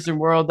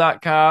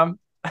 RoadRacingWorld.com.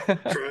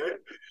 Right.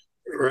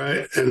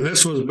 Right. And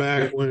this was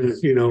back when,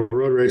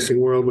 Road Racing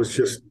World was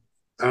just,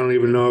 I don't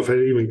even know if it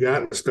had even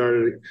gotten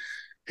started.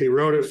 He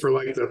wrote it for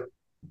like the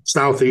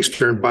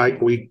Southeastern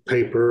Bike Week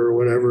paper or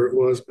whatever it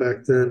was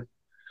back then.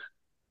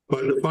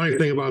 But the funny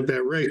thing about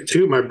that race,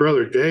 too, my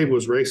brother Dave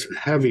was racing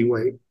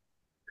heavyweight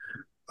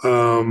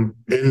in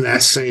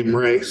that same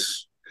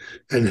race.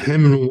 And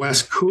him and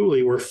Wes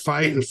Cooley were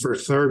fighting for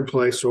 3rd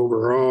place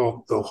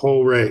overall the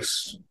whole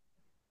race.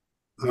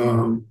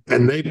 And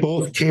they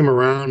both came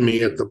around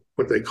me at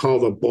what they call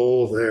the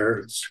bowl there.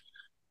 It's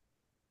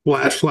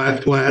flat,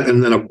 flat, flat,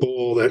 and then a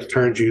bowl that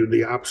turns you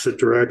the opposite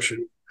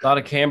direction. A lot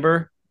of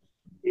camber.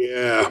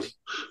 Yeah.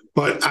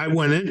 But I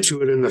went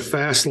into it in the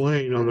fast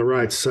lane on the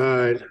right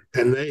side,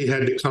 and they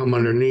had to come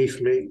underneath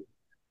me.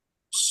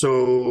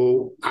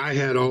 So I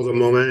had all the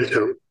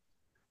momentum.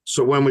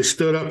 So when we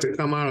stood up to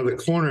come out of the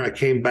corner, I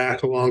came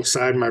back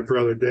alongside my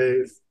brother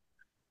Dave.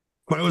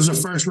 But it was the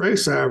first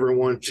race I ever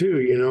won,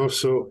 too,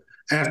 So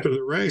after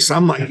the race,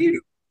 I'm like,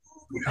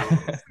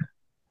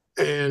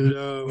 and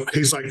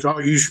he's like, oh,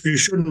 you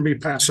shouldn't be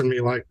passing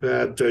me like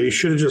that. You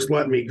should have just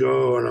let me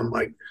go. And I'm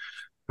like,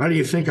 how do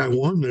you think I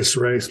won this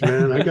race,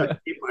 man? I got to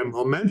keep my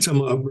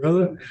momentum up,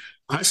 brother.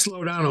 I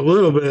slow down a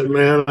little bit,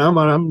 man. I'm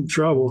in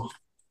trouble.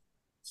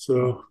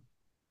 So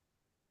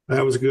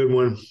that was a good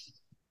one.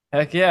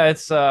 Heck yeah,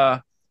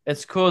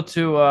 it's cool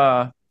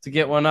to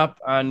get one up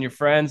on your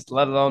friends,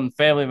 let alone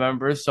family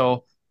members.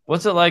 So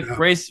what's it like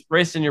Yeah.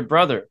 racing your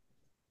brother?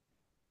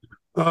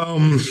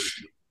 Um,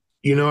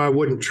 I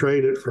wouldn't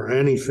trade it for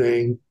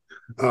anything.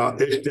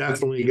 It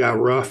definitely got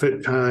rough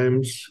at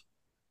times.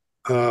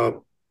 Uh,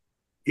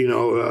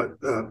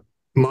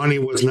 money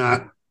was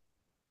not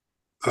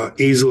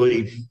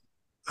easily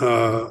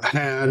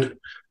had.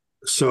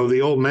 So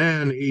the old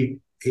man, he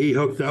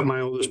hooked up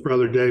my oldest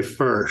brother Dave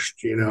first.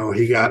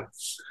 He got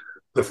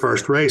the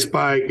first race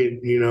bike,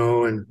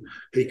 and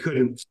he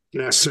couldn't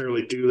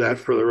necessarily do that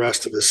for the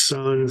rest of his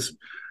sons.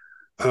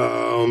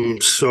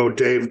 So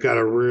Dave got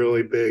a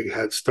really big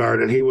head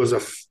start, and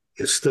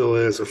it still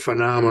is a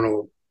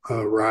phenomenal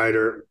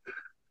rider.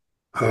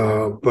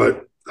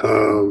 But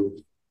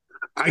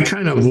I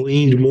kind of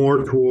leaned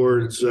more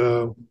towards.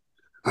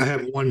 I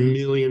have 1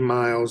 million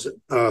miles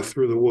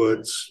through the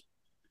woods.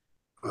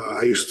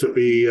 I used to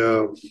be.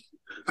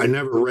 I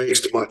never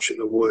raced much in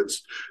the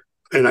woods,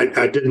 and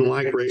I didn't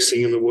like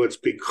racing in the woods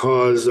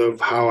because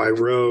of how I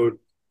rode.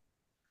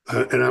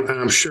 And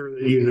I'm sure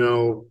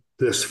that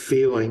this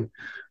feeling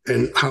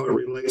and how it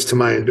relates to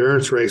my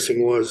endurance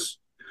racing was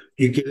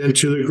you get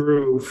into the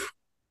groove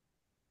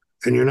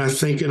and you're not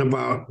thinking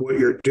about what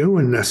you're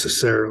doing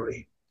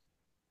necessarily.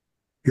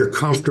 You're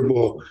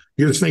comfortable.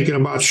 You're thinking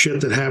about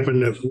shit that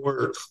happened at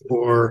work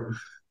or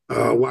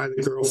why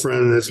the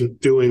girlfriend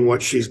isn't doing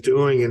what she's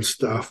doing and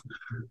stuff.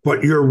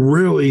 But you're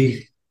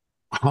really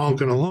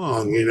honking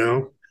along.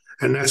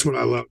 And that's what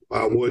I love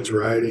about woods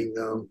riding.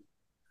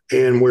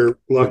 And we're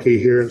lucky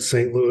here in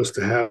St. Louis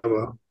to have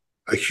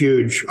a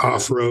huge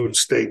off-road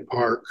state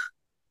park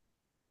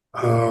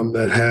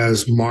that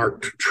has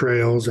marked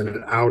trails and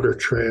an outer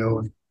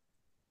trail.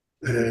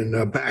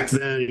 And back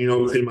then,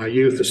 in my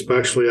youth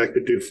especially, I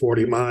could do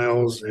 40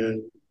 miles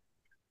and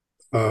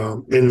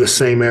in the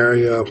same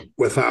area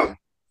without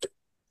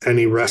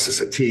any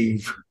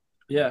recitative.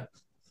 Yeah.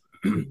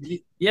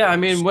 Yeah, I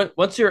mean,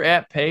 once you're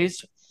at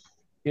pace,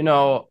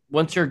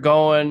 once you're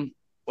going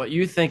what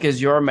you think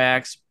is your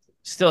max,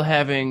 still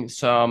having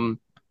some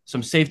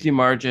safety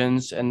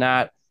margins and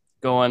at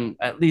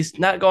least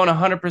not going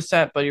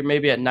 100%, but you're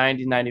maybe at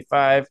 90,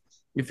 95.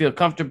 You feel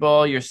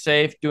comfortable, you're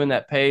safe doing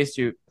that pace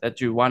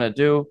that you want to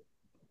do.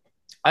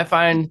 I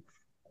find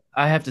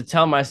I have to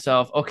tell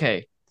myself,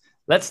 okay,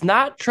 let's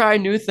not try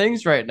new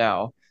things right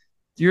now.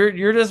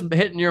 You're just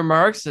hitting your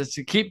marks. Is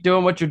to keep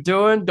doing what you're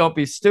doing. Don't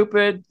be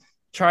stupid.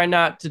 Try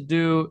not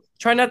to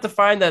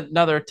find that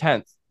another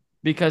 10th,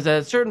 because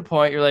at a certain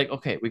point you're like,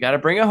 okay, we got to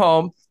bring it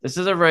home. This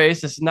is a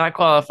race. This is not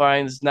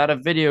qualifying. This is not a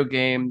video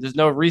game. There's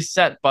no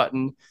reset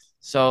button.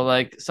 So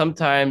like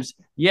sometimes,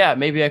 yeah,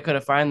 maybe I could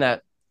have found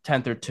that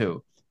 10th or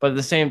two, but at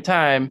the same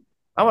time,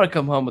 I want to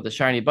come home with a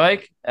shiny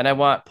bike and I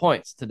want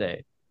points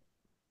today.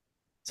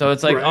 So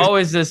it's like Right.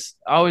 always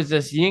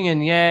this yin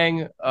and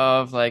yang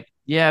of like,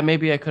 yeah,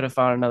 maybe I could have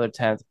found another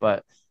 10th,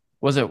 but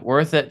was it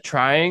worth it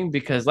trying?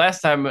 Because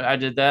last time I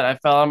did that, I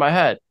fell on my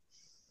head.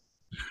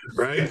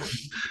 Right.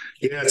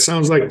 Yeah, it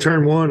sounds like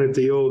turn one at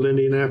the old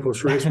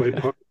Indianapolis Raceway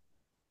Park.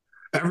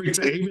 Every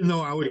time, even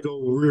though I would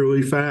go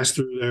really fast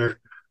through there,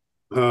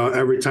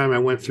 every time I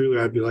went through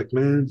there, I'd be like,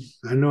 man,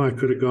 I know I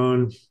could have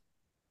gone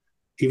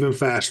even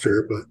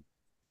faster, but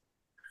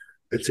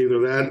it's either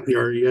that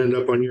or you end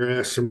up on your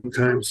ass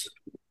sometimes.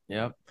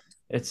 Yep.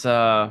 It's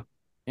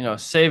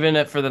saving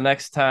it for the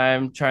next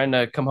time, trying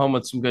to come home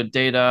with some good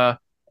data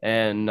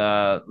and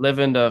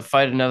living to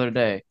fight another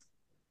day.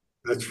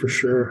 That's for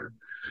sure.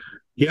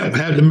 Yeah, I've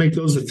had to make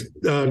those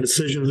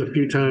decisions a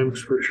few times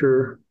for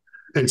sure.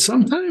 And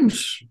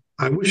sometimes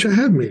I wish I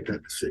had made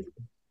that decision.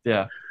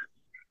 Yeah.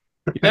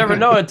 You never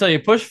know until you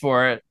push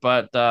for it,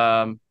 but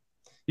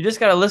you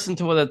just got to listen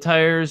to what the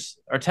tires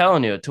are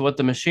telling you, to what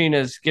the machine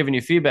is giving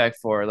you feedback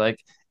for. Like,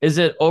 is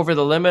it over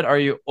the limit? Are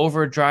you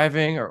over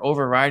driving or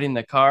overriding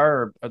the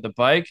car or the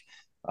bike?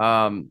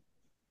 Um,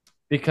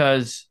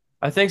 because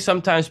I think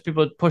sometimes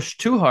people push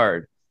too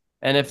hard.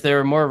 And if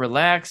they're more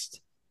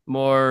relaxed,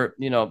 more,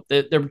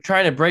 they're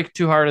trying to brake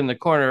too hard in the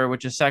corner,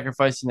 which is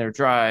sacrificing their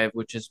drive,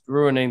 which is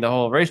ruining the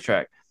whole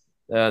racetrack.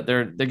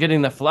 They're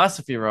getting the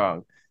philosophy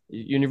wrong.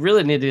 You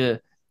really need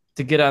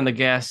to get on the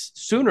gas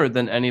sooner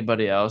than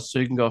anybody else, so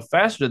you can go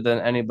faster than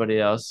anybody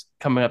else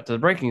coming up to the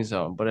braking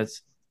zone. But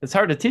it's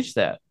hard to teach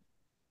that.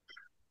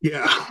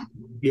 Yeah.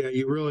 Yeah.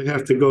 You really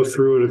have to go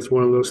through it. It's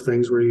one of those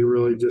things where you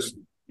really,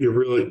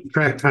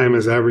 track time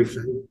is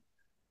everything.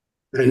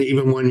 And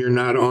even when you're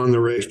not on the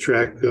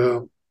racetrack,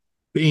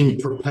 being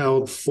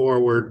propelled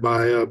forward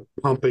by a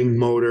pumping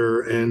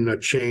motor and a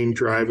chain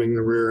driving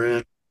the rear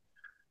end,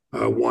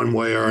 one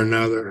way or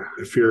another.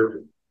 If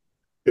you're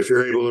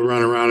able to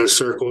run around in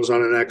circles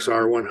on an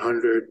XR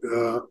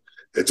 100,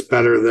 it's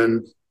better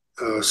than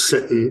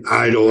sitting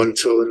idle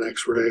until the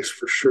next race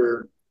for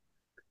sure.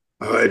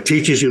 It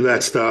teaches you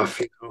that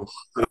stuff,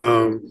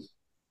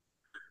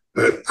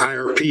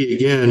 IRP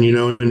again,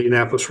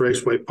 Indianapolis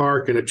Raceway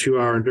Park in a 2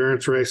 hour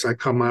endurance race. I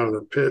come out of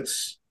the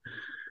pits,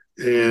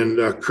 and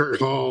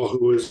Kurt Hall,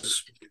 who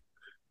was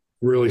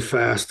really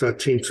fast,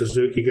 Team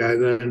Suzuki guy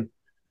then,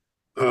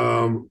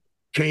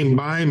 came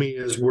by me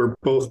as we're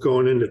both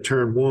going into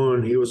turn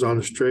one. He was on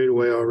the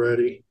straightaway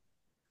already,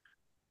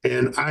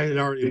 and I had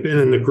already been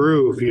in the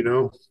groove,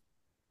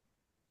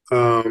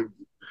 um,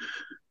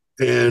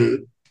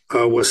 and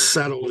was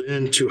settled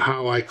into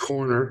how I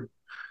corner.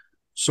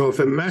 So if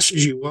it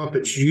messes you up,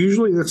 it's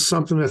usually that's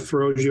something that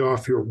throws you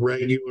off your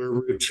regular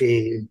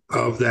routine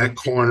of that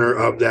corner,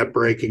 of that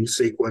braking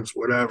sequence,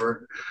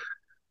 whatever.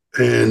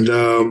 And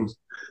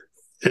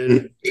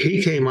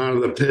he came out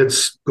of the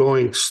pits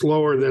going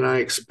slower than I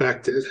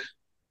expected.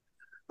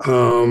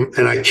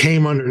 And I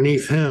came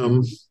underneath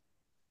him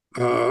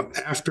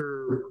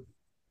after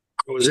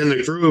I was in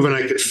the groove, and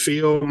I could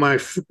feel my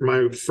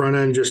front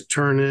end just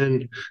turn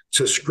in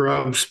to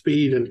scrub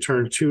speed in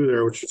turn two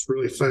there, which is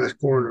really fast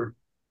corner.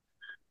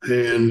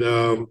 And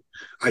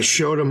I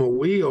showed him a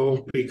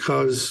wheel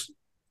because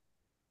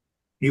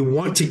you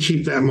want to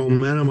keep that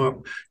momentum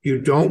up.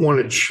 You don't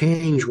want to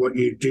change what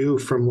you do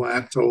from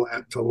lap to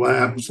lap to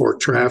lap for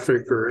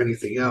traffic or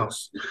anything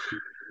else.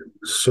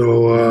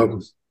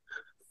 So,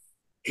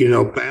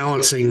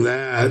 balancing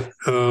that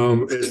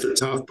is the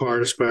tough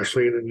part,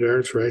 especially in an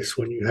endurance race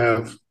when you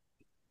have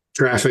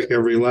traffic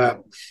every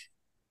lap.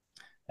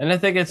 And I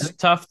think it's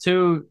tough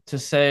too to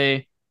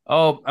say,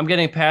 "Oh, I'm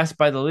getting passed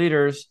by the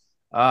leaders.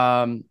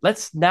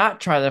 Let's not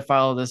try to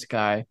follow this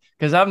guy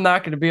because I'm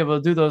not going to be able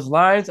to do those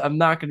lines. I'm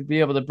not going to be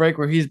able to break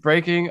where he's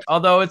breaking.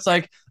 Although it's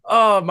like,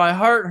 oh, my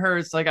heart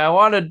hurts. Like I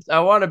want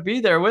to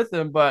be there with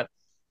him, but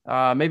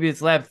maybe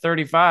it's lap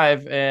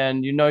 35,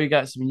 and you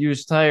got some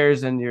used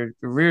tires, and your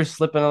rear's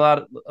slipping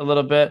a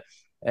little bit,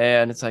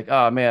 and it's like,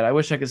 oh man, I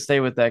wish I could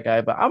stay with that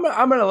guy, but I'm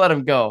gonna let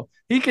him go.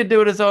 He could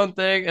do his own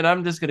thing, and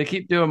I'm just gonna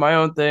keep doing my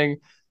own thing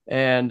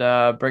and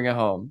bring it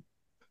home."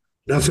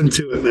 Nothing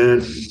to it,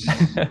 man.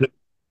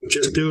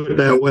 Just do it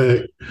that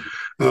way.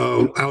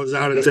 I was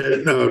out at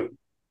that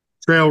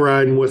trail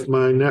riding with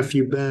my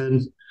nephew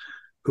Ben,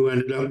 who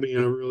ended up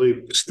being a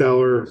really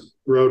stellar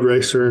road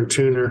racer and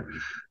tuner.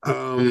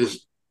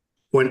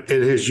 When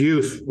in his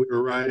youth, we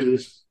were riding,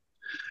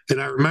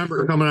 and I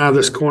remember coming out of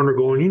this corner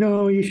going,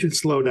 you should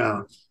slow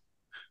down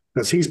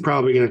because he's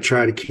probably going to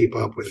try to keep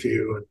up with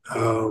you.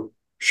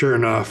 Sure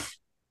enough,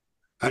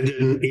 I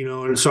didn't,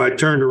 and so I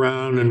turned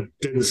around and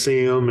didn't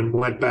see him and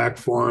went back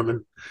for him,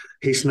 and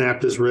he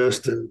snapped his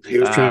wrist, and he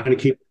was trying to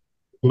keep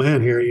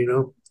man here.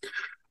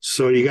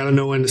 So you got to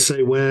know when to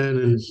say when,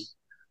 and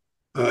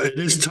it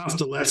is tough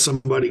to let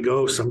somebody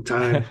go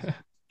sometime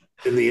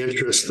in the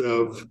interest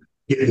of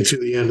getting to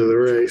the end of the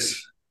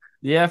race.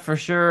 Yeah, for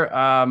sure.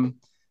 I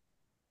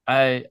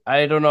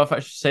don't know if I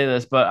should say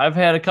this, but I've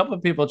had a couple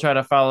of people try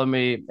to follow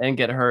me and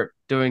get hurt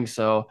doing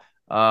so.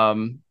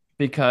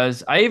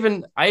 Because I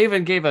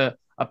even gave a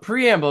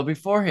preamble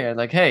beforehand,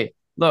 like, hey,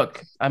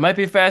 look, I might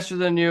be faster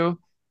than you,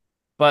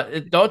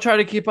 but don't try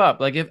to keep up.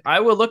 Like if I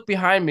will look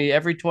behind me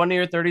every 20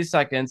 or 30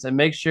 seconds and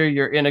make sure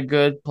you're in a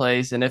good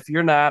place. And if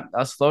you're not,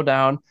 I'll slow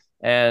down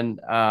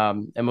and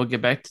we'll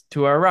get back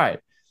to our ride.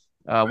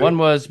 One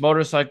Right. was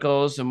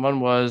motorcycles and one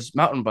was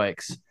mountain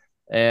bikes.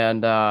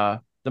 And the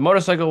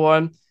motorcycle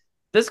one,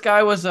 this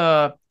guy was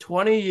a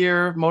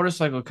 20-year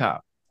motorcycle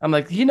cop. I'm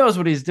like, he knows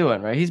what he's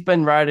doing, right? He's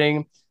been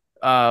riding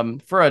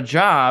for a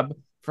job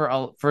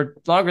for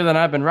longer than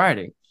I've been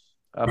riding.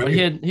 But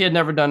Right. he had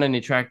never done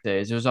any track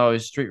days. It was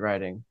always street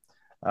riding.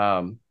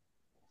 Um,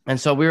 and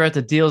so we were at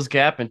the Deals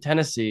Gap in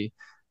Tennessee,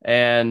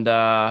 and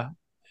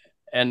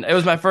and it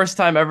was my first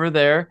time ever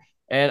there.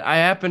 And I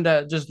happened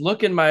to just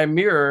look in my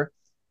mirror,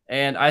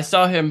 and I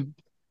saw him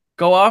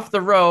go off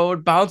the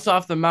road, bounce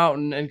off the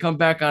mountain, and come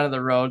back onto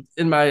the road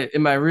in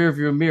my rear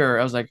view mirror.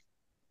 I was like,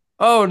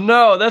 oh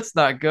no, that's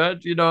not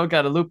good. You know,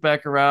 got to loop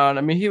back around.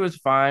 I mean, he was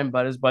fine,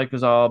 but his bike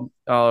was all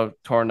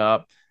torn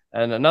up.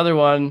 And another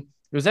one,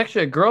 it was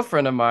actually a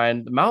girlfriend of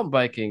mine, mountain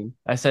biking.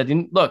 I said,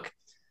 look,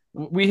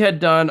 we had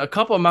done a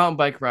couple of mountain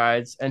bike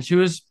rides, and she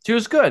was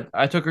good.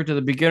 I took her to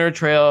the beginner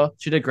trail.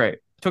 She did great.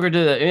 Took her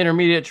to the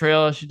intermediate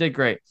trail. She did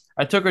great.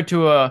 I took her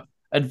to a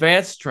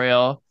advanced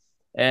trail,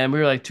 and we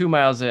were like 2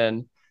 miles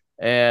in.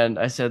 And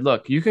I said,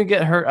 look, you can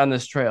get hurt on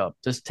this trail.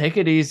 Just take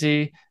it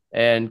easy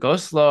and go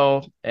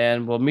slow,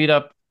 and we'll meet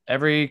up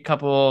every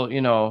couple,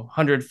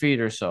 100 feet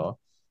or so.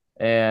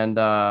 And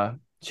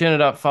she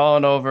ended up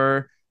falling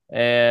over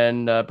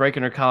and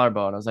breaking her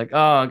collarbone. I was like,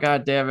 oh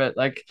god damn it.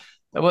 Like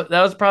that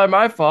was probably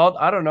my fault.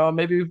 I don't know.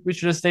 Maybe we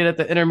should have stayed at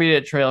the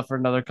intermediate trail for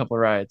another couple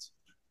rides.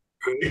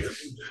 Right.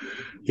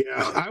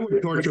 Yeah, I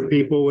would torture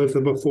people with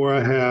it before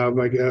I have,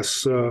 I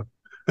guess,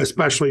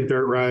 especially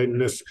dirt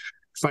riding. If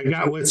I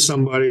got with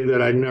somebody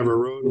that I never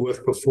rode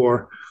with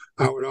before,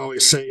 I would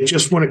always say,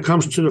 just when it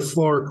comes to the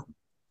floor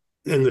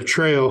in the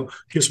trail,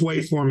 just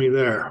wait for me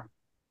there.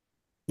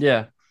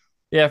 Yeah.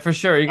 Yeah, for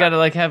sure. You got to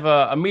like have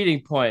a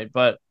meeting point,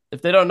 but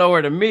if they don't know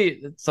where to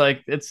meet, it's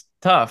like it's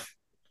tough.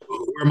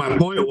 Where my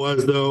point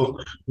was, though,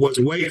 was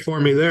wait for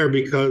me there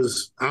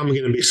because I'm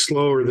going to be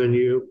slower than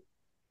you.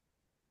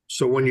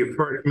 So when you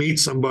first meet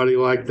somebody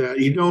like that,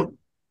 you don't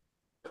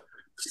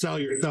sell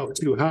yourself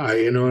too high.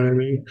 You know what I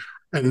mean?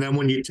 And then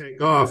when you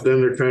take off,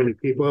 then they're trying to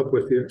keep up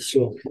with you.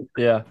 So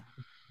Yeah.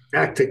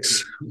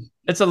 tactics,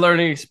 It's a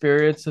learning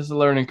experience. It's a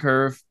learning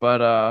curve, but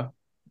for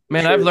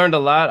man, I've sure. learned a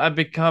lot. I've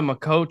become a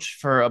coach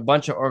for a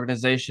bunch of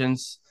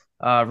organizations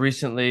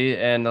recently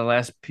in the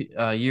last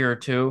year or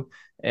two,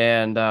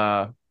 and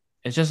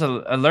it's just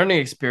a learning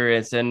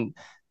experience. And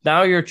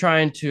now you're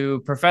trying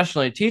to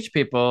professionally teach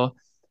people.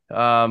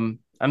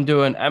 I'm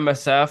doing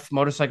MSF,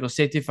 Motorcycle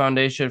Safety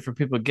Foundation, for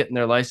people getting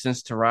their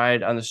license to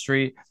ride on the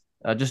street.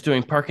 Just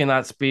doing parking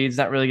lot speeds,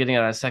 not really getting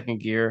out of second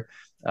gear.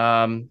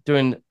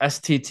 Doing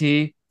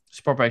STT,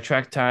 Sport Bike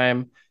Track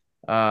Time,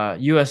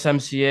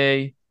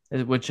 USMCA,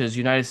 which is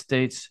United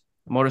States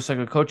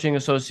Motorcycle Coaching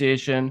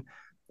Association.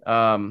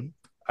 Um,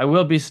 I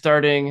will be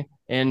starting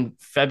in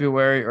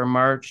February or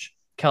March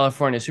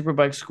California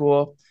Superbike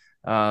School.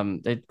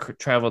 They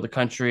travel the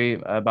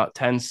country, about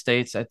 10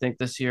 states, I think,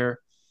 this year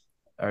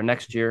or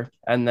next year.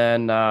 And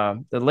then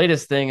the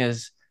latest thing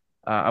is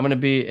I'm going to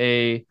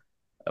be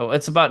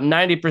it's about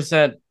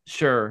 90%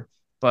 sure,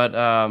 but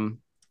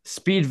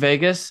Speed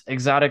Vegas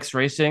Exotics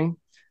Racing,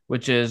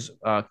 which is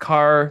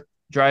car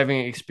driving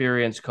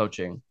experience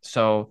coaching.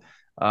 So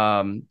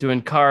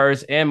doing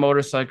cars and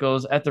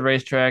motorcycles at the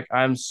racetrack.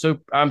 I'm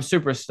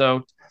super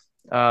stoked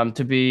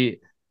to be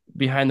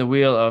behind the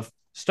wheel of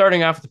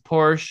starting off the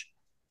Porsche,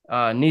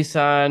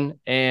 Nissan,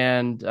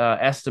 and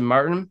Aston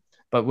Martin,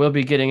 but we'll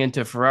be getting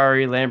into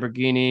Ferrari,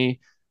 Lamborghini.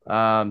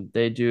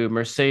 They do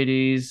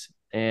Mercedes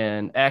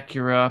and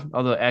Acura,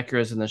 although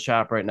Acura's in the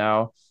shop right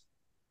now,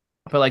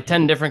 but like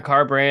 10 different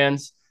car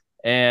brands.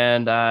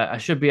 And I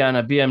should be on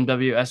a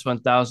BMW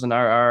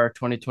S1000RR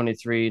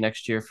 2023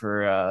 next year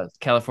for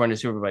California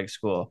Superbike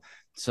School.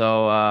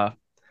 So,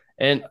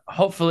 and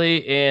hopefully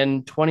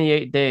in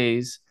 28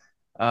 days,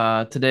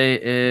 today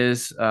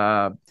is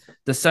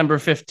December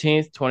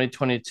 15th,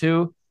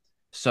 2022.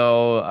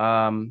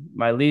 So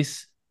my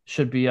lease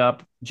should be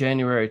up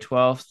January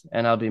 12th,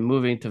 and I'll be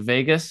moving to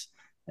Vegas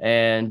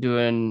and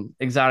doing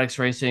exotics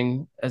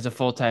racing as a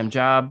full-time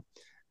job,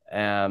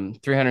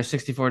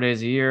 364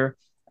 days a year.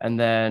 And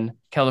then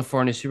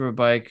California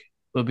Superbike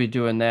will be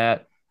doing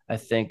that, I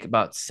think,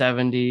 about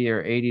 70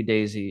 or 80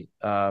 days in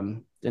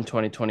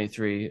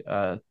 2023.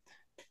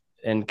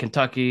 In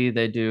Kentucky,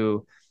 they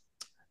do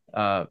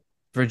uh,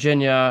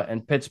 Virginia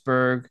and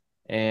Pittsburgh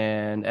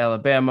and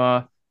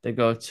Alabama. They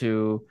go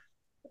to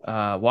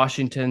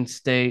Washington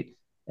State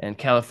and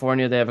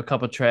California. They have a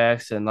couple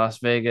tracks in Las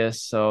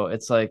Vegas. So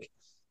it's like,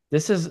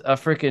 this is a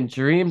freaking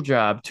dream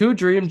job. Two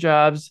dream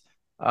jobs.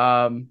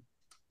 Um,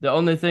 the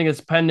only thing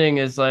that's pending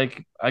is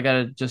like I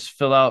gotta just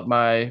fill out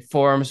my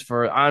forms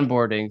for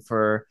onboarding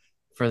for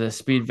the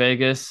Speed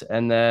Vegas,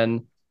 and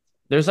then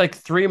there's like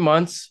 3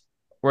 months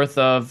worth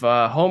of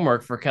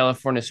homework for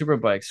California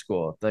Superbike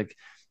School. Like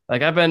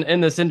Like I've been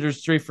in this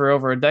industry for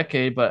over a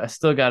decade, but I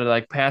still got to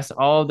like pass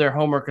all their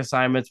homework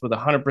assignments with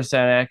 100%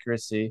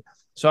 accuracy.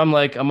 So I'm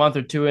like a month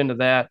or two into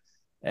that.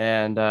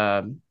 And,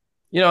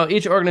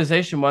 each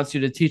organization wants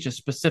you to teach a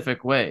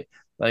specific way.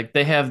 Like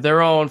they have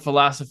their own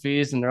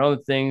philosophies and their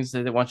own things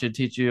that they want you to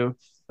teach you.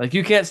 Like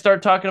you can't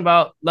start talking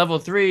about level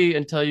three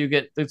until you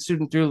get the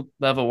student through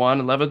level one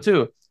and level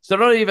two. So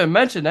don't even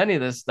mention any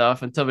of this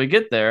stuff until we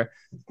get there.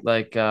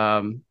 Like,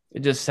 you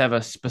just have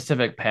a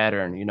specific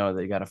pattern,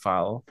 that you got to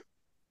follow.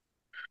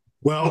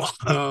 Well,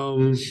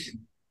 on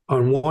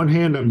one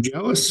hand, I'm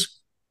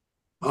jealous.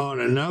 On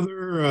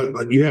another,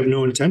 you have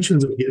no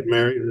intentions of getting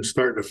married and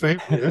starting a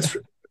family. That's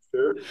for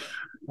sure.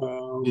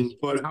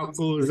 But how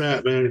cool is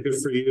that, man?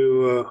 Good for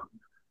you.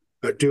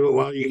 Do it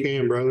while you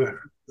can, brother.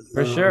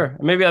 For sure.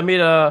 Maybe I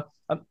meet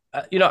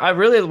I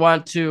really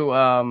want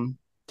to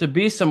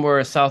be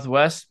somewhere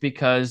southwest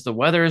because the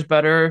weather is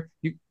better.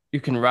 You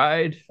can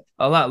ride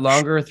a lot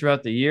longer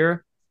throughout the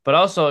year. But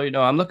also,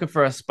 I'm looking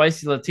for a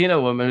spicy Latina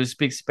woman who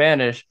speaks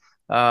Spanish,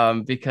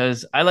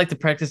 because I like to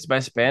practice my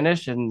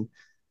Spanish. And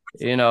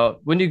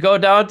when you go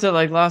down to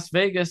like Las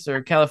Vegas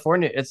or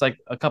California, it's like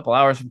a couple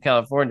hours from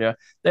California.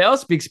 They all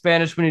speak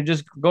Spanish when you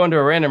just go into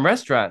a random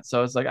restaurant.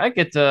 So it's like I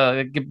get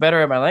to get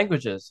better at my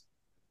languages.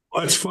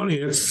 Well, it's funny.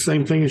 It's the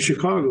same thing in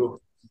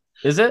Chicago.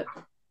 Is it?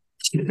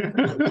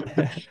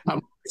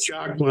 I'm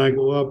shocked when I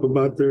go up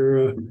about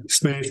their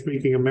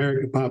Spanish-speaking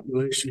American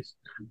population.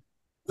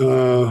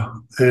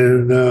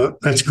 And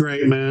That's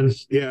great, man.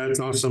 Yeah, it's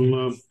awesome.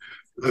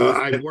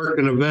 I worked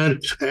an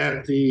event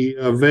at the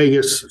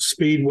Vegas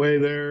Speedway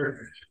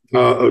there.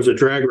 It was a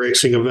drag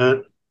racing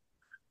event.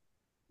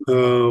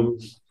 Um,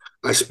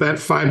 I spent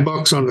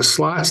 $5 on the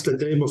slots the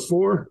day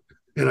before,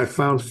 and I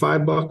found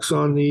 $5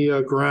 on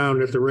the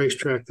ground at the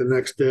racetrack the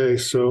next day.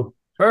 So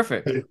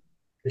Perfect. it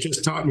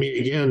just taught me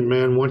again,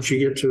 man. Once you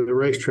get to the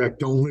racetrack,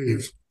 don't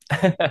leave.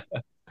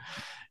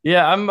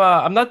 Yeah, I'm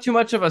not too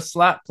much of a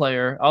slot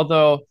player,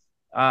 although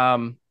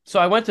so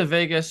I went to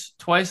Vegas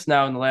twice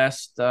now in the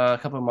last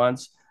couple of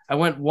months. I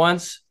went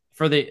once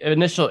for the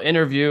initial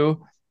interview,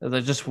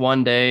 just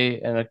one day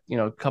and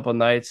a couple of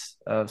nights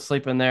of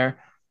sleeping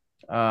there.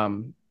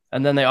 And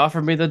then they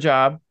offered me the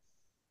job.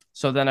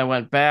 So then I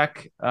went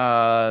back. It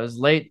was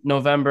late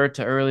November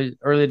to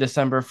early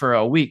December for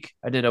a week.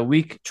 I did a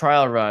week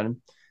trial run.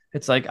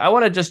 It's like I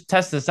want to just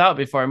test this out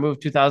before I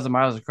move 2,000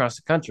 miles across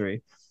the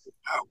country.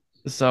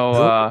 So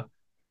Nope.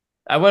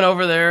 I went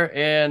over there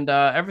and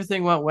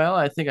everything went well.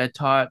 I think I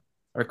taught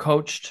or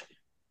coached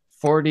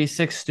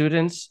 46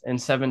 students in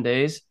 7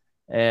 days,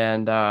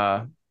 and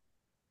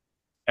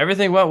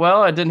everything went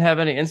well. I didn't have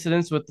any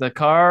incidents with the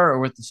car or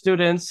with the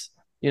students.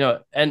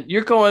 And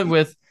you're going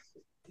with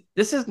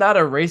this is not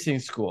a racing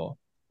school.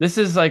 This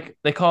is like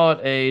they call it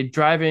a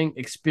driving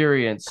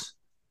experience,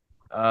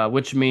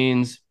 which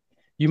means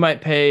you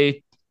might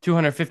pay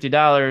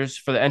 $250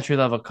 for the entry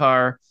level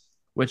car,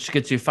 which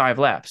gets you 5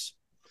 laps.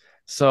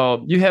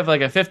 So you have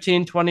like a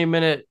 15,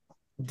 20-minute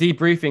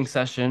debriefing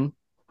session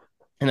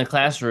in the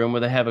classroom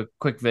where they have a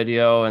quick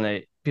video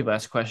and people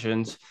ask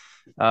questions,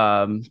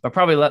 but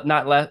probably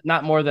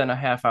not more than a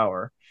half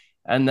hour.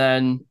 And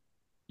then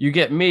you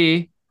get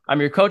me.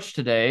 I'm your coach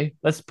today.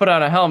 Let's put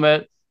on a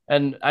helmet,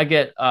 and I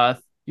get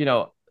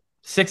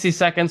 60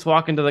 seconds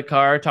walking to the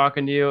car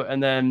talking to you,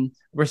 and then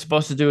we're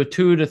supposed to do a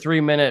 2 to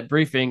 3 minute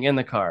briefing in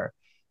the car,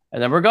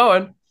 and then we're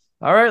going.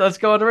 All right, let's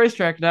go on the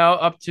racetrack now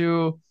up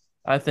to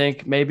I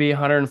think maybe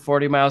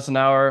 140 miles an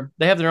hour.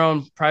 They have their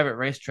own private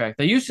racetrack.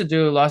 They used to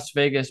do Las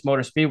Vegas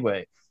Motor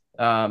Speedway,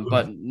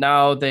 but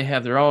now they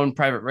have their own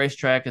private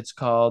racetrack. It's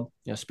called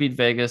Speed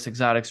Vegas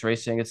Exotics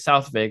Racing. It's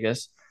South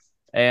Vegas,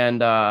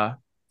 and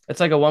it's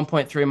like a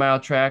 1.3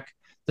 mile track.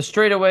 The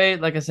straightaway,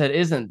 like I said,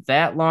 isn't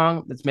that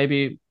long. It's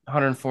maybe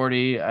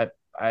 140.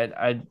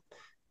 I'd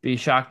be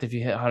shocked if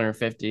you hit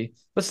 150,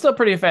 but still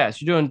pretty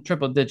fast. You're doing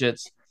triple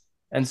digits,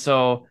 and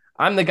so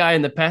I'm the guy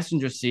in the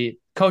passenger seat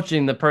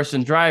coaching the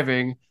person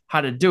driving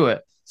how to do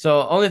it.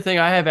 So only thing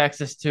I have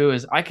access to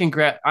is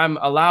I'm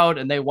allowed,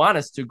 and they want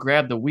us to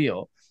grab the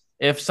wheel.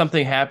 If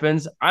something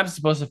happens, I'm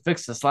supposed to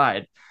fix the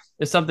slide.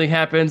 If something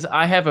happens,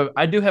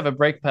 I do have a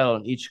brake pedal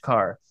in each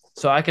car.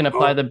 So I can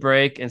apply Oh, the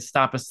brake and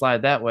stop a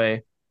slide that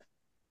way.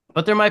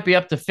 But there might be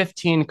up to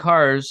 15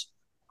 cars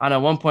on a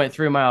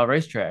 1.3 mile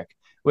racetrack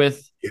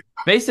with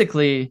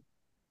basically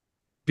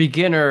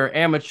beginner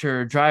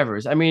amateur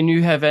drivers. I mean,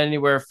 you have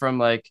anywhere from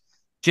like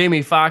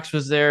Jamie Foxx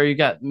was there. You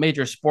got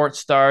major sports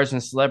stars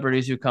and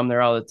celebrities who come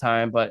there all the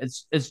time, but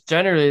it's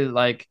generally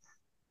like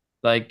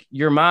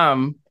your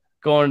mom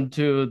going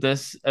to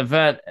this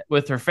event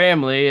with her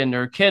family and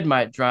her kid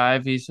might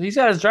drive. He's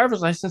got his driver's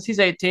license. He's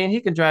 18.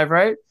 He can drive,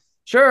 right?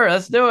 Sure,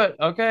 let's do it.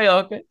 Okay,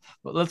 well,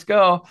 let's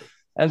go.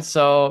 And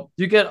so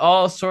you get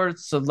all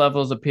sorts of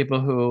levels of people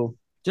who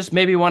just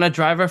maybe want to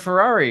drive a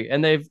Ferrari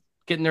and they've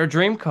getting their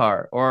dream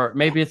car, or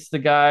maybe it's the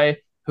guy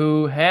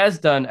who has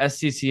done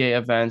SCCA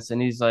events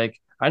and he's like,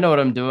 I know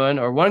what I'm doing.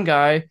 Or one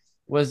guy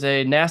was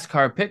a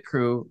NASCAR pit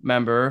crew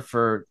member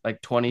for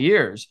like 20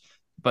 years,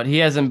 but he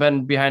hasn't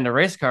been behind a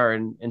race car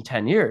in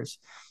 10 years.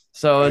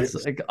 So Right.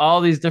 it's like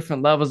all these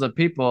different levels of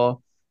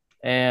people.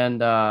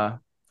 And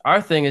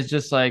our thing is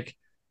just like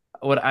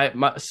what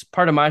my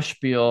part of my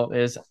spiel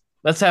is,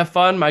 let's have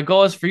fun. My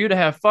goal is for you to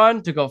have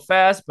fun, to go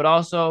fast, but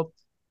also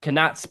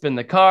cannot spin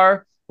the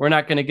car. We're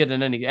not going to get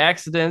in any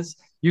accidents.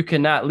 You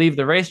cannot leave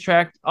the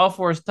racetrack. All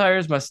four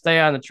tires must stay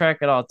on the track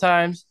at all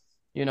times.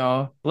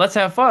 Let's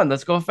have fun.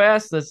 Let's go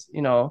fast. Let's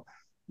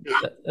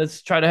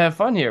try to have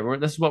fun here.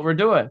 This is what we're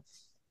doing.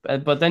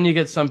 But then you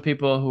get some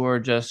people who are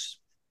just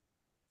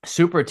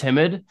super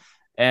timid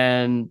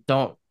and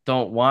don't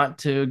want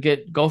to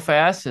go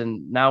fast,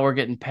 and now we're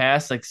getting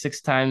passed like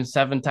 6 times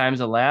 7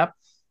 times a lap,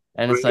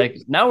 and it's like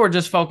Right. now we're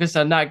just focused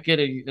on not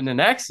getting in an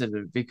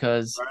accident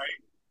because Right.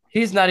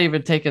 he's not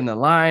even taking the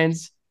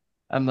lines.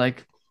 I'm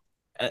like,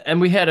 and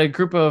we had a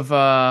group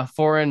of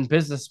foreign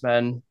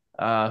businessmen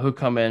who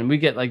come in. We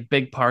get like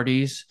big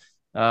parties,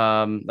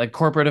 like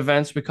corporate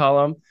events we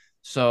call them.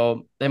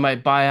 So they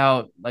might buy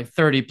out like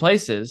 30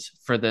 places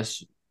for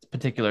this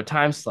particular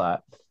time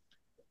slot,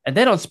 and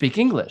they don't speak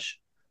English.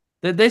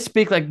 They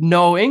speak like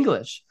no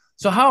English.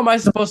 So how am I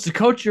supposed to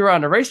coach you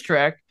around a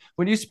racetrack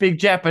when you speak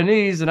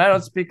Japanese and I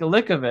don't speak a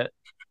lick of it?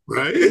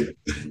 Right.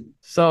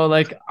 So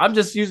like I'm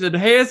just using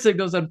hand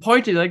signals and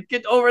pointing like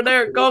get over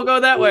there, go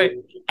that way.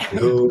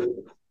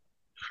 No,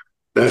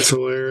 that's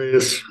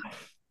hilarious.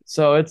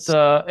 So it's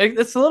a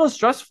little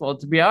stressful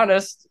to be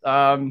honest.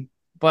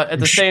 But at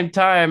the same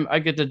time, I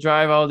get to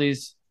drive all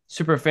these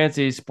super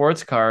fancy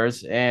sports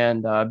cars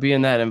and be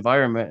in that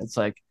environment. It's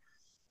like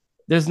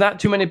there's not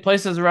too many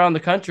places around the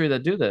country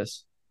that do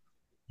this.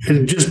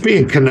 And just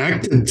being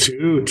connected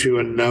to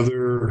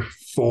another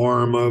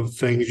form of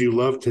things you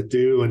love to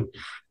do, and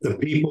the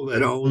people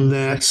that own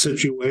that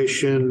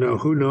situation,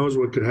 who knows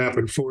what could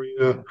happen for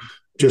you,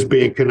 just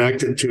being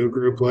connected to a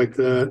group like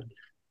that.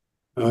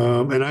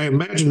 And I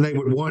imagine they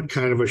would want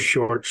kind of a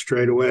short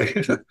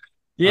straightaway.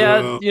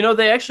 Yeah, uh,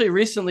 they actually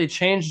recently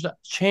changed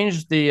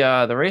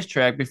the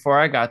racetrack before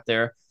I got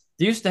there.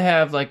 They used to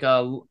have like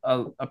a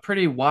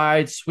pretty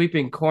wide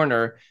sweeping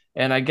corner,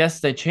 and I guess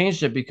they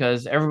changed it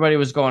because everybody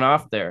was going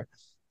off there.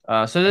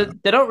 So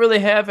they don't really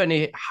have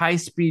any high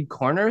speed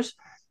corners.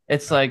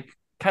 It's like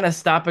kind of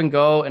stop and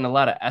go and a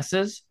lot of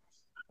S's.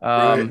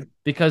 right,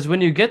 Because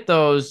when you get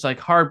those like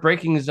hard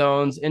braking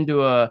zones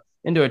into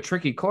a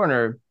tricky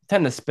corner,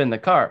 tend to spin the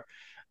car.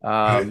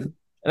 right, And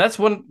that's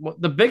one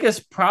the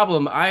biggest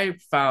problem I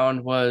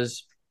found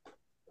was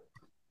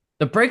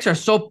the brakes are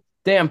so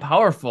damn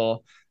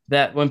powerful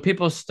that when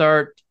people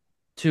start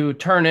to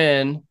turn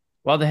in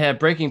while they have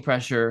braking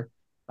pressure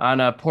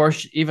on a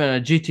Porsche, even a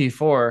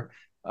GT4,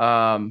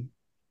 um,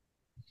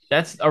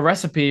 that's a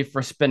recipe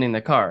for spinning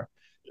the car.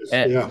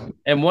 And, yeah,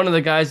 and one of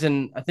the guys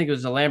in, I think it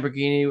was a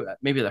Lamborghini,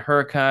 maybe the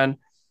Huracan,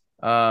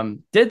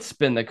 did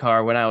spin the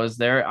car when I was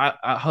there.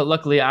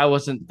 Luckily I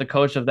wasn't the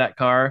coach of that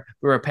car.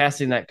 We were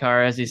passing that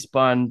car as he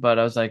spun, but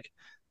I was like,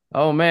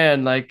 oh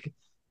man, like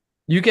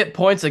you get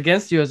points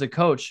against you as a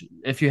coach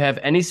if you have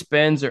any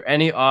spins or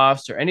any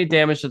offs or any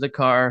damage to the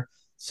car.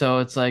 So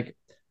it's like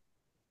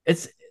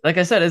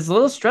I said, it's a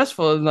little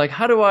stressful. And like,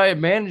 how do I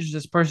manage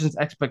this person's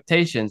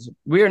expectations?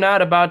 We are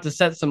not about to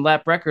set some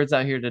lap records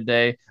out here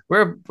today.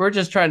 We're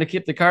just trying to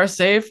keep the car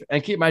safe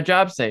and keep my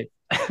job safe.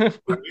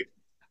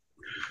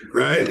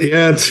 right.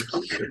 Yeah,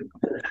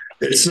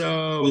 it's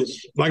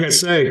like I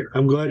say,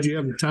 I'm glad you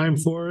have the time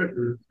for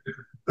it.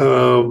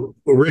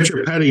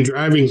 Richard Petty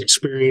driving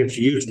experience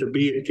used to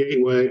be at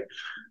Gateway,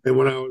 and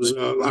when I was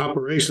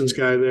operations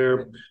guy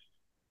there,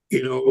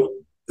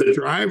 the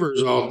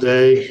drivers all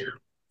day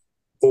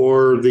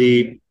or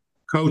the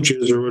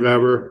coaches or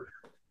whatever.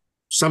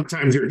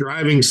 Sometimes you're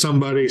driving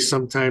somebody,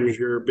 sometimes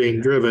you're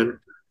being driven.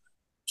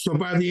 So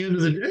by the end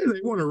of the day,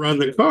 they want to run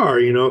the car,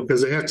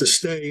 because they have to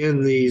stay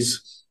in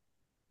these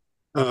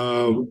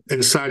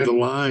inside the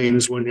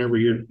lines whenever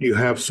you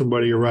have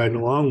somebody you're riding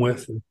along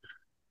with. And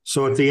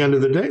so at the end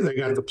of the day, they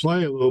got to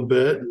play a little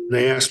bit. And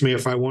they asked me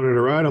if I wanted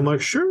to ride. I'm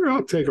like, sure,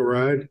 I'll take a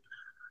ride.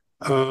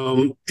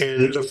 And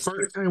the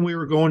first time we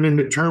were going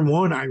into turn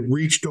one, I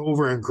reached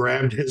over and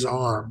grabbed his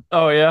arm.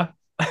 Oh yeah.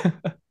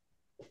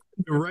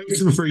 Been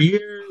racing for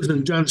years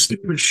and done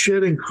stupid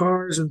shit in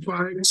cars and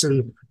bikes,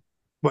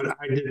 but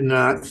I did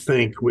not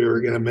think we were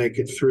going to make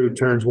it through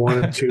turns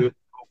one and two.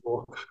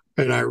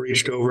 And I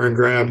reached over and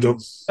grabbed him.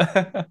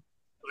 Like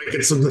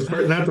it's not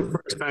the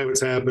first time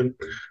it's happened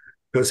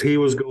because he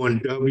was going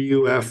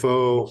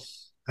WFO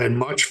and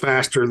much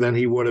faster than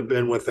he would have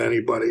been with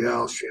anybody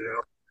else.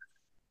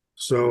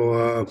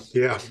 So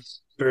yeah,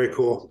 very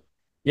cool.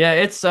 Yeah,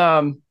 it's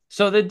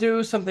so they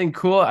do something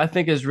cool I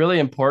think is really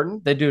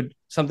important. They do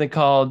something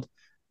called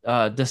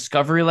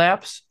discovery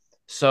laps.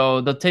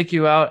 So they'll take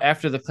you out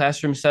after the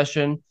classroom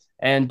session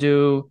and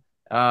do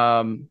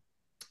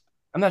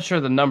I'm not sure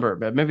the number,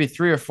 but maybe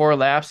 3 or 4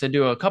 laps. They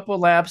do a couple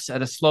laps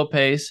at a slow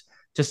pace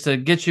just to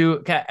get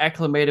you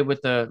acclimated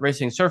with the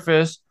racing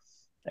surface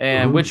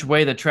and Mhm. which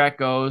way the track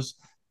goes.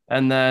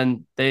 And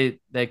then they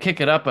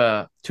kick it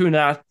up two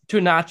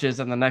notches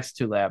on the next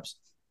 2 laps,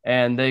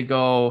 and they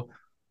go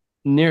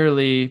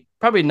nearly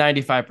probably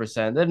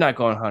 95%. They're not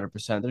going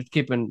 100%. They're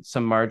keeping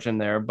some margin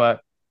there,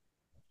 but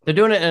They're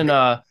doing it in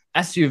a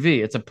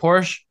SUV. It's a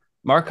Porsche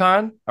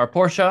Marcon or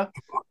Porsche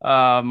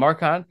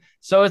Marcon.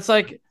 So it's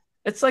like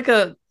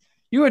a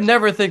you would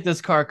never think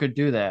this car could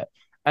do that.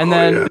 And Oh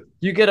then yeah,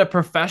 you get a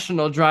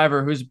professional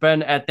driver who's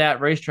been at that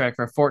racetrack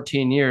for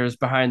 14 years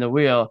behind the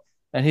wheel,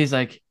 and he's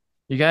like,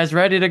 "You guys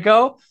ready to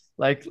go?"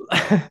 Like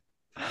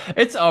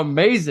it's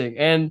amazing.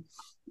 And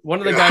one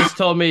of the yeah, guys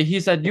told me, he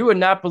said, you would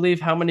not believe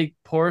how many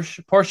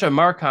Porsche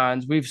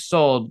Marcons we've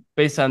sold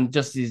based on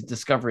just these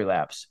discovery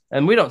laps.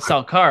 And we don't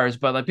sell cars,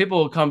 but like people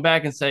will come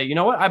back and say, you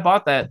know what, I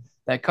bought that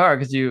car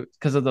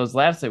because of those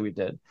laps that we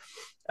did.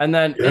 And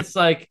then yeah. it's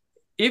like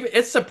even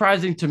it's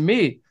surprising to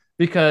me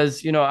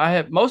because I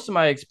have most of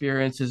my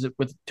experiences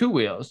with two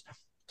wheels.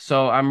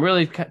 So I'm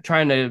really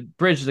trying to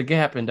bridge the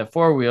gap into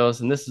four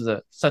wheels, and this is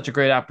such a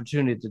great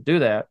opportunity to do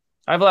that.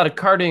 I have a lot of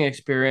karting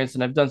experience,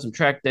 and I've done some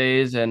track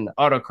days and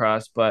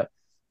autocross, but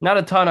not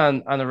a ton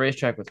on the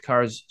racetrack with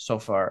cars so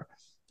far.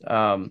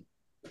 Um,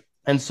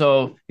 and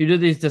so you do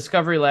these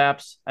discovery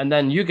laps, and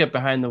then you get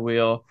behind the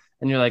wheel,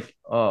 and you're like,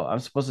 "Oh, I'm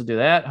supposed to do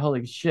that?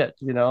 Holy shit!"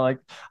 Like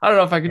I don't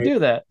know if I could Right. do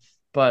that,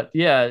 but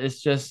yeah,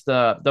 it's just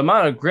the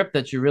amount of grip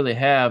that you really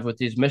have with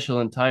these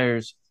Michelin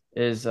tires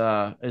is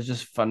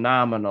just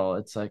phenomenal.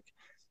 It's like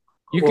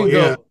Well,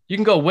 yeah, you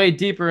can go way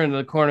deeper into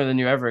the corner than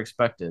you ever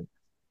expected.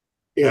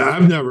 yeah.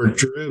 I've never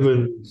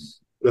driven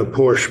the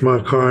Porsche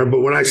Macan,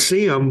 but when I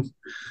see them,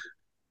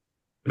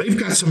 they've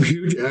got some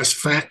huge ass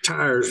fat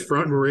tires,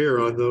 front and rear,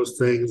 on those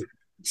things.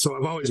 So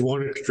I've always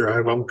wanted to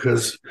drive them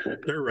because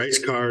they're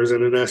race cars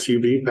in an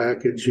SUV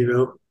package.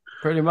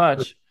 Pretty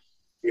much.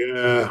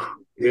 Yeah,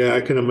 yeah,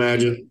 I can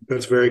imagine.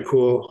 That's very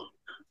cool.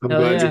 I'm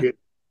Hell glad you yeah. get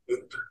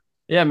it.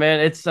 Yeah,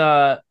 man. It's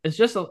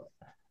just a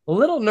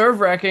little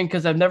nerve-wracking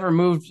because I've never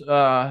moved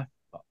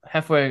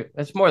halfway.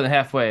 It's more than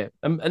halfway.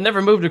 I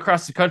never moved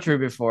across the country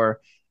before.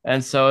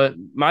 And so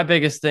my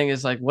biggest thing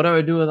is like, what do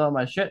I do with all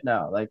my shit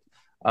now? Like,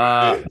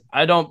 Right.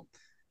 I don't.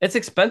 It's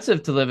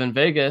expensive to live in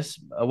Vegas,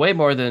 way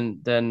more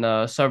than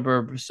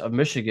suburbs of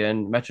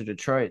Michigan, Metro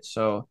Detroit.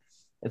 So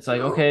it's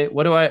like, No. okay,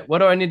 what do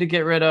I need to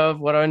get rid of?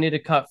 What do I need to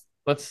cut?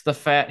 What's the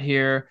fat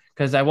here?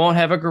 Because I won't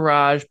have a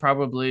garage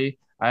probably.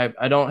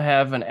 I don't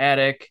have an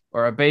attic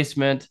or a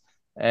basement,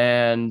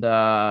 and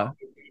The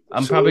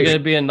I'm probably solution.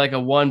 gonna be in like a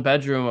one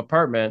bedroom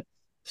apartment.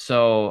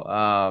 So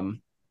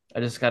I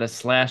just gotta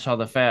slash all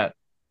the fat.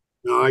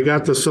 No, I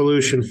got the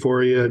solution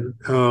for you.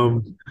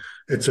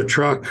 It's a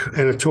truck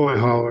and a toy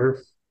hauler,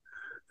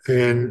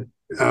 and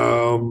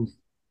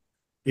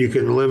you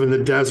can live in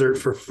the desert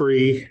for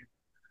free.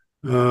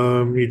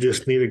 You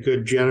just need a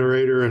good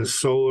generator and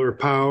solar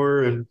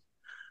power. And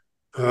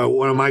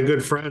one of my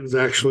good friends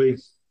actually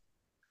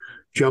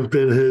jumped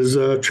in his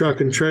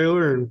truck and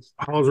trailer and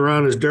hauls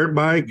around his dirt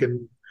bike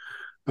and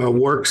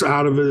works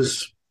out of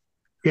his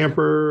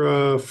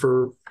camper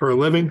for a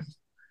living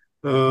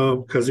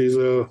because he's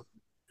a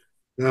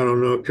I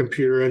don't know, a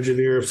computer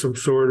engineer of some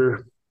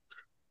sort.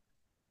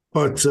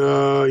 But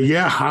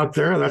yeah, out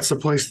there, that's the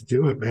place to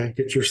do it, man.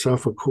 Get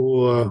yourself a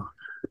cool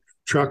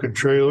truck and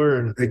trailer,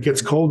 and it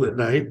gets cold at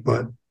night,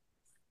 but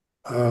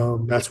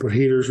that's what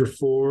heaters are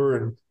for.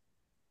 And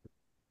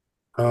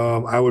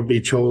I would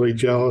be totally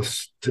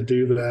jealous to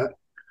do that.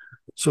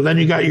 So then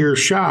you got your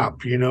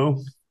shop,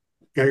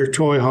 got your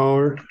toy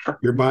hauler,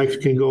 your bikes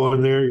can go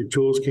in there, your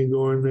tools can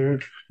go in there.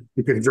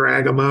 You can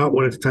drag them out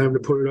when it's time to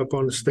put it up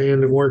on the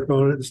stand and work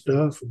on it and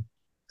stuff.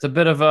 It's a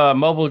bit of a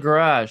mobile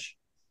garage.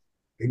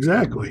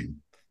 Exactly.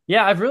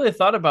 Yeah, I've really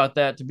thought about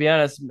that to be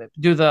honest.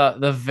 Do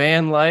the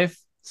van life,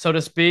 so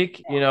to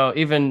speak.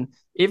 Even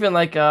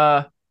like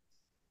I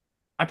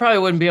probably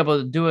wouldn't be able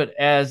to do it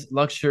as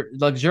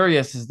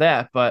luxurious as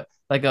that, but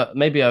like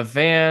maybe a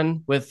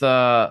van with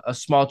a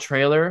small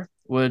trailer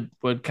would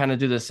kind of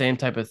do the same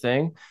type of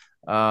thing.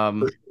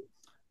 Um,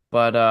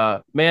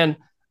 but man,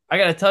 I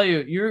gotta tell you,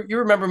 you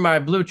remember my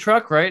blue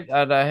truck, right?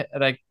 That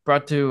I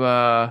brought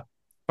to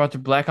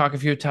Blackhawk a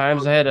few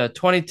times. I had a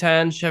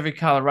 2010 Chevy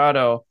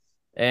Colorado,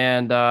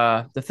 and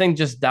the thing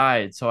just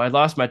died, so I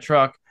lost my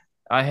truck.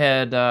 I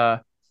had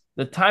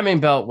the timing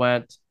belt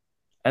went,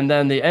 and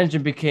then the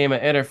engine became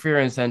an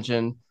interference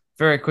engine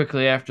very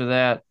quickly after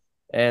that,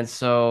 and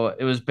so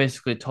it was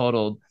basically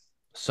totaled.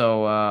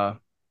 So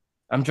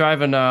I'm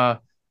driving a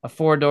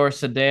four-door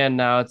sedan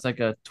now. It's like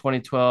a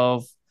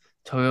 2012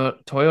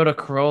 Toyota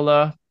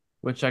Corolla,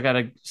 which I got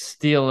a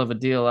steal of a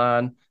deal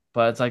on.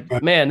 But it's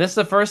like, man, this is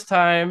the first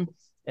time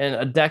in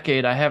a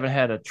decade I haven't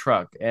had a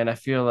truck, and I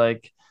feel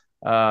like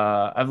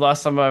I've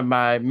lost some of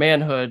my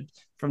manhood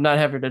from not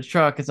having a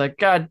truck. It's like,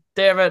 God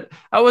damn it,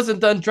 I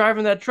wasn't done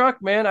driving that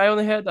truck, man. I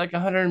only had like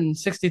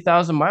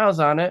 160,000 miles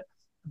on it,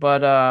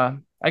 but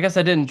I guess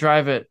I didn't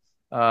drive it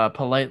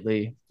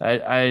politely.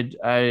 I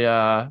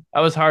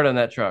was hard on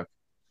that truck.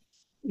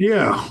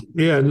 Yeah,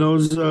 yeah, and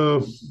those it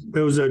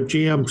was a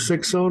GM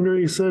six cylinder,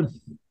 you said?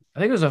 I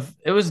think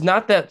it was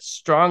not that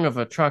strong of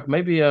a truck,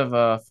 maybe of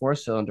a four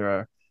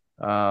cylinder.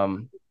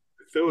 Um,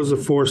 If it was a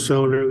four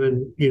cylinder,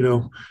 then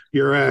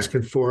you're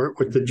asking for it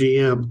with the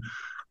GM.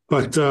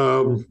 But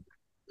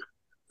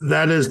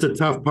that is the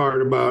tough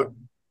part about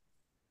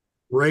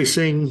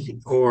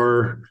racing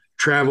or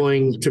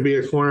traveling to be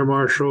a corner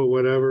marshal,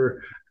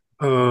 whatever.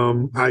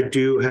 I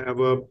do have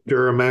a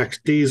Duramax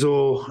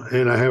diesel,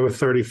 and I have a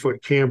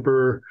 30-foot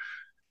camper,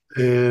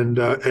 and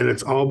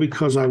it's all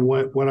because I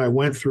went what I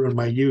went through in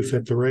my youth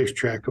at the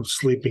racetrack of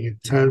sleeping in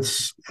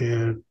tents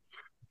and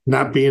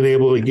not being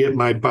able to get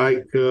my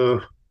bike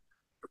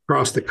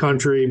across the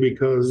country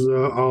because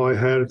all I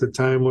had at the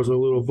time was a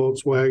little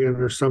Volkswagen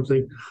or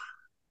something.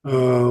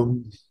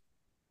 Um,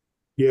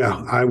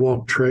 yeah, I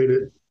won't trade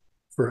it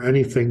for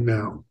anything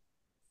now.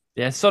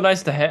 Yeah, it's so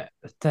nice to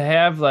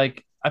have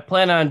like I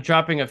plan on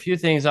dropping a few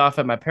things off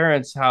at my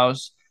parents'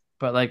 house,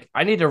 but like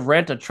I need to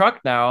rent a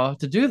truck now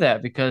to do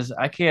that because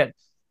I can't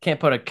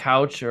put a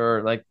couch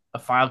or like a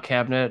file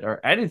cabinet or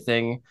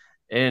anything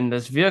in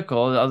this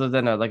vehicle other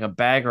than like a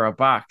bag or a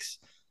box.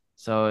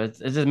 So it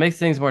just makes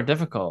things more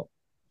difficult.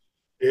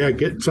 Yeah,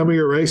 get some of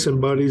your racing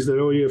buddies that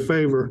owe you a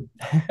favor.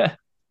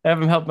 Have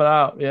them help it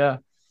out. Yeah.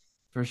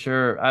 For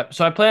sure.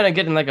 So I plan on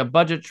getting like a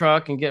budget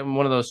truck and getting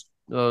one of those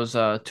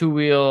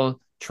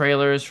two-wheel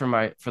trailers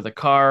for the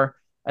car,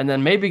 and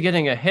then maybe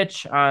getting a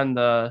hitch on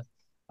the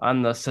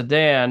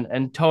sedan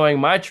and towing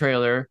my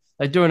trailer,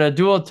 like doing a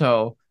dual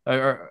tow.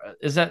 Or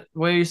is that the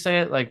way you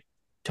say it? Like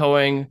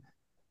towing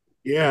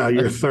Yeah, a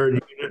your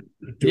third unit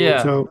dual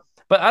yeah. tow.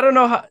 But I don't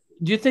know how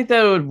do you think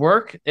that would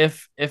work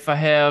if I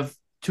have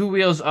two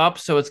wheels up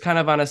so it's kind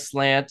of on a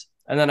slant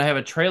and then I have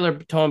a trailer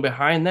towing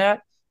behind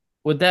that?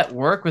 Would that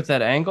work with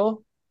that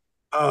angle?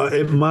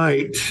 It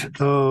might.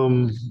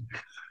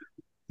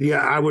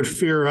 Yeah, I would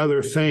fear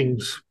other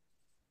things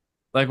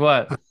Like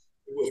what?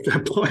 with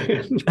that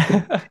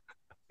plan.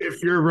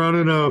 If you're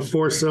running a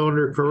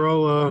four-cylinder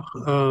Corolla,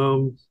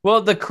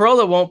 Well, the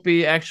Corolla won't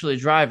be actually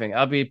driving.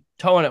 I'll be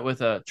towing it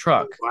with a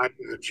truck. I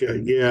gotcha.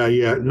 Yeah,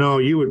 yeah. No,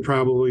 you would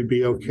probably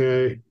be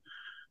okay.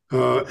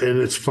 And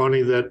it's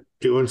funny that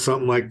doing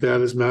something like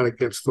that is not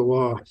against the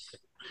law.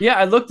 Yeah,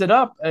 I looked it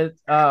up. I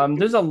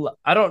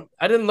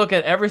didn't look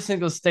at every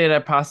single state I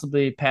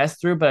possibly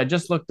passed through, but I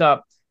just looked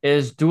up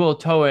is dual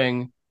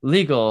towing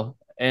legal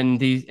in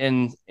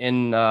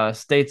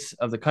states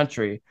of the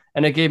country,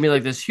 and it gave me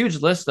like this huge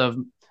list of.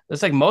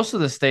 It's like most of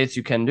the states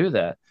you can do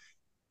that.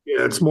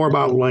 Yeah, it's more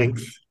about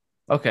length.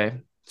 Okay,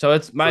 so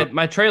it's So,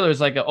 my trailer is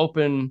like an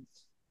open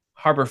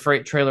Harbor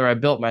Freight trailer I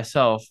built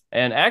myself.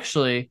 And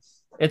actually,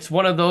 it's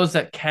one of those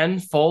that can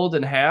fold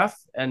in half.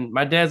 And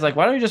my dad's like,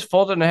 why don't you just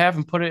fold it in half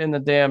and put it in the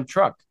damn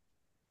truck?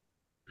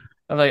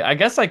 I'm like, I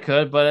guess I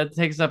could, but it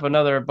takes up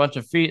another bunch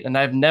of feet, and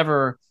I've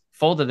never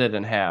folded it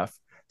in half.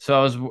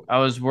 So I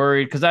was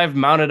worried because I've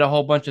mounted a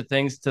whole bunch of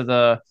things to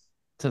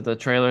the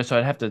trailer, so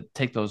I'd have to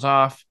take those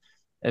off.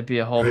 It'd be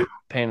a whole right.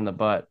 pain in the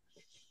butt.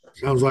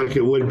 Sounds like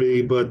it would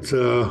be, but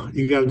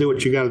you got to do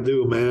what you got to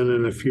do, man.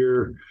 And if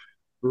you're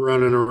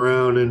running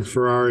around in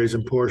Ferraris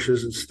and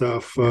Porsches and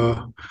stuff,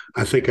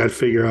 I think I'd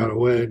figure out a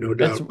way, no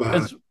doubt It's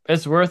about it.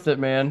 it's worth it,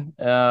 man.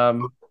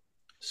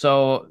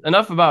 So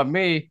enough about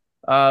me.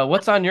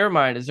 What's on your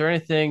mind? Is there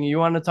anything you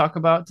want to talk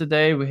about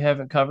today we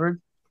haven't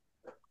covered?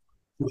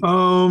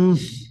 Um,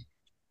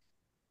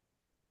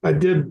 I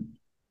did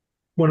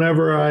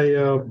whenever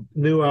I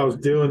knew I was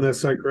doing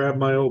this, I grabbed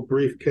my old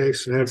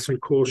briefcase and had some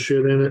cool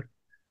shit in it.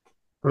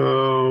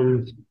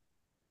 Um,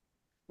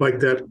 like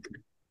that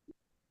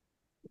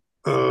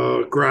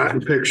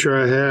Groton picture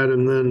I had,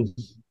 and then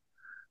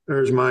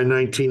there's my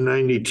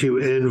 1992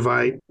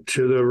 invite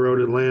to the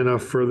Road Atlanta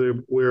for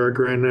the We're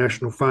Grand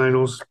National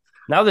Finals.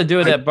 Now they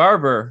do it I at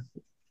Barber.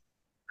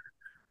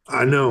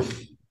 I know,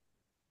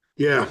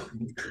 yeah,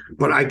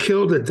 but I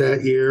killed it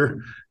that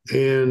year,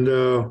 and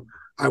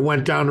I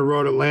went down to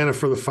Road Atlanta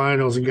for the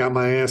finals and got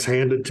my ass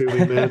handed to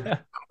me, man. I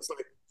was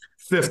like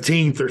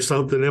 15th or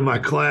something in my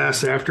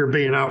class after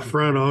being out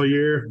front all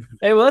year.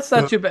 Hey, well, that's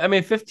not Uh, too bad. I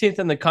mean, 15th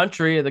in the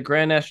country, the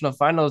Grand National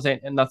Finals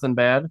ain't nothing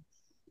bad.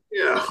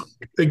 yeah,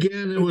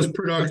 again, it was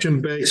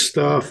production based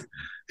stuff,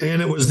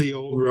 and it was the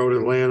old Road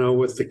Atlanta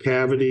with the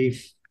cavity.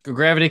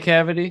 Gravity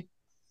cavity.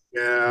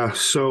 Yeah,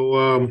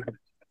 so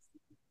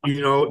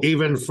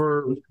even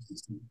for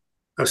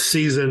a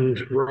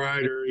seasoned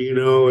rider,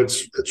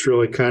 it's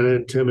really kind of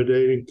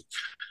intimidating.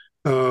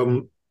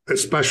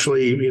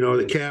 Especially,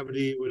 the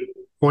cavity would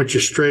point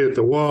you straight at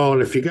the wall.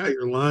 And if you got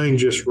your line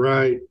just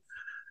right,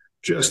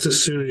 just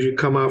as soon as you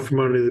come out from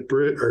under the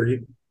bridge or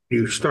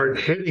you start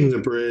hitting the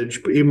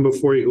bridge, but even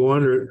before you go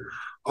under it,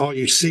 all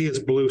you see is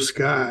blue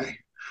sky.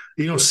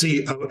 You don't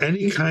see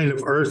any kind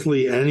of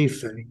earthly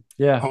anything.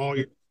 Yeah. All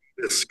you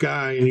the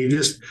sky, and you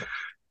just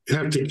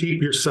have to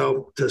keep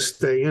yourself to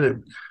stay in it.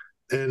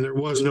 And there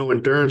was no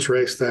endurance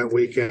race that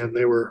weekend.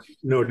 They were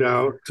no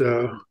doubt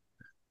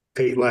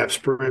 8 lap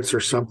sprints or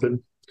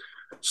something.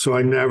 So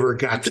I never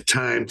got the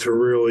time to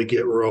really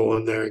get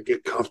rolling there and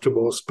get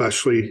comfortable,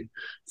 especially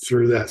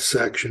through that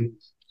section.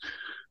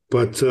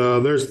 But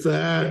there's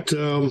that.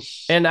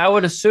 And I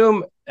would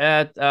assume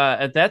at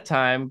that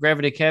time,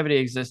 gravity cavity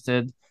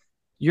existed.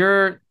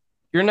 You're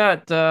you're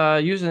not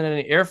using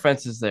any air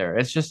fences there.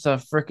 It's just a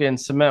freaking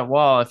cement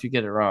wall if you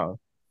get it wrong.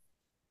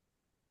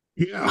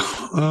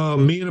 Yeah,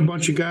 me and a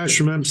bunch of guys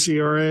from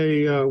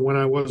MCRA, when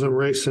I wasn't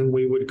racing,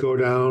 we would go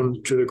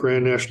down to the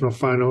Grand National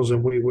Finals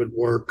and we would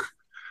work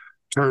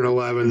turn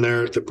 11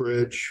 there at the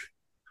bridge.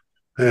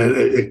 And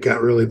it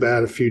got really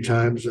bad a few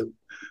times.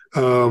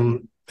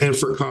 And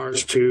for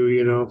cars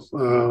too,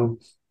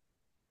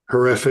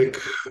 horrific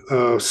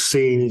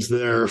scenes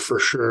there for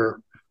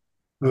sure.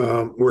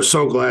 We're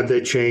so glad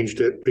they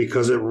changed it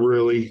because it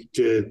really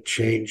did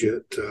change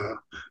it.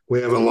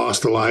 We haven't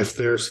lost a life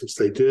there since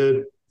they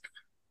did.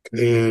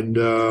 And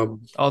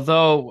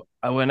Although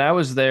when I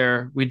was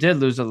there, we did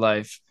lose a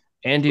life.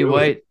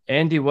 really,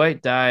 Andy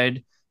White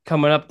died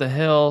coming up the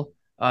hill.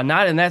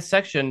 Not in that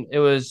section. It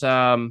was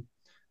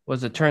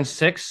it turn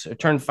six or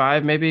turn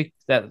five, maybe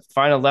that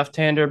final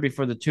left-hander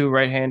before the two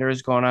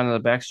right-handers going on in the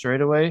back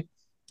straightaway.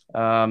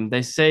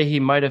 They say he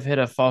might have hit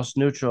a false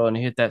neutral and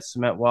he hit that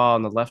cement wall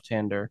on the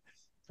left-hander,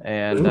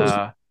 and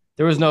really.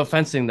 there was no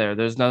fencing there.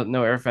 There's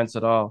no air fence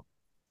at all.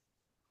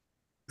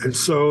 And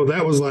so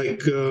that was like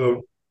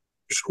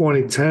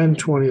 2010,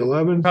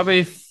 2011.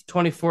 Probably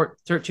 24,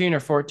 13 or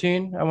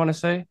 14, I want to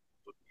say.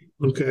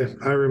 Okay,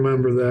 I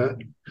remember that.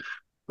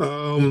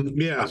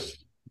 Yeah, That's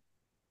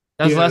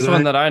the yeah, last and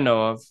one I that I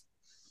know of.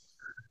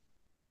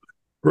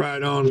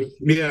 right on.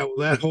 Yeah, well,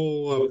 that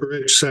whole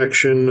bridge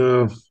section,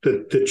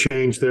 the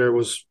change there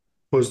was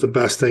the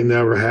best thing that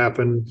ever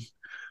happened.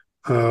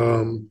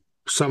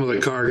 Some of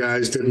the car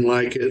guys didn't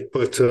like it,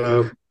 but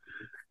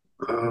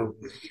um,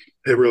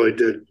 it really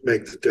did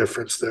make the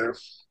difference there.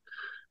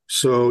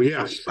 So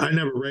yeah, I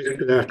never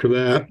raced it after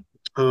that.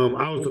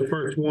 I was the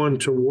first one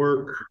to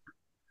work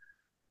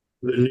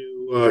the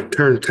new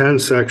turn 10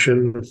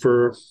 section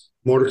for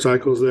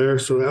motorcycles there,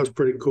 so that was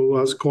pretty cool.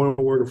 I was going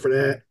working for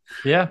that.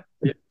 Yeah.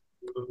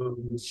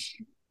 Um,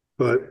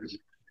 but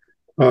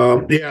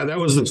yeah, that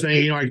was the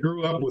thing. I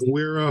grew up with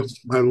Wira.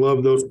 I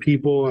love those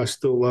people. I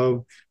still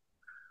love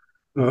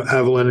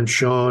Evelyn and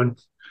Sean.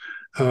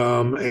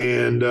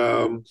 And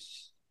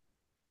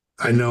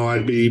I know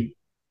I'd be,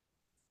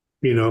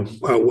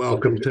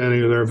 welcome to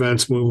any of their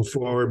events moving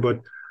forward.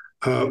 But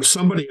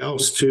somebody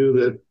else too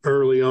that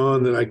early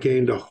on that I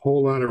gained a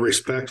whole lot of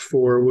respect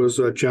for was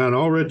John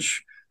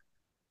Ulrich,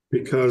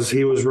 because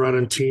he was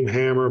running Team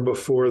Hammer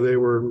before they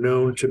were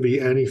known to be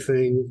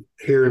anything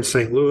here in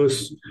St.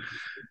 Louis.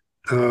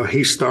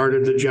 He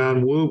started the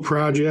John Woo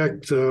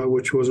project,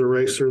 which was a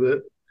racer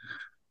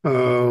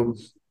that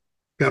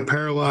got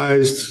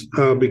paralyzed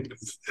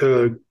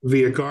via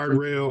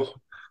guardrail.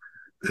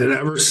 And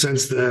ever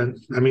since then,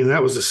 I mean,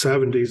 that was the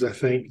 70s, I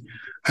think.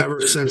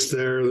 Ever since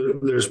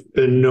there's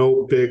been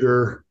no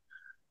bigger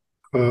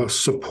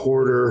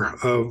supporter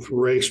of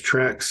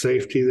racetrack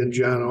safety than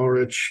John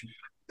Ulrich,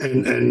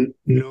 and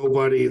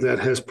nobody that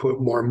has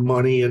put more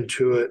money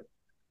into it,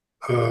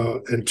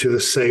 into the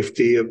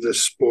safety of the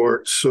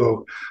sport.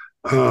 So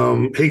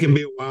he can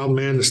be a wild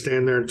man to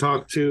stand there and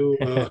talk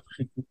to.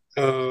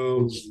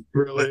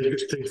 Real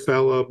interesting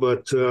fella,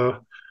 but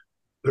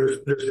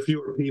there's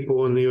fewer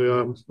people in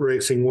the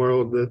racing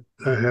world that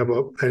I have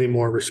any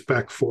more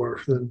respect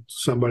for than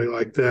somebody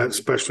like that,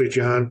 especially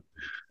John.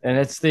 And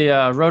it's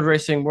the Road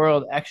Racing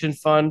World Action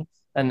Fund.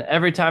 And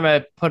every time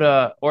I put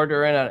a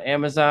order in on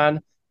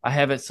Amazon, I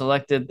have it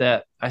selected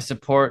that I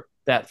support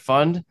that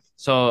fund.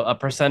 So a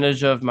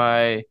percentage of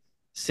my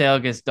sale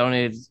gets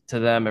donated to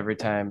them every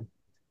time.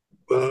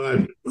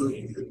 Well,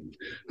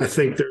 I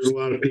think there's a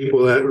lot of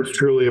people that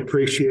truly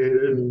appreciate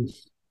it, and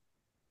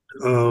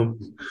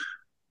um,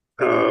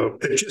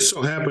 it just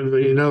so happened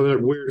that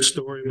that weird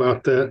story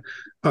about that.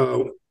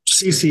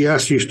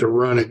 CCS used to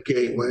run at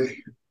Gateway,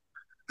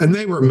 and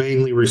they were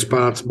mainly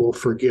responsible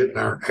for getting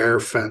our air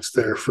fence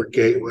there for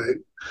Gateway.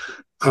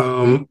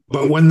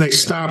 But when they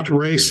stopped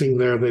racing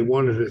there, they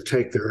wanted to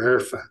take their air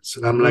fence,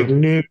 and I'm like, Mm.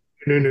 no,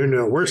 no, no,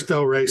 no, we're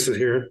still racing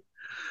here.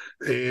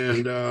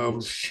 And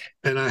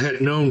I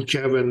had known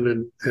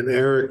Kevin and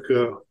Eric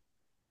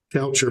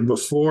Kelcher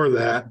before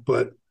that,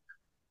 but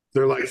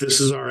they're like, this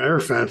is our air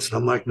fence. And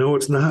I'm like, no,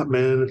 it's not,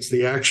 man. It's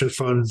the Action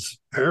Fund's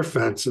air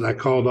fence. And I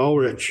called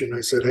Ulrich and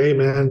I said, hey,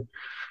 man,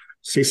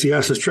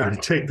 CCS is trying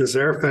to take this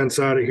air fence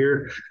out of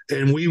here.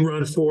 And we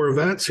run 4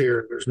 events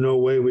here. There's no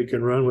way we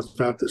can run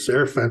without this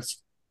air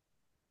fence.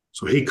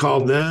 So he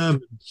called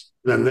them.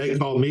 Then they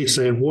called me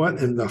saying, what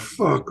in the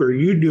fuck are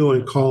you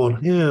doing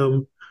calling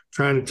him,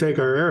 trying to take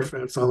our air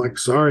fence? I'm like,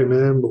 sorry,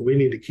 man, but we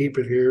need to keep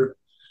it here.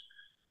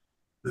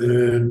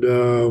 And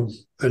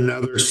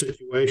another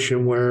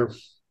situation where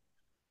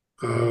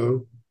uh,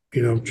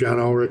 John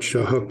Ulrich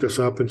hooked us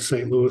up in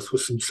St. Louis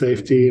with some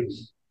safety.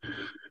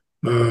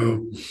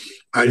 Um,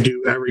 I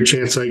do every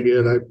chance I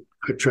get.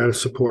 I try to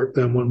support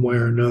them one way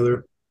or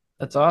another.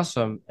 That's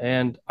awesome.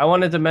 And I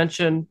wanted to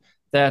mention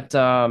that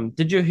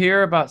did you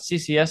hear about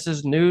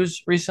CCS's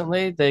news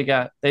recently?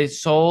 They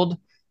sold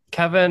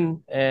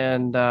Kevin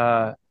and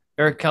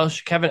Eric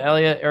Kelch, Kevin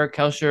Elliott, Eric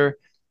Kelcher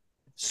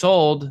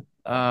sold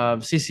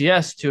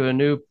CCS to a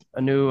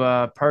new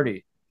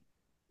party.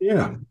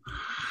 Yeah,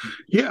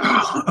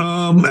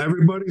 yeah.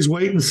 Everybody's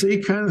wait and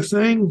see kind of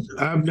thing.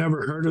 I've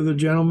never heard of the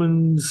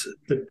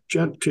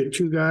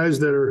two guys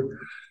that are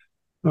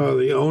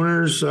The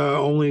owners,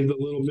 only the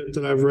little bit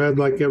that I've read,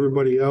 like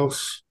everybody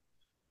else.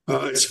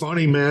 It's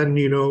funny, man.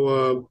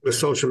 The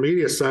social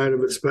media side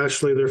of it,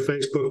 especially their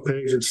Facebook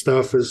page and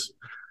stuff, is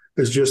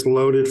just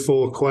loaded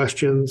full of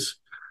questions.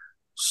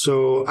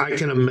 So I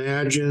can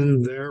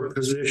imagine their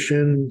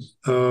position,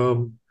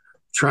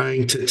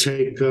 trying to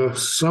take a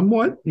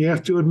somewhat, you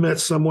have to admit,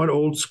 somewhat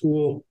old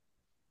school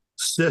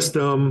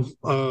system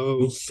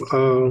of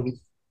um,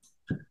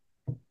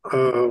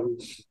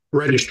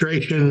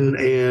 registration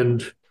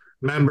and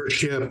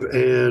membership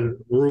and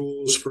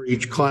rules for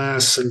each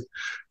class, and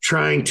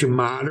trying to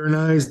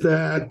modernize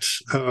that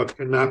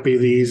cannot be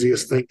the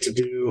easiest thing to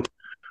do,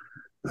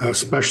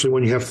 especially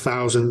when you have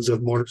thousands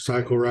of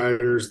motorcycle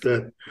riders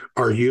that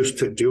are used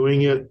to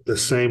doing it the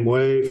same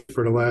way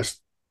for the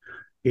last,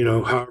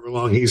 however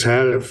long he's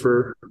had it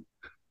for.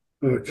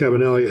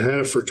 Kevin Elliott had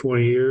it for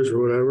 20 years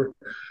or whatever.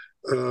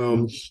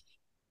 Um,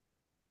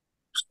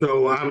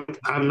 so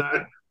I'm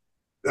not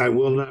I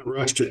will not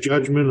rush to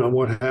judgment on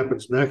what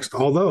happens next.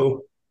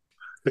 Although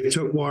they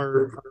took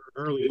our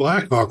early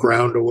Blackhawk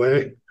round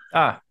away.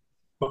 Ah,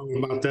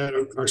 About that,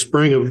 our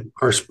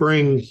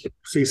spring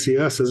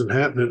CCS isn't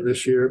happening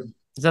this year.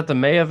 is that the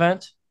May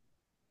event?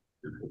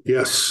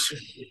 Yes,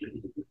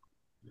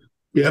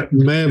 yeah,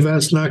 May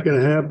event's not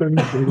going to happen.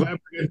 I'm glad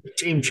we're getting the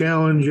team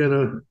challenge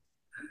and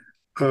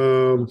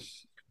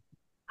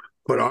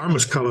but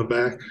Arma's coming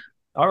back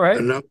All right.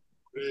 another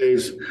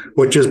days,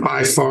 which is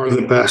by far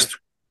the best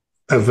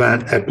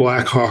event at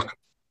Blackhawk,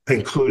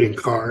 including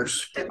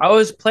cars. I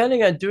was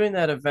planning on doing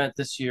that event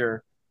this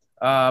year,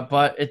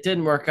 but it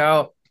didn't work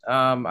out.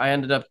 I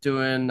ended up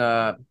doing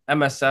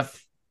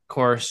MSF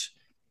course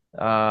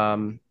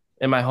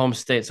in my home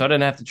state, so I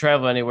didn't have to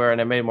travel anywhere,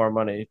 and I made more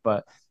money.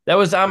 But that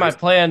was on my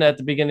plan at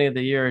the beginning of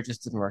the year. It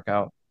just didn't work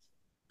out.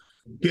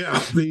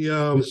 Yeah,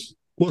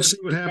 we'll see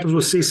what happens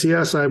with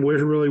CCS. I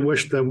really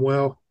wish them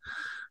well,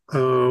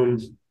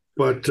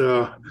 but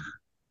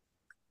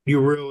you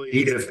really,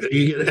 if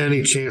you get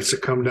any chance to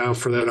come down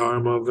for that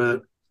ARMA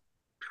event,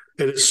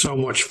 it is so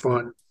much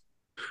fun.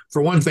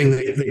 For one thing,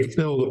 they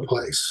fill the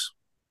place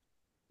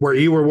where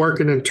you were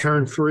working in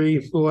turn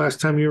 3 the last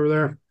time you were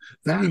there.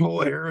 That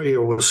whole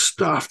area was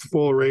stuffed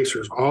full of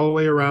racers all the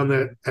way around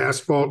that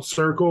asphalt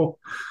circle,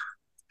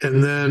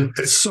 and then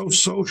it's so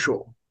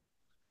social.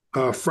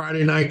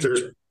 Friday night,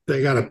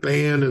 they got a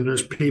band and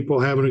there's people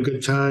having a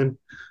good time.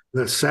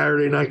 And then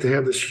Saturday night, they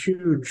have this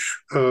huge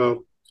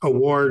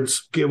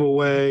awards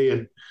giveaway,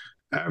 and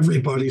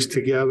everybody's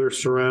together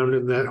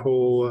surrounding that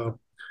whole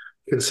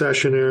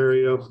concession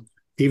area.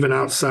 Even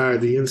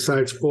outside, the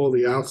inside's full,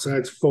 the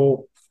outside's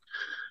full.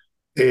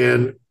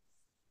 And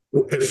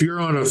if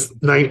you're on a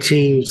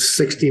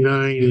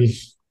 1969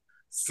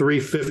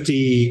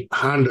 350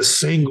 Honda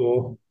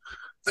single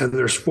and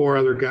there's 4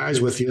 other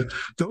guys with you,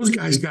 those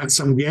guys got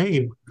some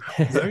game.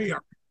 They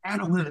are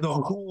battling the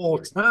whole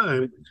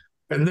time.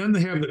 And then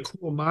they have the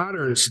cool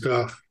modern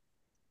stuff.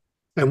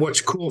 And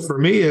what's cool for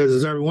me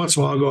is every once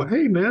in a while I'll go,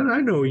 hey, man, I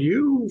know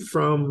you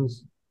from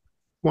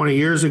 20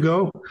 years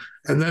ago.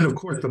 And then, of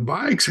course, the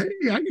bikes, hey,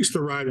 I used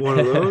to ride one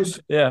of those.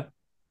 Yeah.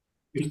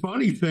 The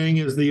funny thing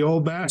is the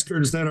old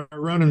bastards that are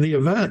running the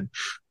event,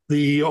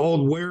 the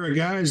old Wera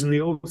guys and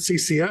the old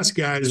CCS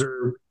guys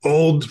are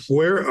old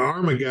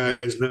Arma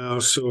guys now.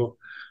 So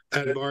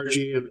Ed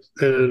Bargy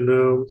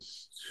and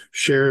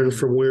Sharon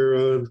from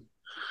Wera.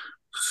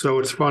 So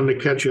it's fun to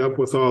catch up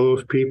with all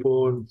those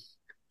people. And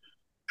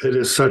it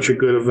is such a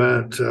good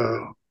event.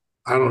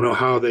 I don't know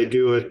how they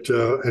do it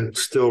and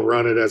still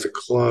run it as a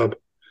club.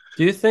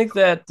 Do you think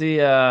that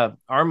the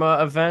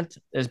ARMA event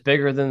is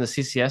bigger than the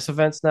CCS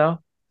events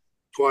now?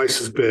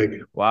 Twice as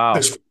big. Wow.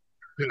 As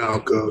how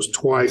it goes,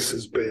 twice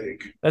as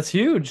big. That's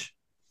huge.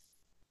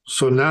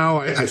 So now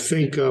I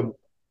think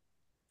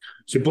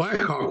see,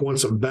 Blackhawk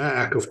wants them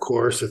back, of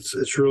course.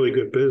 It's really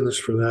good business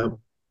for them.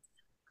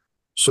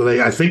 So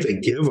I think they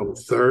give them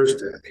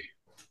Thursday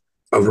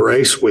of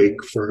race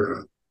week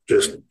for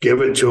just give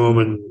it to them,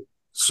 and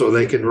so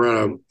they can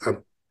run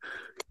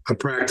a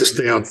practice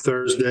day on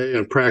Thursday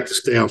and a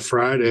practice day on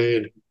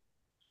Friday,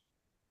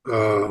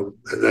 and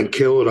then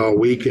kill it all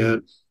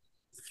weekend.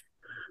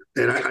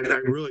 And I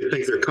really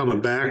think they're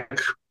coming back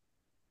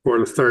for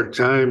the 3rd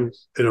time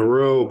in a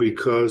row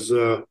because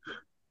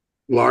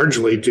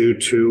largely due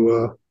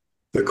to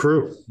the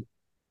crew.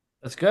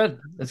 That's good.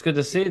 It's good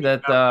to see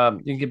that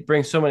you can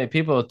bring so many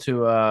people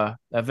to a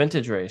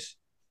vintage race.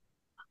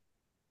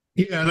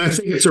 Yeah, and I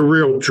think it's a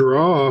real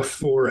draw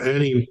for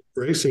any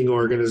racing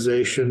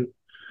organization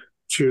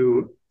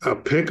to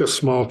pick a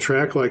small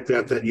track like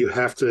that you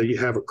have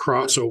a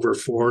crossover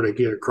for to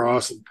get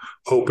across and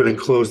open and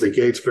close the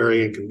gates.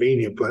 Very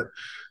inconvenient, but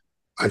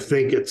I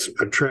think it's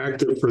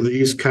attractive for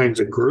these kinds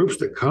of groups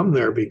to come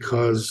there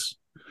because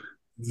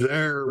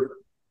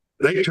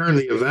they turn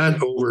the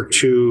event over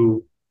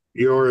to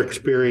your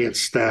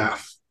experienced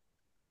staff,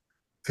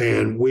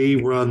 and we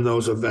run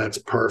those events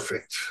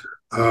perfect.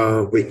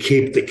 We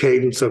keep the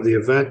cadence of the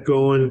event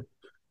going.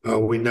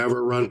 We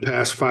never run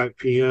past 5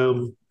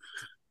 p.m.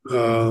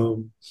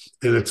 And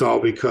it's all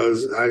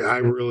because I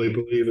really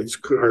believe it's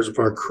cars of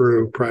our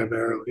crew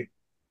primarily.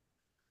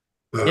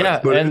 Yeah,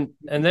 But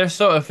and they're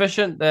so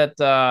efficient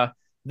that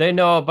they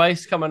know a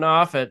bike's coming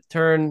off at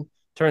turn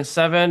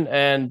seven,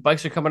 and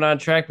bikes are coming on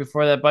track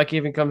before that bike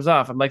even comes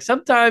off. I'm like,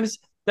 sometimes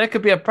that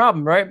could be a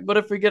problem, right? What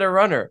if we get a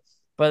runner?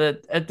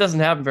 But it doesn't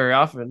happen very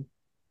often.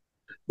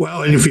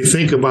 well, and if you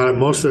think about it,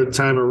 most of the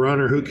time a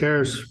runner, who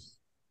cares?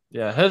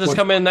 Yeah, he'll just What's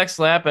come in next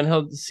lap and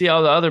he'll see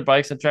all the other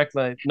bikes and track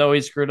like, no,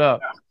 he's screwed up.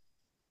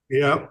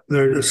 Yeah,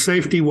 they're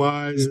safety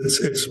wise,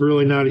 it's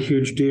really not a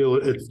huge deal.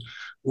 It's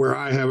where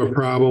I have a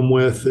problem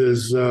with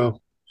is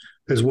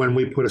when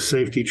we put a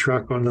safety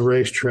truck on the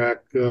racetrack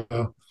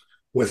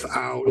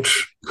without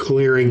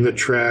clearing the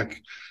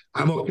track.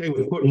 I'm okay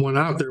with putting one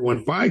out there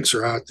when bikes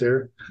are out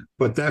there,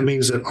 but that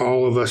means that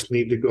all of us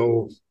need to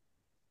go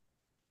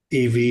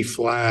EV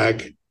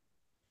flag.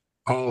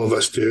 All of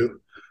us do.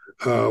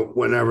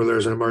 Whenever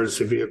there's an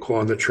emergency vehicle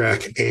on the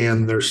track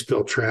and there's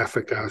still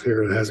traffic out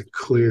here that hasn't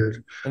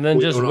cleared, And then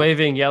we just don't all.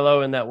 waving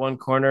yellow in that one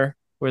corner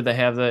where they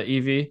have the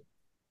EV.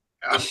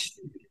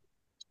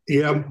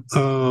 Yep.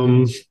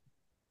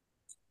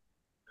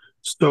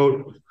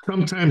 So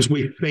sometimes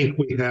we think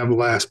we have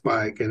last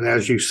bike, and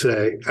as you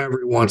say,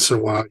 every once in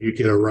a while you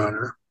get a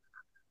runner,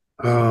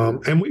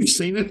 and we've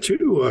seen it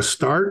too.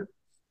 Start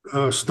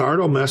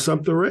will mess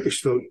up the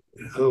race. So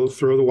he'll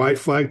throw the white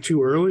flag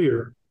too early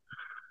or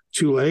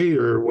too late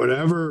or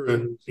whatever,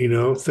 and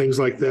things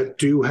like that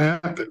do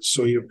happen.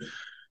 So you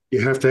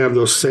have to have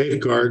those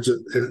safeguards,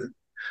 and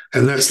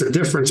that's the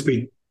difference.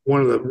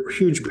 One of the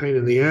huge pain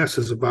in the ass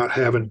is about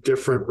having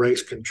different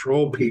race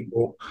control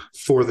people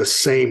for the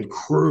same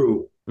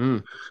crew.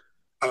 Mm.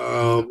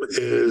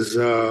 Is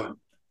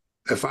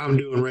if I'm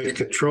doing race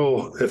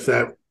control, if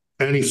that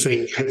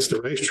anything hits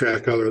the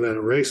racetrack other than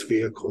a race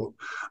vehicle,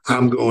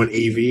 I'm going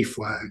EV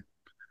flag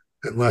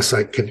unless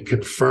I can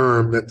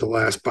confirm that the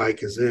last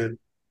bike is in.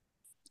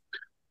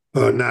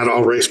 Not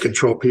all race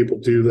control people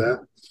do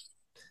that.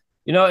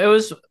 It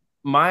was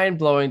mind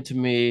blowing to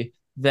me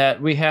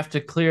that we have to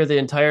clear the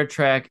entire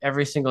track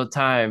every single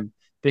time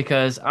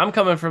because I'm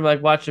coming from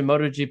like watching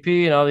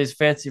MotoGP and all these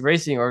fancy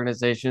racing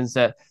organizations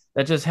that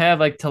just have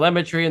like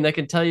telemetry and they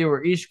can tell you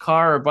where each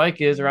car or bike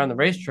is around the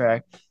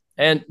racetrack.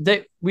 And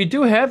we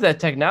do have that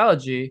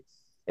technology.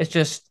 It's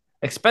just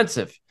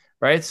expensive,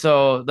 right?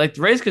 So like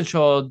the race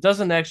control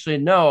doesn't actually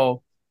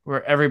know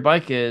where every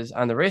bike is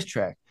on the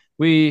racetrack.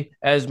 We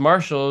as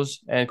marshals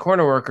and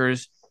corner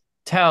workers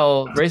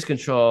tell race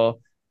control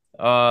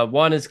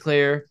one is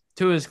clear,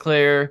 two is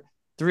clear,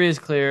 three is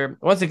clear.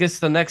 Once it gets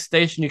to the next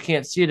station, you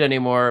can't see it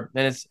anymore,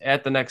 and it's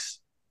at the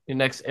next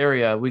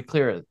area. We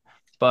clear it,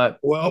 but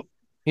Well,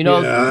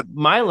 yeah.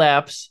 my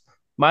lap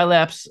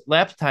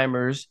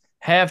timers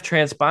have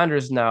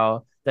transponders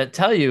now that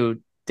tell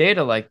you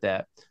data like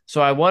that.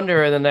 So I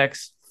wonder in the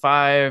next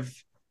 5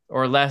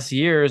 or less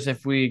years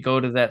if we go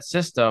to that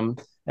system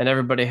and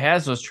everybody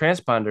has those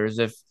transponders,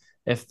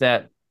 if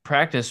that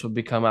practice would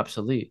become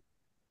obsolete.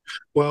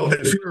 Well,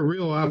 if you're a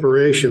real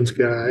operations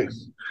guy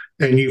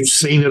and you've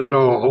seen it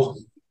all,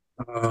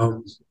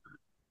 um,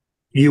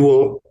 you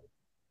will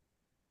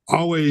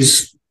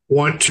always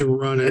want to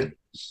run it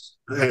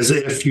as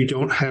if you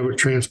don't have a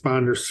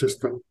transponder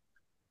system,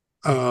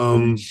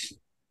 um,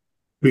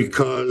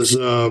 because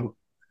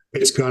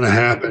it's going to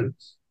happen.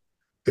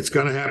 It's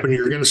going to happen.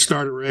 You're going to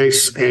start a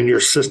race and your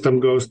system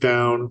goes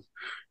down.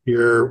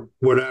 Your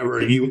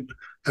whatever you,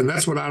 and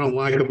that's what I don't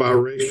like about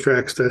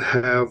racetracks that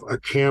have a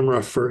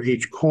camera for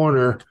each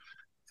corner,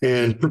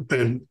 and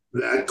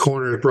that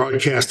corner is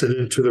broadcasted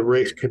into the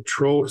race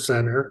control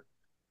center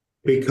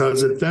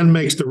because it then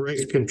makes the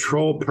race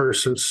control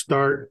person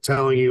start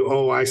telling you,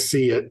 "Oh, I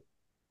see it,"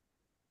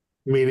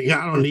 meaning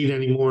I don't need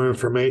any more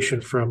information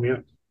from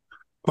you.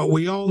 But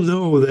we all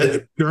know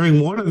that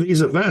during one of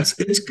these events,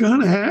 it's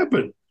going to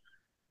happen.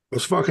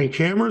 Those fucking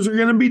cameras are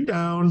going to be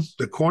down.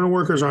 The corner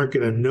workers aren't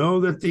going to know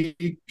that the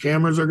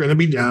cameras are going to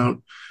be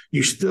down.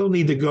 You still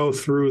need to go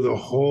through the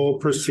whole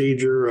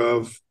procedure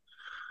of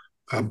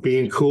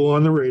being cool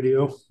on the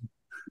radio,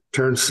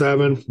 turn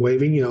 7,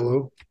 waving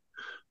yellow.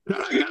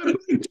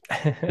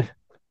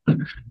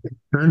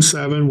 Turn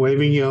 7,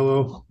 waving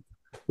yellow,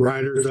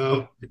 riders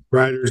up,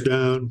 riders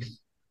down.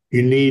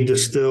 You need to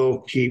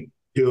still keep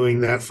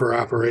doing that for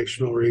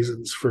operational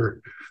reasons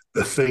for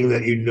the thing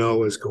that you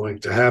know is going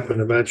to happen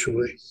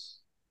eventually.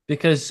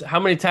 Because how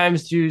many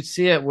times do you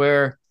see it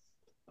where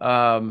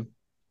um,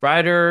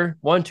 rider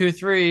 1, 2,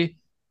 3,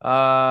 no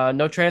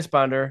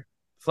transponder,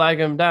 flag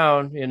him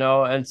down,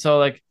 and so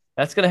like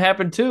that's gonna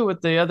happen too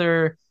with the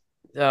other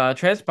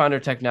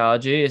transponder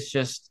technology. It's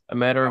just a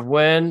matter of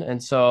when,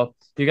 and so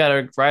you got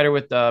a rider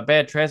with a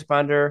bad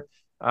transponder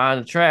on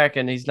the track,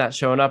 and he's not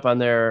showing up on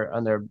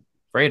their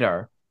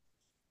radar.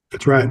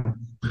 That's right.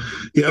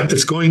 Yeah,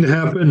 it's going to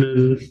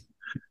happen,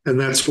 and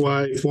that's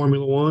why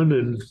Formula One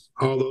and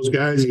all those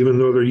guys, even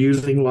though they're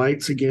using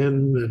lights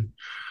again,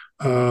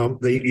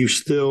 and they you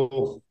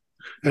still,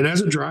 and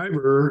as a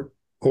driver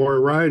or a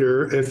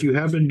rider, if you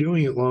have been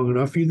doing it long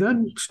enough, you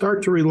then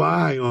start to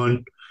rely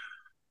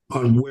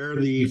on where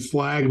the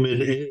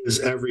flagman is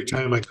every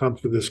time I come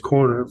through this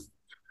corner.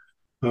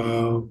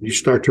 You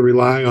start to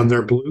rely on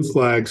their blue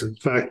flags. In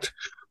fact,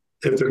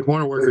 if the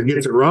corner worker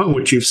gets it wrong,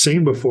 which you've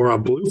seen before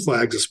on blue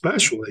flags,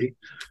 especially,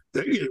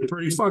 they get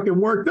pretty fucking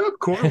worked up.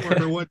 Corner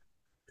worker, what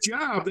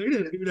job? They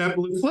didn't do that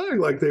blue flag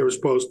like they were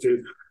supposed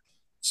to.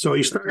 So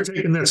you start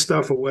taking that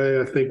stuff away.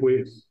 I think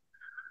we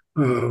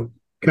uh,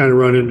 kind of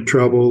run into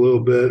trouble a little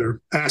bit,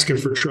 or asking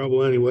for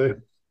trouble anyway.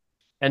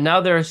 And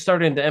now they're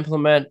starting to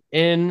implement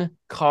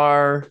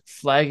in-car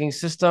flagging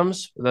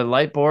systems, the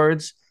light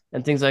boards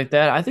and things like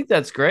that. I think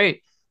that's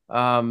great.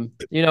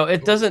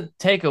 It doesn't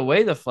take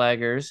away the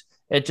flaggers.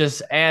 It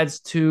just adds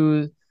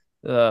to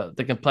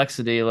the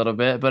complexity a little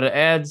bit, but it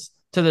adds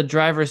to the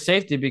driver's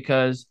safety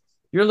because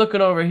you're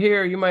looking over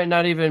here, you might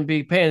not even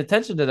be paying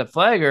attention to the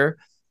flagger.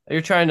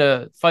 You're trying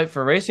to fight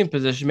for racing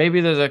position. Maybe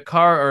there's a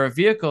car or a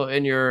vehicle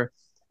in your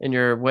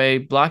way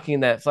blocking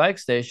that flag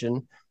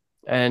station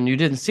and you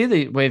didn't see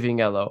the waving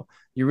yellow.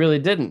 You really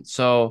didn't.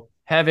 So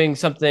having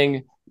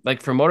something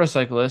like for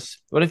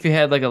motorcyclists, what if you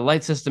had like a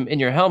light system in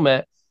your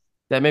helmet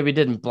that maybe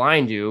didn't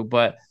blind you,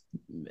 but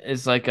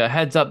is like a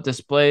heads up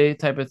display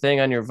type of thing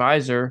on your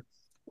visor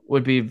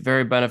would be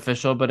very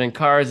beneficial. But in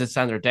cars, it's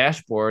on their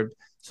dashboard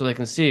so they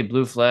can see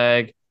blue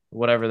flag,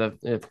 whatever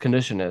the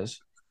condition is.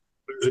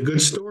 There's a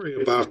good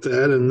story about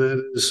that, and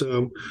that is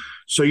so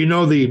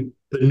the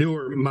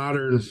newer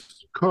modern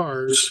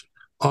cars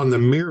on the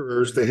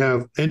mirrors they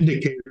have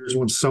indicators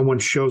when someone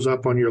shows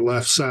up on your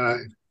left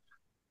side.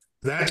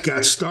 That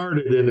got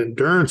started in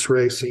endurance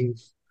racing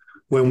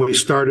when we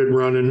started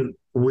running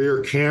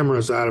rear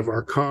cameras out of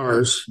our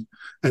cars.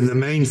 And the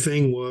main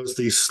thing was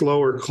these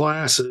slower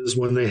classes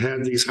when they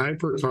had these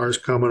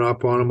hypercars coming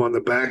up on them on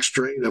the back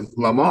straight of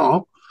Le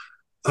Mans,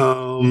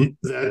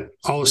 that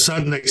all of a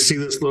sudden they see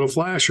this little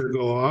flasher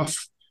go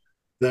off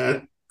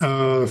that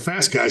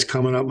fast guy's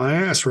coming up my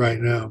ass right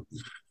now.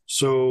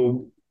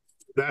 So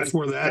that's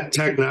where that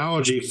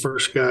technology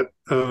first got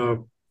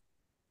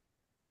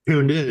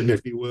tuned in,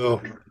 if you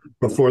will,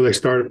 before they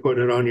started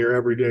putting it on your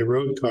everyday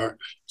road car.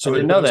 I So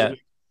didn't it know does, that.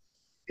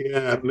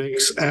 yeah, it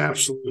makes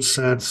absolute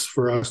sense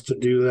for us to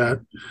do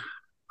that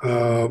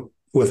uh,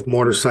 with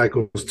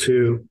motorcycles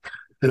too.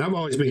 And I've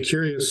always been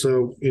curious,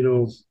 so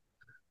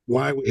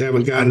why we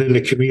haven't gotten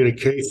into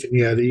communication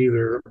yet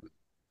either.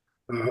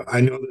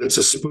 I know that it's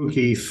a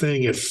spooky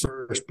thing at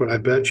first, but I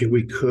bet you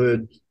we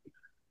could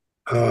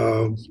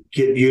uh,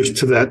 get used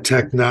to that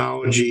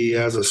technology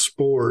as a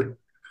sport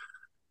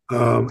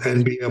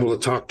and be able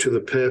to talk to the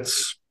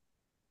pits.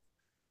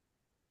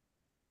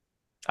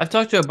 I've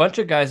talked to a bunch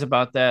of guys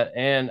about that,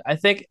 and I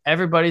think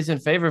everybody's in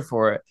favor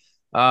for it.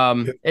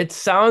 Yeah, It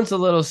sounds a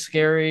little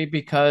scary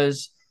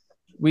because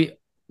we,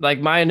 like,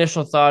 my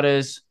initial thought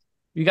is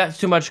you got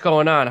too much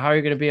going on. How are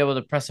you going to be able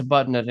to press a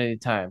button at any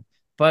time?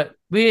 But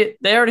they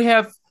already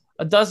have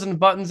a dozen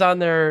buttons on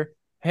their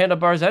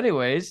handlebars,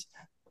 anyways,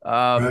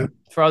 right.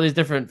 for all these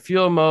different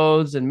fuel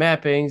modes and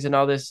mappings and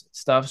all this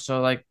stuff. So,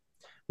 like,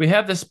 we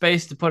have the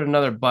space to put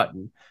another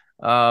button.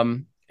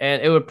 And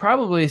it would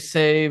probably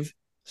save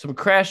some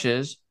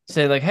crashes.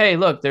 Say like, hey,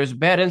 look, there's a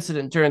bad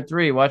incident in turn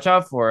 3. Watch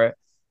out for it.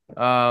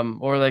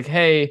 Or like,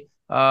 hey,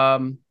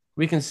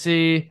 we can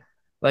see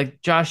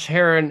like Josh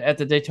Heron at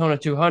the Daytona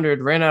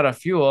 200 ran out of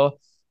fuel.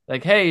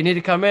 Like, hey, you need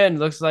to come in.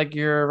 Looks like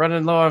you're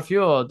running low on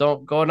fuel.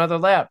 Don't go another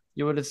lap.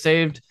 You would have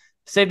saved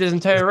his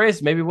entire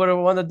race. Maybe would have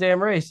won the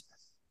damn race.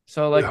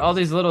 So like Yeah, all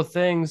these little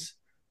things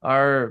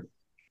are,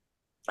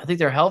 I think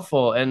they're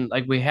helpful. And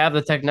like we have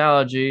the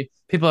technology.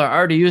 People are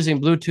already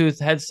using Bluetooth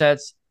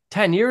headsets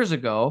 10 years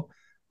ago.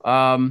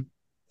 Um,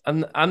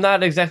 I'm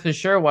not exactly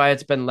sure why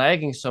it's been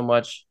lagging so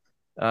much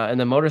in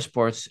the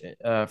motorsports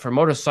for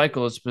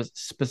motorcycles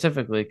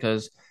specifically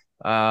because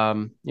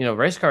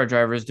race car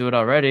drivers do it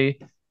already.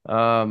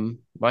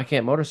 Why can't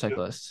yeah.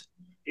 motorcyclists?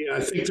 Yeah,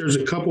 I think there's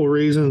a couple of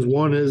reasons.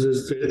 One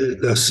is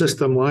a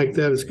system like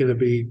that is going to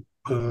be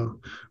uh,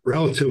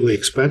 relatively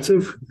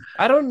expensive.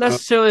 I don't Uh,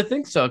 necessarily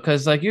think so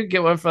because like you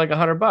get one for like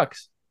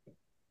 $100.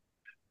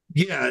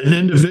 yeah, an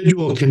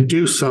individual can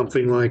do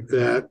something like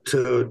that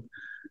to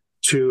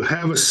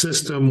have a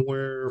system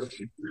where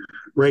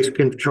race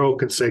control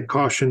can say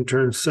caution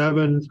turn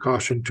seven,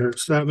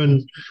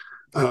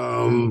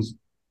 um,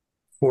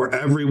 for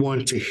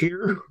everyone to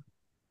hear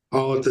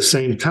all at the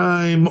same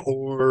time,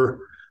 or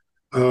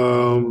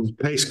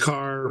pace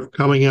car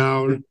coming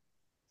out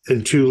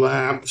in 2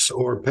 laps,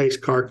 or pace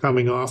car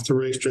coming off the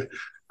racetrack.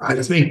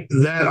 I think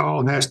that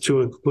all has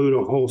to include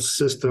a whole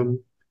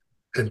system,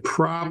 and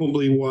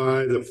probably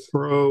why the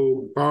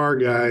pro car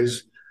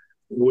guys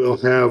will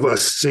have a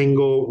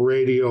single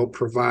radio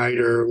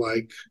provider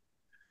like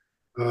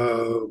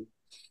uh,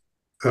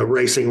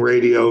 racing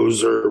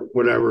radios or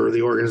whatever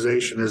the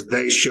organization is.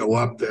 They show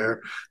up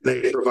there,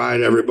 they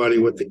provide everybody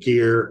with the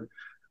gear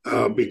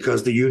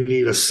because you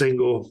need a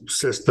single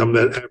system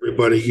that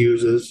everybody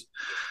uses.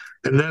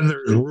 And then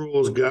there's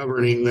rules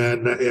governing that.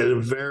 And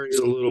it varies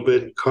a little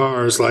bit in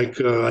cars. Like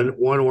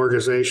one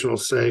organization will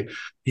say,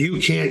 you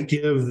can't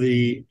give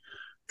the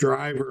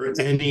driver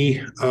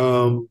any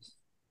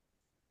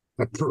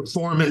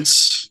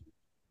performance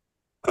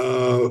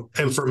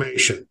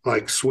information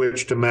like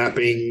switch to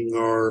mapping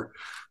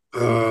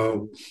uh,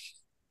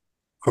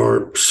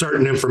 or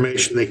certain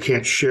information they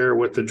can't share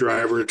with the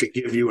driver to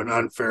give you an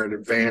unfair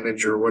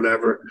advantage or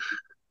whatever.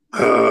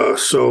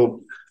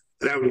 So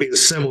that would be a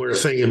similar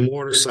thing in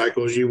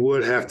motorcycles. You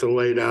would have to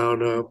lay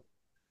down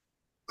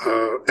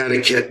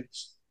etiquette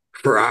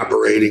for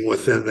operating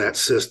within that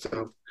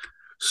system.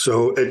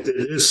 So it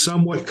is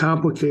somewhat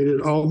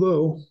complicated,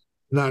 although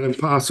not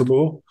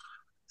impossible.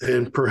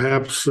 And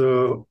perhaps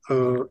an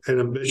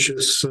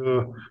ambitious,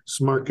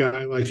 smart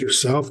guy like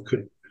yourself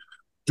could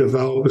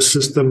develop a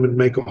system and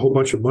make a whole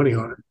bunch of money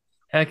on it.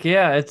 Heck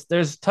yeah, it's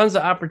there's tons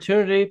of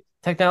opportunity.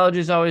 Technology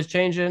is always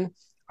changing.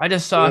 I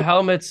just saw Yeah,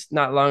 helmets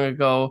not long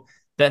ago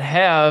that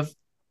have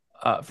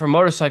for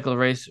motorcycle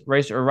race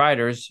or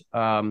riders.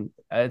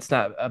 It's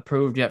not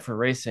approved yet for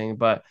racing,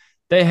 but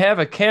they have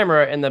a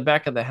camera in the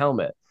back of the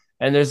helmet,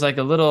 and there's like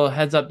a little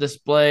heads up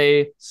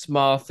display,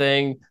 small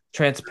thing,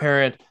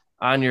 transparent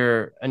on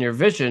your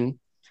vision.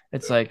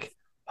 It's like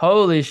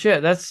holy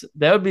shit,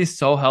 that would be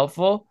so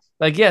helpful.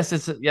 Like yes,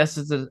 it's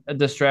a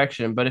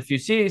distraction, but if you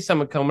see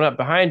someone coming up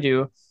behind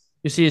you,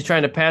 you see he's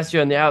trying to pass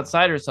you on the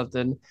outside or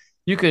something,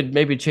 you could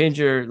maybe change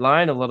your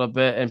line a little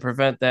bit and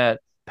prevent that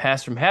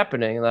pass from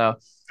happening. Now,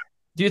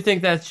 do you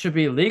think that should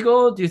be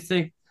legal? Do you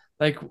think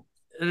like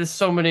there's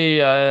so many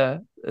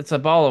it's a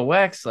ball of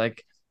wax,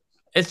 like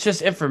it's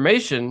just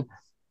information.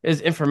 Is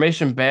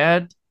information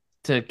bad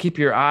to keep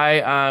your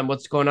eye on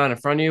what's going on in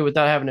front of you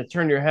without having to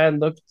turn your head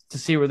and look to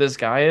see where this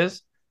guy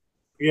is?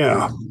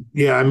 yeah,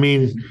 yeah. I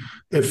mean,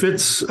 if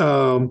it's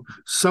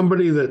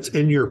somebody that's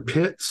in your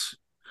pits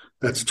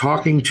that's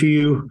talking to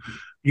you,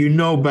 you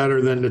know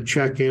better than to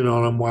check in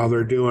on them while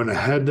they're doing a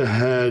head to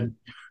head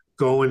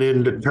going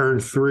into turn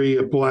three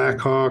at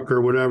Blackhawk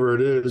or whatever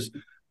it is.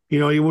 You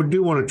know, you would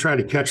do want to try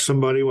to catch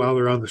somebody while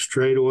they're on the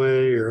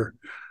straightaway, or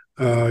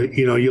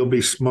you'll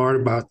be smart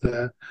about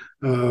that.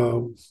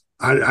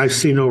 I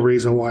see no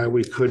reason why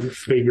we couldn't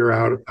figure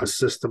out a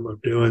system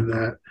of doing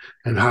that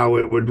and how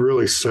it would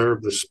really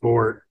serve the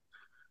sport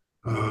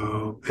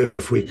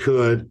if we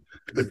could.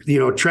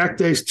 But, track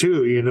days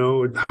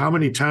too. How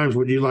many times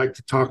would you like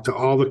to talk to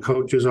all the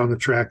coaches on the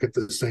track at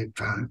the same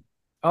time?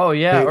 Oh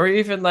yeah, Hey, or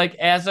even like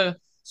as a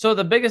so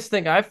the biggest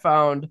thing I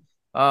found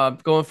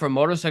going from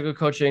motorcycle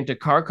coaching to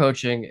car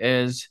coaching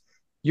is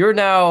you're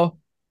now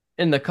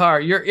in the car.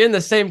 You're in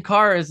the same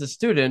car as the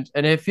student,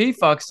 and if he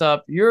fucks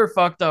up, you're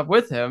fucked up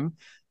with him.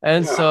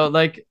 And yeah, so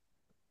like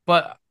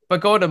but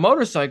going to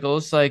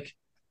motorcycles, like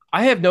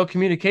I have no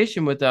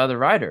communication with the other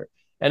rider.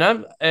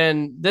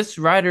 And this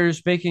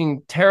rider's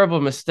making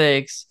terrible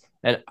mistakes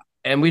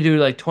and we do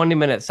like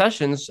 20-minute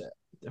sessions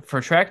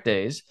for track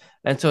days.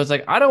 And so it's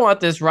like I don't want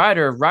this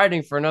rider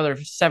riding for another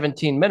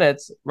 17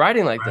 minutes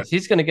riding like right. this.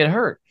 He's going to get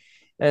hurt.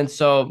 And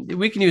so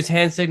we can use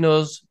hand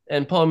signals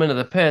and pull them into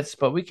the pits,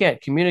 but we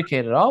can't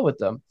communicate at all with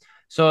them.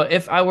 So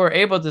if I were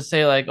able to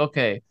say like,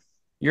 okay,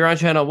 you're on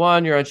channel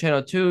one, you're on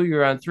channel two,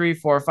 you're on three,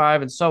 four,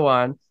 five, and so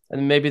on,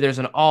 and maybe there's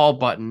an all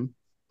button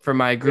for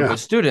my group Yeah, of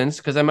students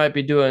because I might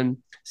be doing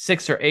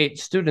 6 or 8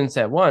 students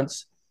at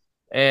once.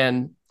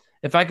 And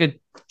if I could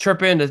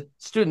chirp into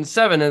student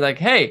 7 and like,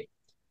 hey,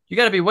 you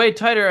got to be way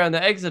tighter on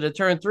the exit of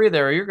turn 3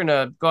 there, or you're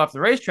gonna go off the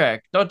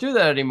racetrack. Don't do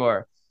that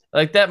anymore.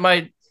 Like that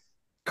might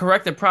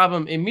correct the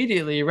problem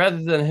immediately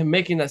rather than him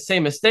making that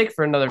same mistake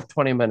for another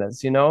 20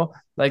 minutes,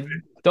 Like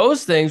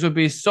those things would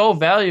be so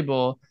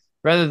valuable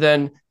rather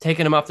than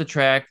taking him off the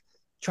track,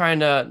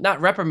 trying to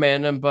not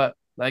reprimand him, but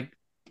like,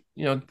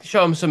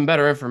 show him some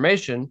better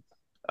information.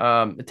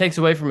 It takes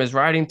away from his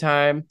riding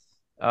time.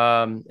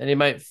 And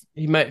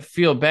he might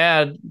feel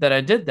bad that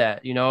I did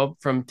that,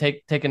 from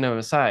taking him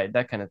aside,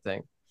 that kind of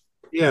thing.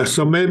 yeah.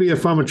 So maybe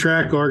if I'm a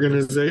track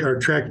organization or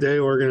track day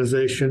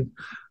organization,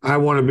 I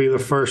want to be the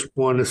first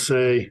one to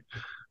say,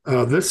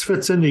 this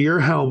fits into your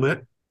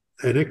helmet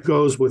and it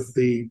goes with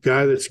the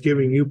guy that's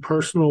giving you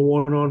personal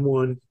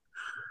one-on-one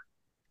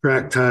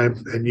track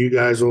time, and you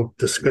guys will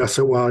discuss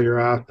it while you're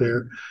out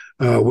there.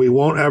 We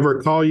won't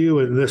ever call you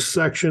in this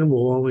section.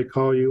 We'll only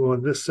call you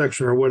on this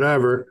section or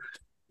whatever.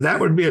 That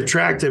would be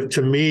attractive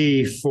to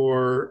me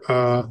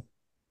for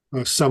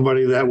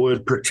somebody that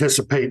would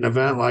participate in an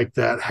event like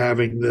that,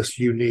 having this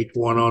unique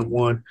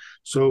one-on-one.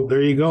 So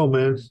there you go,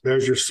 man.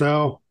 There's your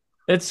sell.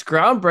 It's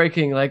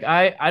groundbreaking. Like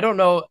I don't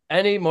know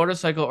any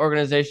motorcycle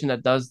organization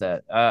that does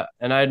that.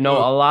 And I know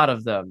Uh, a lot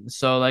of them.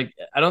 So like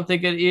I don't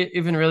think it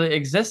even really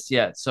exists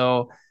yet.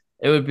 So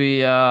it would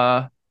be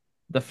the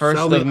sell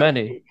first the of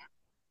many.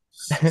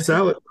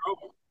 sell it.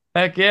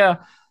 Heck yeah.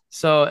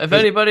 So if 'Cause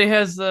anybody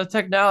has the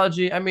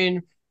technology, I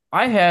mean,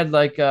 I had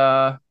like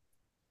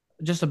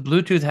just a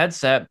Bluetooth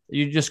headset.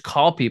 You just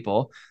call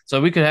people.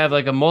 So we could have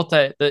like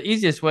the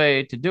easiest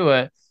way to do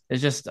it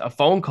is just a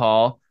phone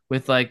call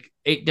with like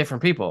 8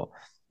 different people,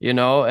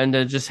 and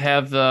to just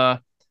have I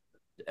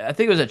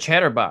think it was a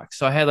chatterbox.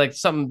 So I had like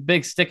something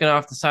big sticking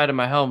off the side of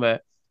my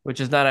helmet, which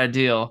is not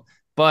ideal.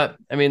 But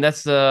I mean,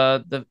 that's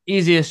the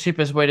easiest,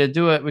 cheapest way to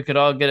do it. We could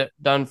all get it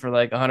done for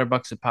like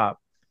 $100 a pop.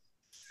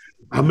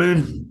 I'm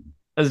in.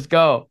 Let's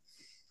go.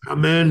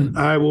 I'm in.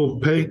 I will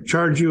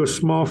charge you a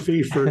small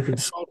fee for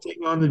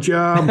consulting on the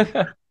job,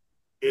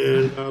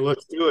 and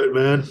let's do it,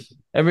 man.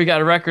 And we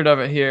got a record of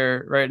it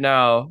here right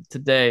now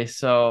today.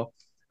 So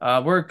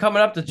we're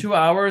coming up to 2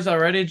 hours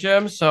already,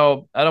 Jim.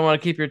 So I don't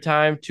want to keep your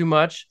time too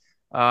much.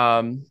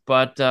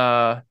 But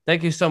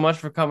thank you so much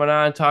for coming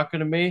on and talking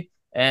to me.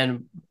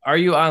 And are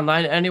you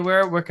online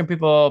anywhere? Where can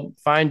people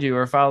find you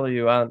or follow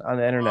you on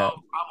the internet?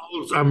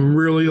 I'm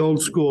really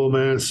old school,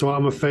 man. So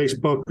I'm a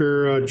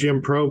Facebooker,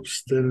 Jim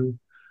Probst, and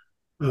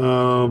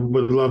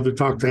would love to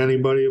talk to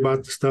anybody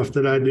about the stuff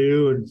that I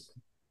do. And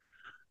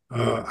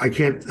I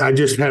can't. I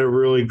just had a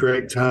really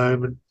great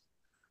time, and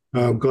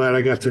I'm glad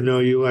I got to know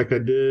you like I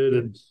did,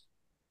 and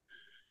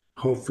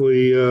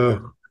hopefully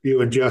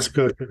you and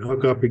Jessica can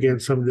hook up again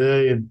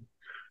someday and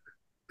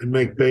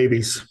make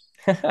babies.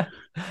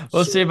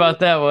 We'll So, see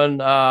about that one.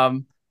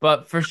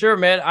 But for sure,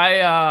 man,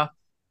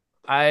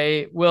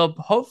 I will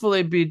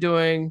hopefully be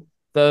doing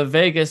the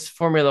Vegas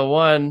Formula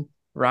One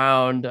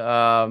round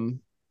and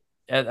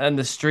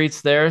the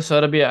streets there. So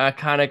it'll be an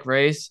iconic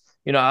race.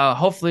 I'll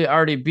hopefully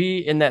already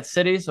be in that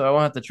city, so I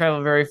won't have to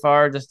travel very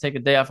far. Just take a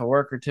day off of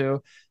work or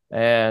two,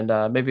 and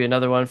maybe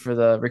another one for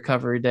the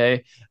recovery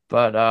day.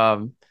 But I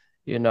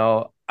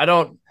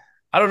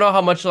don't know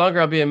how much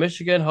longer I'll be in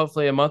Michigan.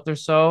 Hopefully a month or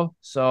so.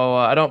 So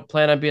I don't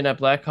plan on being at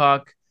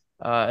Blackhawk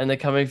in the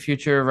coming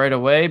future right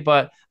away.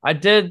 But I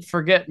did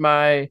forget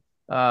my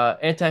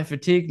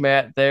anti-fatigue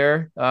mat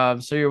there,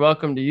 so you're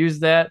welcome to use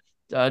that.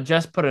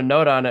 Just put a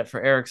note on it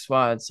for Eric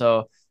Swan.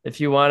 So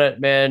if you want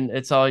it, man,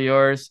 it's all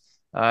yours.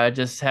 I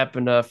just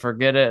happened to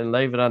forget it and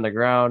leave it on the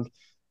ground,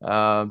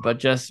 but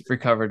just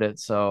recovered it.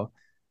 So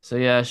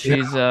yeah,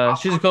 yeah,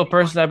 she's a cool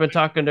person. I've been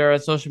talking to her on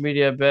social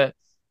media a bit,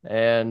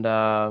 and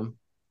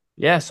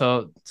yeah.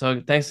 So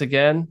thanks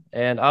again,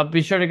 and I'll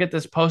be sure to get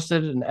this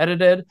posted and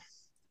edited.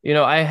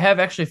 I have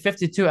actually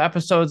 52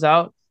 episodes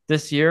out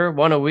this year,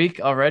 one a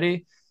week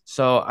already.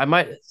 So I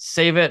might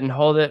save it and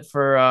hold it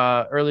for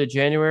early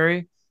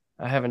January.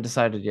 I haven't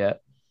decided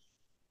yet.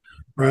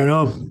 right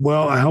on.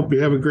 Well, I hope you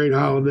have a great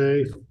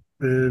holiday,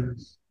 and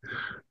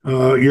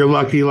you're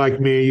lucky like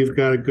me. You've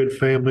got a good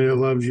family that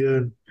loves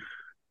you,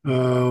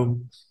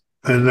 and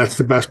that's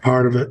the best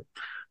part of it.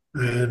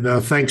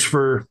 And thanks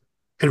for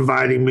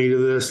inviting me to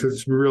this.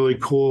 It's a really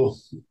cool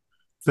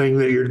thing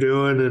that you're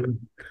doing,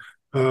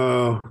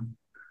 and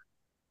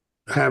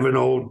having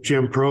old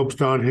Jim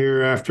Probst on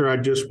here after I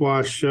just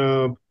watched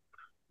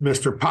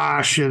Mr.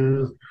 Posh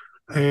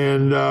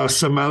and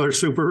some other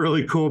super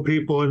really cool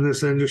people in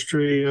this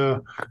industry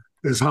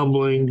is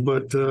humbling.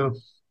 But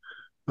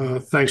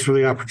thanks for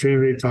the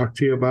opportunity to talk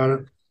to you about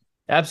it.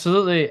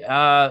 Absolutely.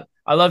 I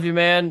love you,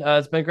 man.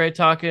 It's been great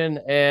talking,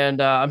 and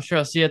I'm sure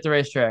I'll see you at the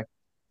racetrack.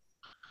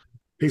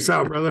 Peace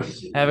out, brother.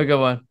 Have a good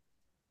one.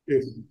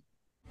 Peace.